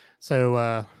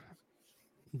 So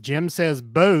Jim says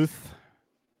both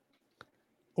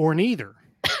or neither.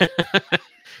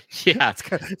 Yeah.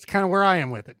 It's kind of where I am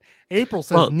with it. April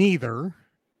says neither,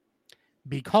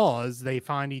 because they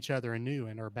find each other anew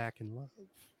and are back in love.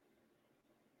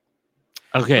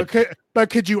 Okay. But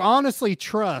could you honestly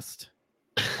trust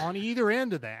on either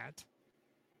end of that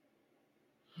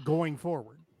going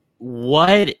forward?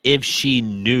 What if she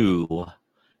knew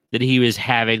that he was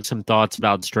having some thoughts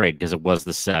about straight because it was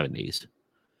the 70s?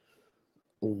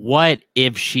 What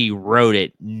if she wrote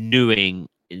it knowing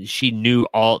she knew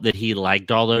all that he liked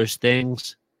all those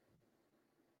things?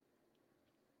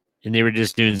 And they were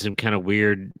just doing some kind of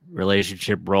weird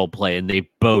relationship role play, and they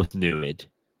both knew it.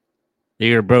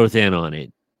 They were both in on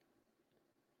it.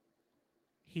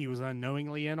 He was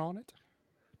unknowingly in on it?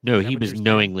 No, he was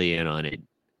knowingly in on it.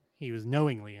 He was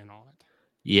knowingly in on it.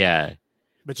 Yeah.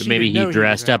 But maybe he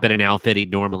dressed up in an outfit he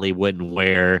normally wouldn't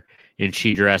wear, and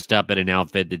she dressed up in an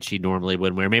outfit that she normally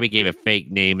wouldn't wear. Maybe gave a fake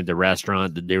name at the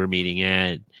restaurant that they were meeting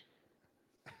at.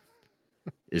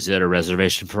 Is that a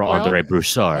reservation for Andre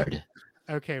Broussard?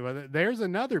 Okay, well, there's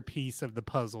another piece of the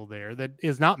puzzle there that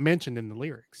is not mentioned in the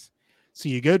lyrics. So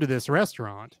you go to this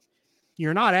restaurant.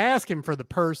 You're not asking for the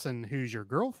person who's your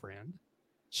girlfriend.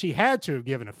 She had to have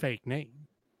given a fake name.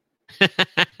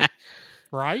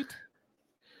 Right?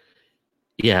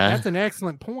 Yeah. That's an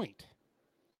excellent point.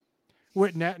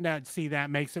 Now, see, that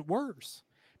makes it worse,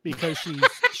 because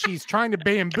she's trying to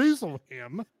bamboozle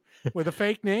him with a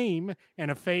fake name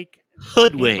and a fake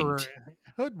hoodwink.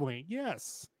 Hoodwink,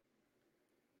 yes.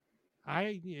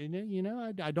 I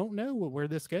don't know where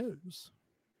this goes.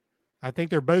 I think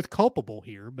they're both culpable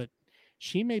here, but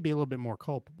she may be a little bit more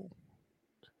culpable.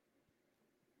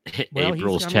 Well,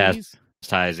 April's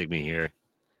chastising me here.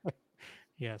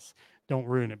 Yes. Don't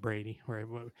ruin it, Brady. We're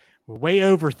way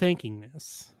overthinking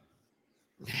this.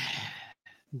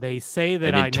 They say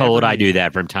that I've been told I do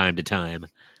that from time to time.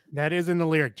 That is in the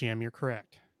lyric, Jim. You're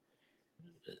correct.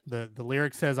 The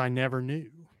lyric says, "I never knew."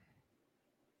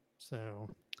 So,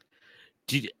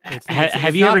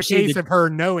 have you ever seen a case of her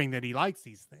knowing that he likes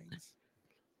these things?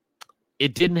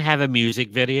 It didn't have a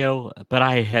music video, but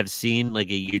I have seen like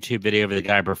a YouTube video of the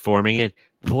guy performing it.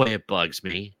 Boy, it bugs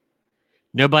me.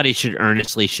 Nobody should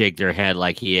earnestly shake their head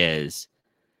like he is.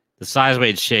 The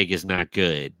sideways shake is not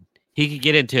good. He could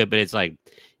get into it, but it's like,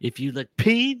 if you look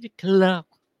pina colada,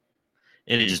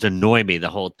 and it just annoyed me the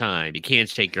whole time. You can't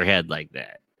shake your head like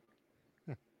that.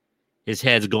 His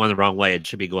head's going the wrong way. It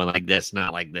should be going like this,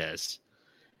 not like this.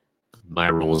 My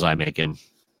rules I make him.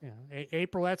 Yeah,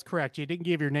 April, that's correct. You didn't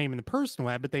give your name in the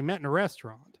personal ad, but they met in a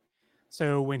restaurant.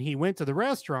 So when he went to the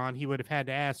restaurant, he would have had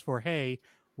to ask for, "Hey,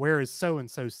 where is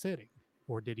so-and-so sitting?"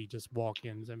 Or did he just walk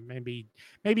in? And maybe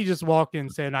he just walked in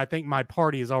and said, "I think my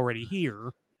party is already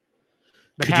here."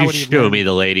 But could you show me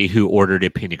the lady who ordered a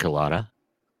pina colada?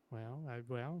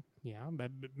 Well, yeah,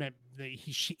 but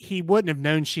he wouldn't have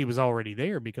known she was already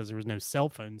there because there was no cell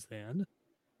phones then.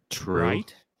 True.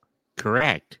 Right?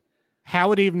 Correct. How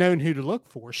would he have known who to look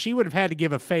for? She would have had to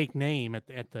give a fake name at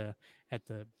the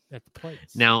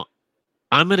place. Now,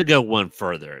 I'm going to go one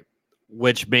further,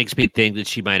 which makes me think that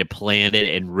she might have planned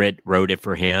it and wrote it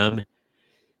for him,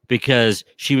 because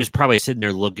she was probably sitting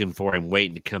there looking for him,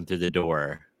 waiting to come through the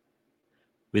door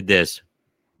with this.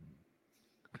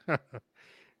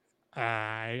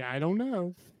 I don't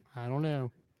know.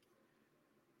 And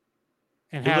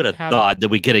who would have thought that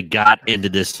we could have got into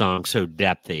this song so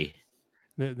depthy?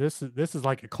 This is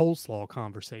like a coleslaw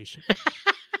conversation.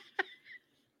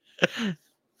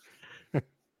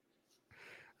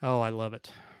 Oh, I love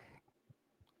it.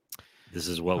 This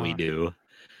is what we do.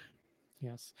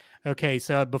 Yes. Okay,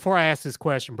 so before I ask this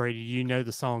question, Brady, do you know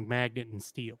the song Magnet and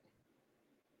Steel?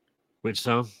 Which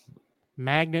song?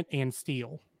 Magnet and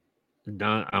Steel.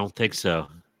 No, I don't think so.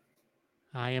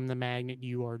 I am the magnet,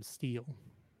 you are the steel.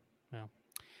 Well,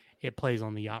 it plays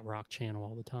on the Yacht Rock channel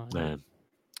all the time.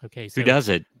 Okay, so who does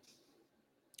it?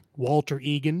 Walter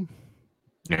Egan.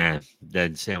 Nah,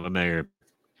 doesn't sound familiar.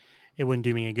 It wouldn't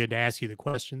do me any good to ask you the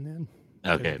question then.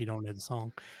 Okay. If you don't know the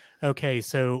song. Okay,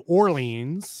 so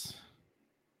Orleans,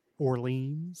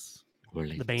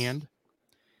 the band.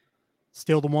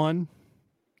 Still the One.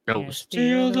 Oh,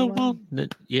 still the one.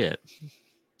 Yeah.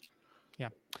 Yeah.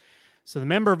 So the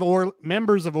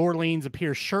members of Orleans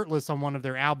appear shirtless on one of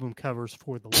their album covers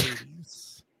for the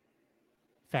ladies.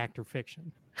 Fact or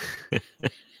fiction?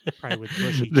 Probably with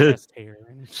bushy chest hair.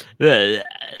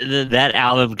 That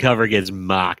album cover gets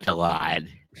mocked a lot.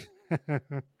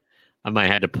 I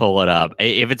might have to pull it up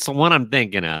if it's the one I'm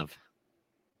thinking of.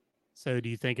 So, do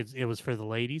you think it was for the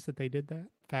ladies that they did that?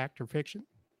 Fact or fiction?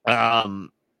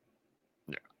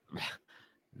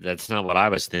 That's not what I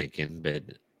was thinking, but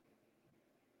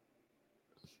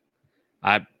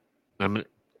I'm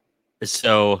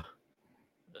so.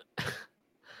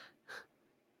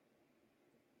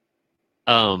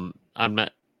 I'm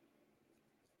not.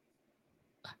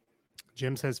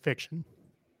 Jim says fiction.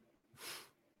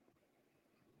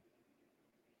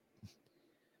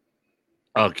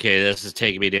 Okay, this is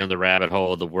taking me down the rabbit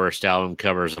hole of the worst album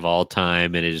covers of all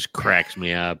time, and it just cracks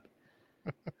me up.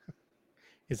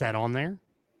 Is that on there?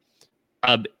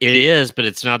 It is, but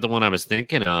it's not the one I was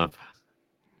thinking of.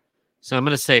 So I'm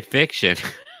going to say fiction.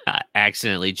 I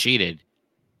accidentally cheated.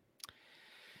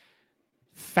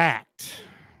 Fact.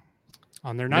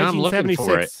 On their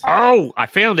 1976. Oh, I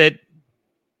found it.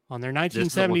 On their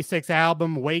 1976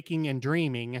 album, Waking and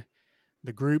Dreaming,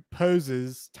 the group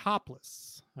poses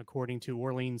topless, according to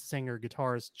Orleans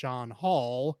singer-guitarist John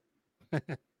Hall.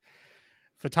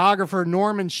 Photographer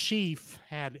Norman Sheaf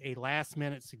had a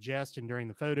last-minute suggestion during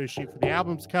the photo shoot for the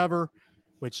album's cover,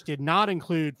 which did not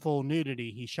include full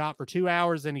nudity. He shot for 2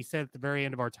 hours, and he said at the very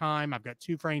end of our time, "I've got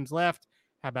 2 frames left.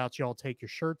 How about y'all take your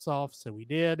shirts off?" So we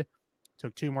did.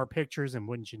 Took 2 more pictures, and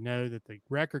wouldn't you know that the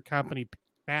record company picked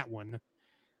that one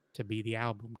to be the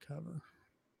album cover.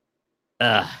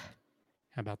 How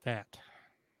about that?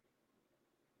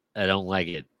 I don't like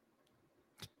it.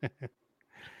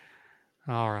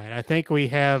 All right. I think we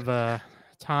have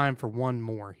time for one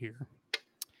more here.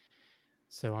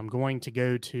 So I'm going to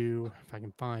go to, if I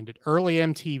can find it, early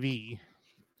MTV.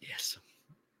 Yes.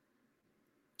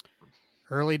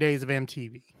 Early days of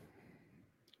MTV.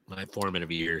 My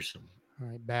formative years. All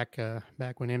right. Back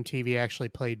when MTV actually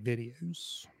played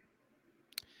videos.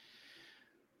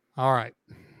 All right.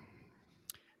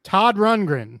 Todd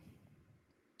Rundgren,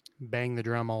 bang the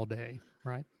drum all day,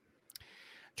 right?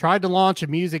 Tried to launch a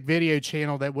music video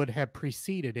channel that would have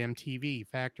preceded MTV.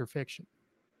 Fact or fiction?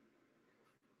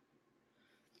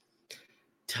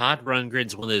 Todd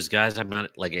Rundgren's one of those guys. I'm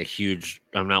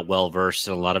not well versed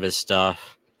in a lot of his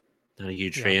stuff. Not a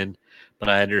huge fan, but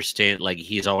I understand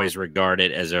he's always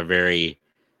regarded as a very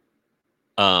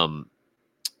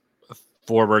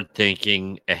forward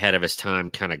thinking, ahead of his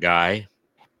time kind of guy.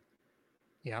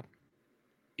 Yeah.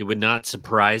 It would not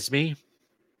surprise me,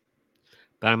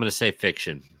 but I'm going to say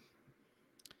fiction.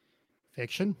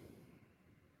 Fiction?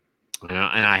 And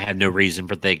I have no reason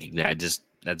for thinking that.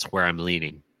 That's where I'm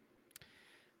leaning.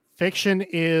 Fiction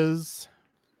is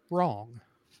wrong.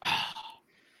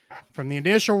 From the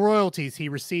initial royalties he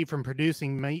received from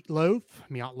producing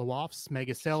Meatloaf's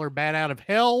mega seller Bat Out of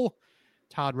Hell,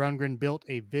 Todd Rundgren built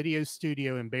a video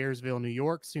studio in Bearsville, New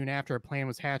York, soon after a plan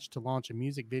was hatched to launch a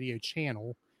music video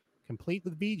channel, complete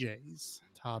with VJs.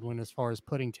 Todd went as far as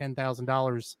putting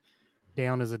 $10,000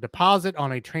 down as a deposit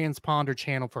on a transponder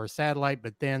channel for a satellite,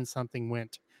 but then something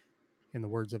went, in the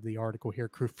words of the article here,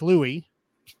 kerflooey.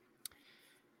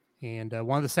 And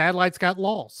one of the satellites got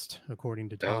lost, according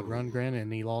to Todd Rundgren,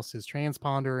 and he lost his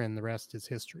transponder, and the rest is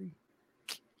history.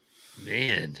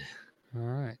 Man. All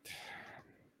right.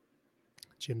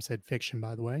 Jim said fiction,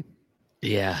 by the way.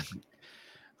 Yeah.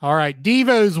 All right.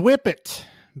 Devo's Whip It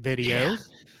video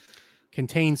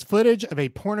contains footage of a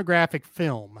pornographic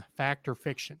film. Fact or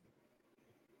fiction?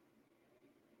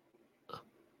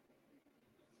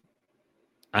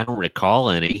 I don't recall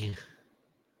any.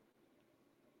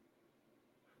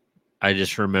 I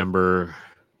just remember.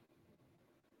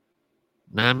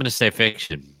 No, I'm going to say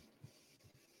fiction.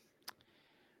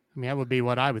 I mean, that would be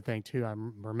what I would think, too.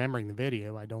 I'm remembering the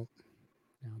video. I don't.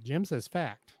 Now, Jim says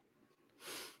fact.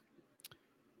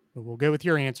 But we'll go with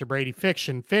your answer, Brady.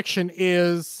 Fiction. Fiction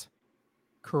is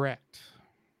correct.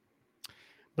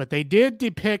 But they did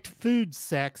depict food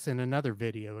sex in another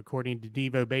video, according to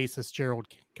Devo bassist Gerald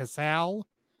Casale.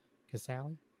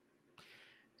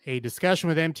 A discussion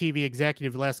with MTV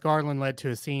executive Les Garland led to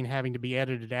a scene having to be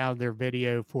edited out of their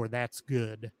video for That's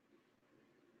Good.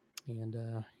 And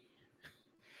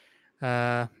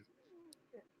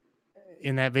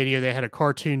in that video, they had a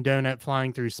cartoon donut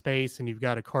flying through space, and you've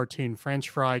got a cartoon French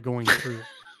fry going through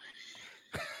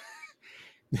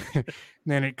it.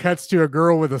 Then it cuts to a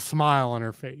girl with a smile on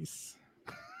her face.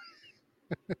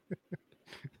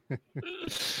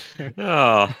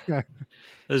 Oh,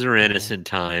 those are innocent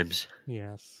times.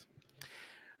 Yes.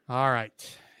 All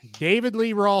right. David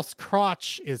Lee Roth's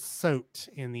crotch is soaked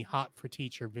in the Hot for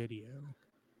Teacher video.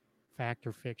 Fact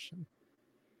or fiction?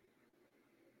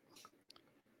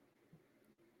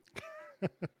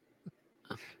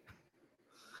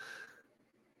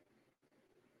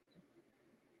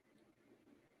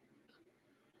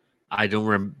 I don't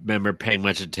remember paying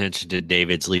much attention to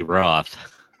David Lee Roth.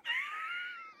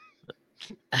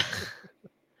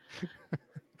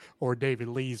 Or David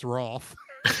Lee's Roth.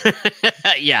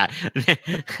 Yeah.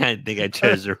 I think I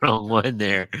chose the wrong one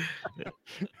there.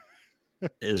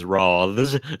 Is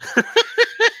Roths.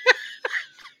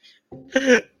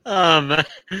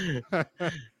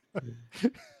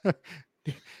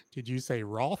 Did you say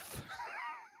Roth?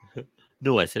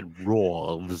 No, I said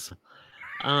Roths.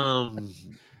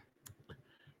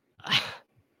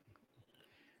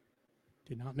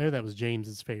 Did not know that was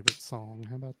James's favorite song.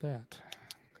 How about that?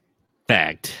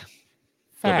 Fact.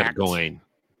 Going.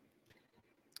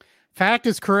 Fact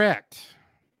is correct.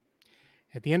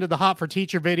 At the end of the Hot for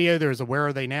Teacher video, there's a Where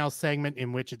Are They Now segment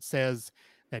in which it says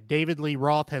that David Lee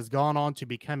Roth has gone on to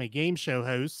become a game show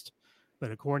host.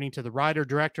 But according to the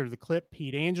writer-director of the clip,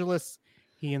 Pete Angelus,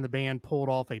 he and the band pulled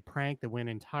off a prank that went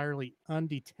entirely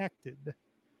undetected.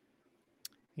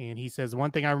 And he says,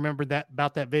 one thing I remember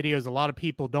about that video is a lot of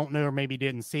people don't know or maybe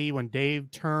didn't see when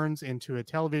Dave turns into a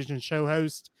television show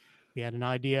host. We had an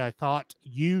idea. I thought,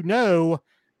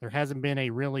 there hasn't been a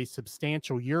really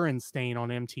substantial urine stain on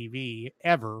MTV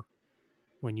ever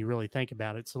when you really think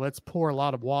about it. So let's pour a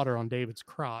lot of water on David's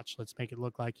crotch. Let's make it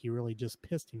look like he really just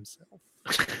pissed himself.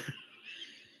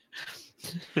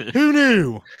 Who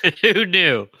knew? Who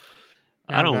knew?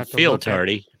 I don't feel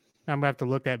tardy. I'm going to have to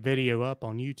look that video up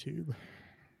on YouTube.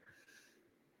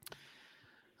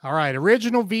 All right.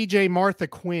 Original VJ Martha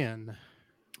Quinn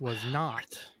was not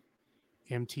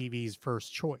MTV's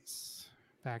first choice.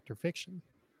 Fact or fiction?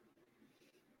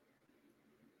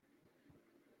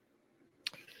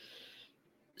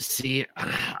 See,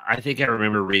 I think I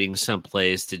remember reading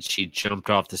someplace that she jumped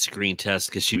off the screen test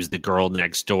because she was the girl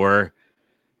next door.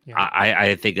 Yeah.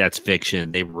 I think that's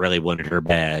fiction. They really wanted her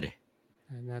bad.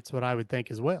 And that's what I would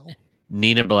think as well.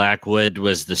 Nina Blackwood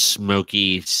was the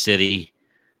Smoky City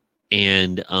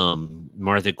And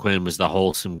Martha Quinn was the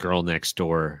wholesome girl next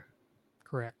door.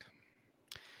 Correct.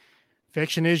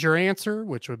 Fiction is your answer,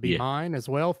 which would be mine as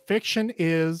well. Fiction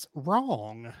is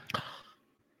wrong.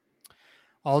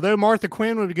 Although Martha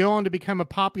Quinn would go on to become a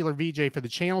popular VJ for the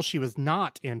channel, she was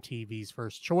not MTV's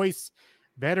first choice.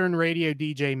 Veteran radio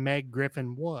DJ Meg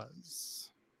Griffin was.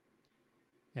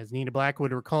 As Nina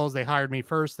Blackwood recalls, they hired me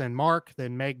first, then Mark,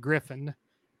 then Meg Griffin.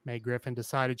 Meg Griffin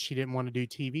decided she didn't want to do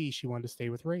TV. She wanted to stay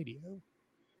with radio.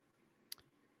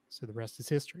 So the rest is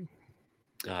history.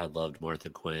 I loved Martha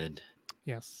Quinn.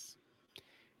 Yes.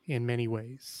 In many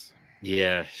ways.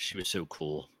 Yeah, she was so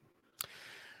cool.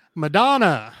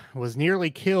 Madonna was nearly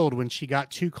killed when she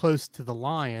got too close to the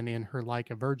lion in her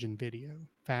Like a Virgin video.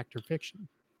 Fact or fiction?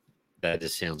 That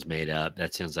just sounds made up.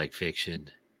 That sounds like fiction.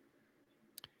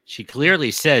 She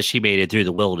clearly says she made it through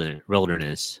the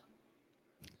wilderness.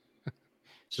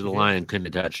 So the lion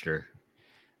couldn't have touched her.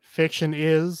 Fiction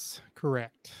is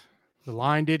correct. The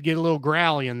lion did get a little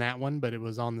growly in that one, but it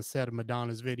was on the set of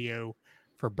Madonna's video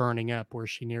for Burning Up, where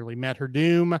she nearly met her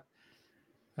doom.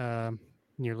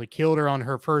 Nearly killed her on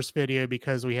her first video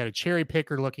because we had a cherry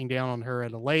picker looking down on her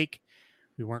at a lake.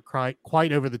 We weren't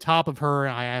quite over the top of her.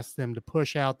 I asked them to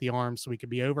push out the arm so we could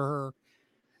be over her.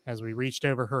 As we reached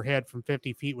over her head from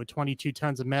 50 feet with 22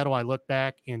 tons of metal, I looked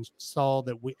back and saw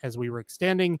that as we were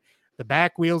extending, the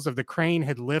back wheels of the crane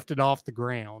had lifted off the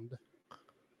ground.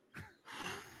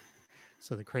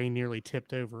 So the crane nearly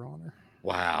tipped over on her.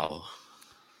 Wow.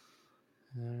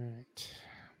 All right.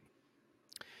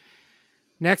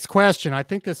 Next question. I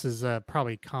think this is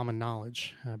probably common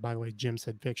knowledge. By the way, Jim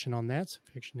said fiction on that, so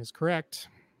fiction is correct.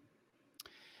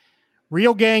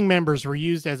 Real gang members were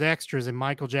used as extras in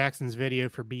Michael Jackson's video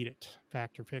for Beat It.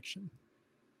 Fact or fiction?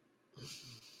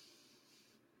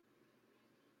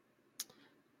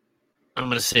 I'm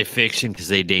going to say fiction because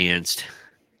they danced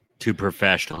too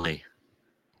professionally.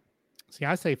 See,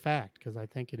 I say fact because I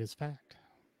think it is fact.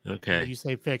 Okay. You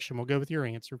say fiction. We'll go with your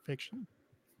answer, fiction.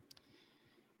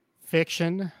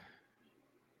 Fiction.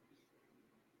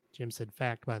 Jim said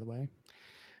fact, by the way.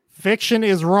 Fiction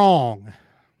is wrong.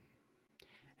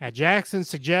 At Jackson's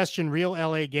suggestion, real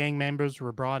LA gang members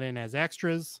were brought in as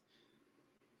extras.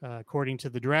 According to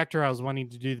the director, I was wanting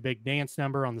to do the big dance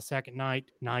number on the second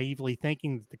night, naively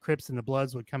thinking that the Crips and the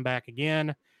Bloods would come back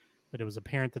again, but it was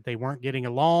apparent that they weren't getting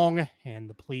along, and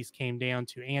the police came down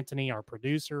to Anthony, our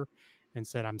producer, and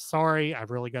said, "I'm sorry,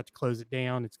 I've really got to close it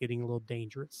down. It's getting a little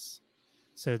dangerous."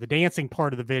 So the dancing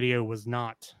part of the video was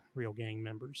not real gang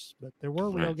members, but there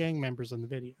were real gang members in the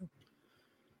video.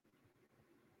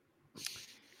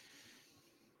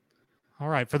 All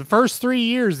right. For the first 3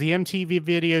 years, the MTV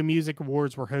Video Music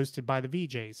Awards were hosted by the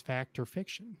VJs. Fact or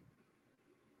fiction?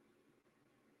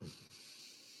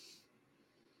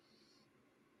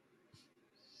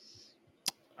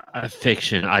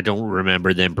 Fiction. I don't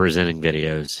remember them presenting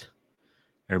videos.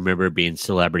 I remember being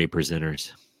celebrity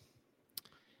presenters.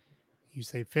 You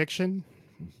say fiction.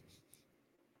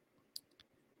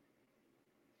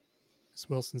 Ms.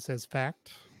 Wilson says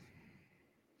fact.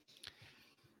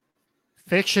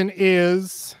 Fiction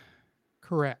is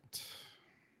correct.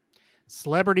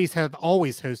 Celebrities have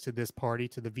always hosted this party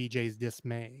to the VJ's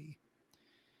dismay.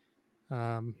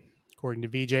 According to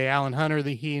VJ Alan Hunter,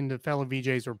 he and the fellow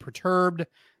VJs were perturbed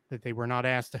that they were not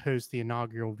asked to host the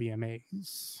inaugural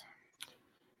VMAs.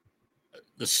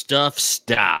 The stuff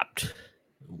stopped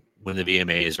when the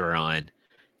VMAs were on.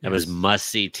 That was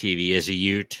must-see TV as a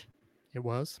Ute. It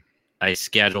was. I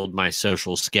scheduled my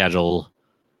social schedule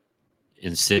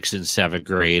in 6th and 7th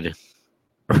grade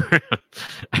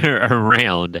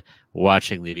around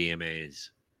watching the VMAs.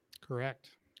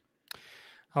 Correct.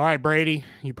 All right, Brady,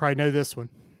 you probably know this one.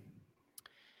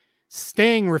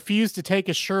 Sting refused to take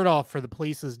his shirt off for the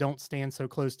Police's Don't Stand So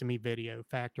Close to Me video.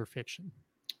 Fact or fiction?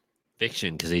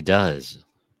 Fiction, because he does.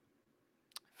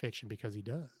 Fiction, because he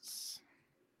does.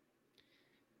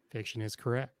 Fiction is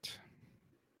correct.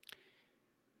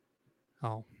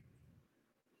 Oh.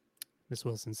 Miss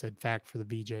Wilson said fact for the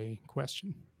VJ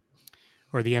question.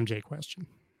 Or the MJ question.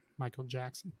 Michael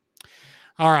Jackson.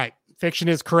 All right. Fiction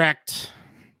is correct.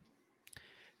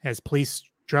 As Police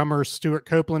drummer Stuart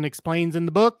Copeland explains in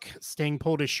the book, Sting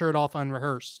pulled his shirt off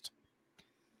unrehearsed.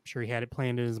 I'm sure he had it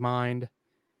planned in his mind.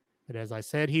 But as I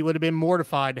said, he would have been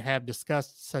mortified to have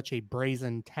discussed such a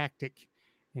brazen tactic,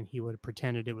 and he would have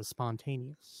pretended it was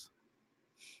spontaneous.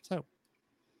 So,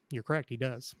 you're correct. He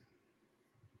does.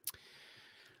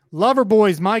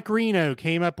 Loverboy's Mike Reno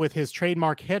came up with his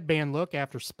trademark headband look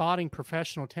after spotting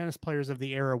professional tennis players of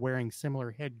the era wearing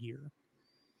similar headgear.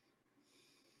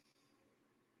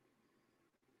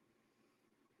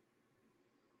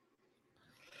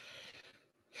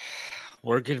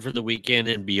 Working for the Weekend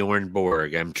and Bjorn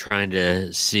Borg. I'm trying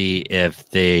to see if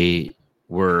they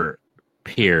were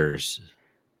peers.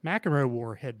 McEnroe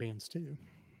wore headbands too.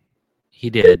 He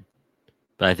did,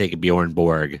 but I think Bjorn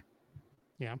Borg.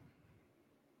 Yeah.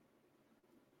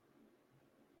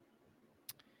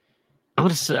 I'm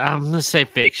gonna say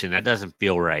fiction. That doesn't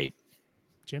feel right.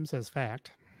 Jim says fact.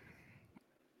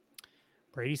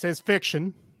 Brady says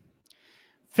fiction.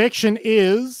 Fiction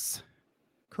is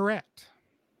correct.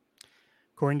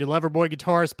 According to Loverboy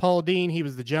guitarist Paul Dean, he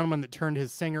was the gentleman that turned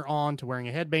his singer on to wearing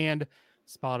a headband,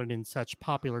 spotted in such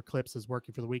popular clips as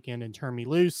Working for the Weekend and Turn Me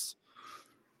Loose.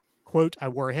 Quote, I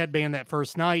wore a headband that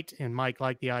first night, and Mike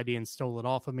liked the idea and stole it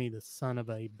off of me, the son of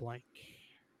a blank.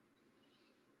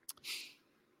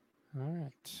 All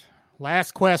right.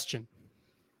 Last question.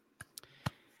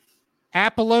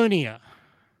 Apollonia.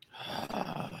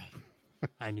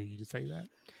 I knew you'd say that.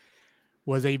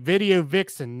 Was a video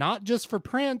vixen, not just for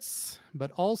Prince,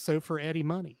 but also for Eddie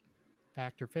Money.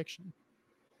 Fact or fiction?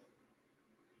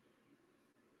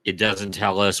 It doesn't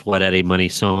tell us what Eddie Money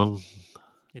song.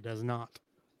 It does not.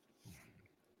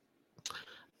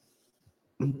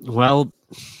 Well,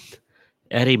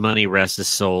 Eddie Money, rest his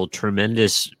soul,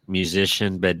 tremendous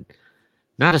musician, but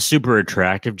not a super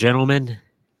attractive gentleman.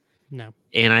 No.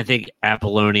 And I think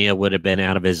Apollonia would have been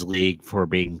out of his league for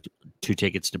being 2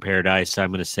 Tickets to Paradise. So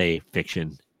I'm going to say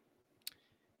fiction.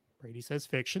 Brady says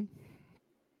fiction.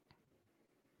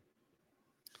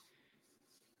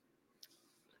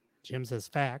 Jim says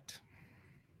fact.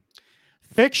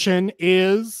 Fiction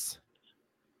is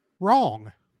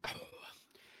wrong.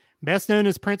 Best known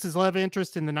as Prince's love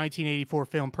interest in the 1984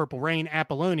 film Purple Rain,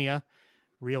 Apollonia,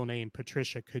 real name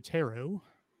Patricia Cotero,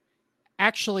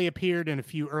 actually appeared in a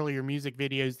few earlier music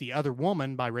videos, The Other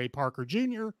Woman by Ray Parker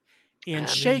Jr. and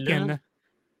Shaken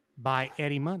by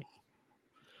Eddie Money.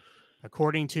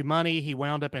 According to Money, he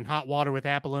wound up in hot water with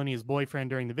Apollonia's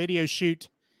boyfriend during the video shoot.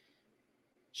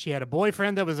 She had a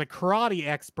boyfriend that was a karate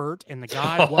expert, and the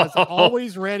guy was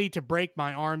always ready to break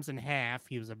my arms in half.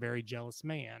 He was a very jealous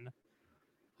man.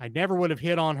 I never would have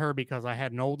hit on her because I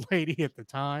had an old lady at the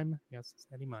time. Yes, it's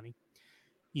Eddie Money.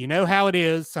 You know how it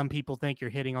is. Some people think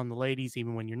you're hitting on the ladies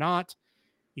even when you're not.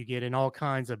 You get in all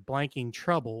kinds of blanking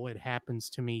trouble. It happens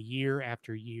to me year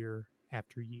after year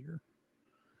after year.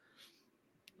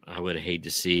 I would hate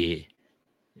to see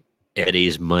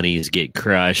Eddie's monies get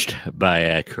crushed by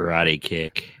a karate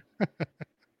kick.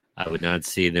 I would not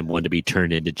see them want to be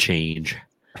turned into change.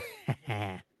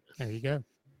 There you go.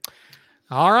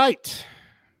 All right.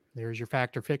 There's your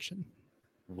fact or fiction.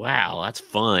 Wow, that's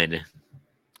fun. It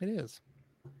is.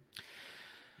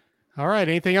 All right.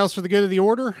 Anything else for the good of the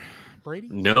order, Brady?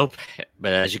 Nope.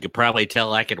 But as you could probably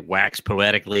tell, I could wax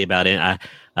poetically about it.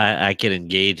 I could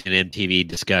engage in MTV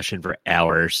discussion for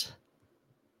hours.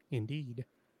 Indeed.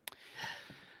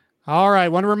 All right. I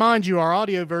want to remind you, our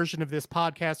audio version of this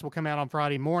podcast will come out on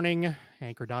Friday morning.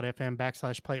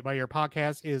 Anchor.fm/Play It By Ear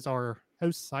podcast is our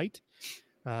host site.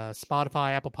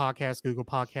 Spotify, Apple Podcasts, Google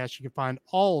Podcasts. You can find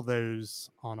all of those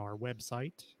on our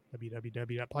website,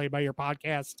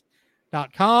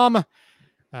 www.playbyyourpodcast.com.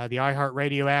 The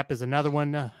iHeartRadio app is another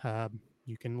one.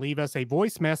 You can leave us a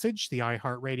voice message. The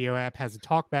iHeartRadio app has a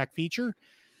talkback feature.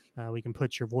 We can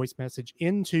put your voice message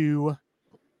into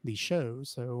the show.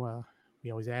 So we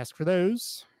always ask for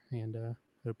those, and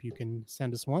hope you can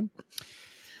send us one.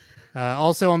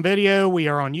 Also on video, we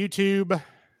are on YouTube.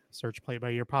 Search Play It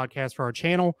By Ear podcast for our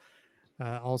channel.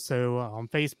 Also on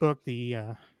Facebook, the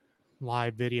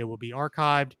live video will be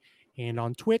archived, and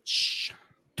on Twitch.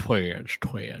 Twitch.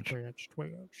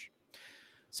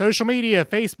 Social media,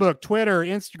 Facebook, Twitter,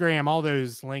 Instagram, all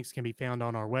those links can be found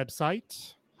on our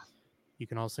website. You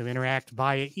can also interact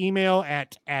via email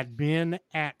at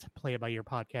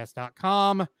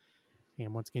admin@playitbyearpodcast.com.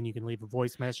 And once again, you can leave a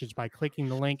voice message by clicking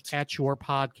the link at your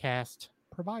podcast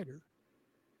provider.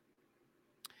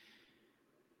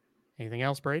 Anything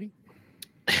else, Brady?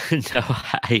 No,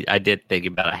 I did think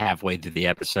about it halfway through the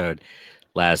episode.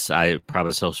 I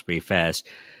promised I'll speak fast.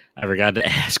 I forgot to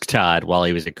ask Todd while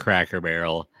he was at Cracker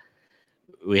Barrel.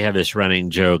 We have this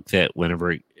running joke that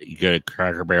whenever you go to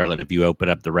Cracker Barrel and if you open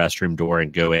up the restroom door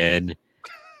and go in,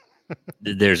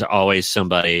 there's always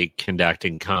somebody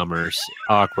conducting commerce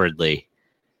awkwardly.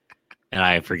 And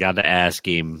I forgot to ask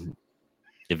him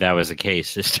if that was the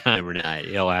case this time or not.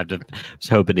 He'll have to. I was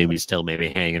hoping he was still maybe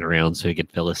hanging around so he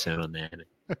could fill us in on that.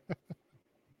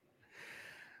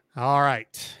 All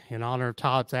right. In honor of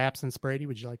Todd's absence, Brady,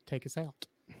 would you like to take us out?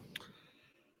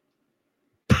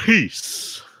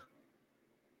 Peace.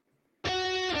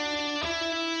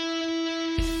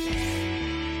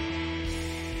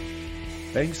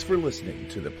 Thanks for listening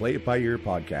to the Play It By Ear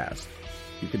podcast.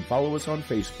 You can follow us on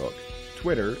Facebook,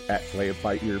 Twitter at Play It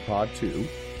By Ear Pod 2,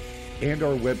 and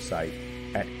our website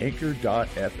at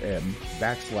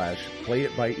anchor.fm/Play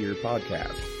It By Ear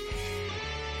Podcast.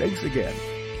 Thanks again,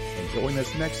 and join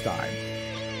us next time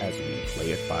as we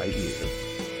play it by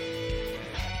ear.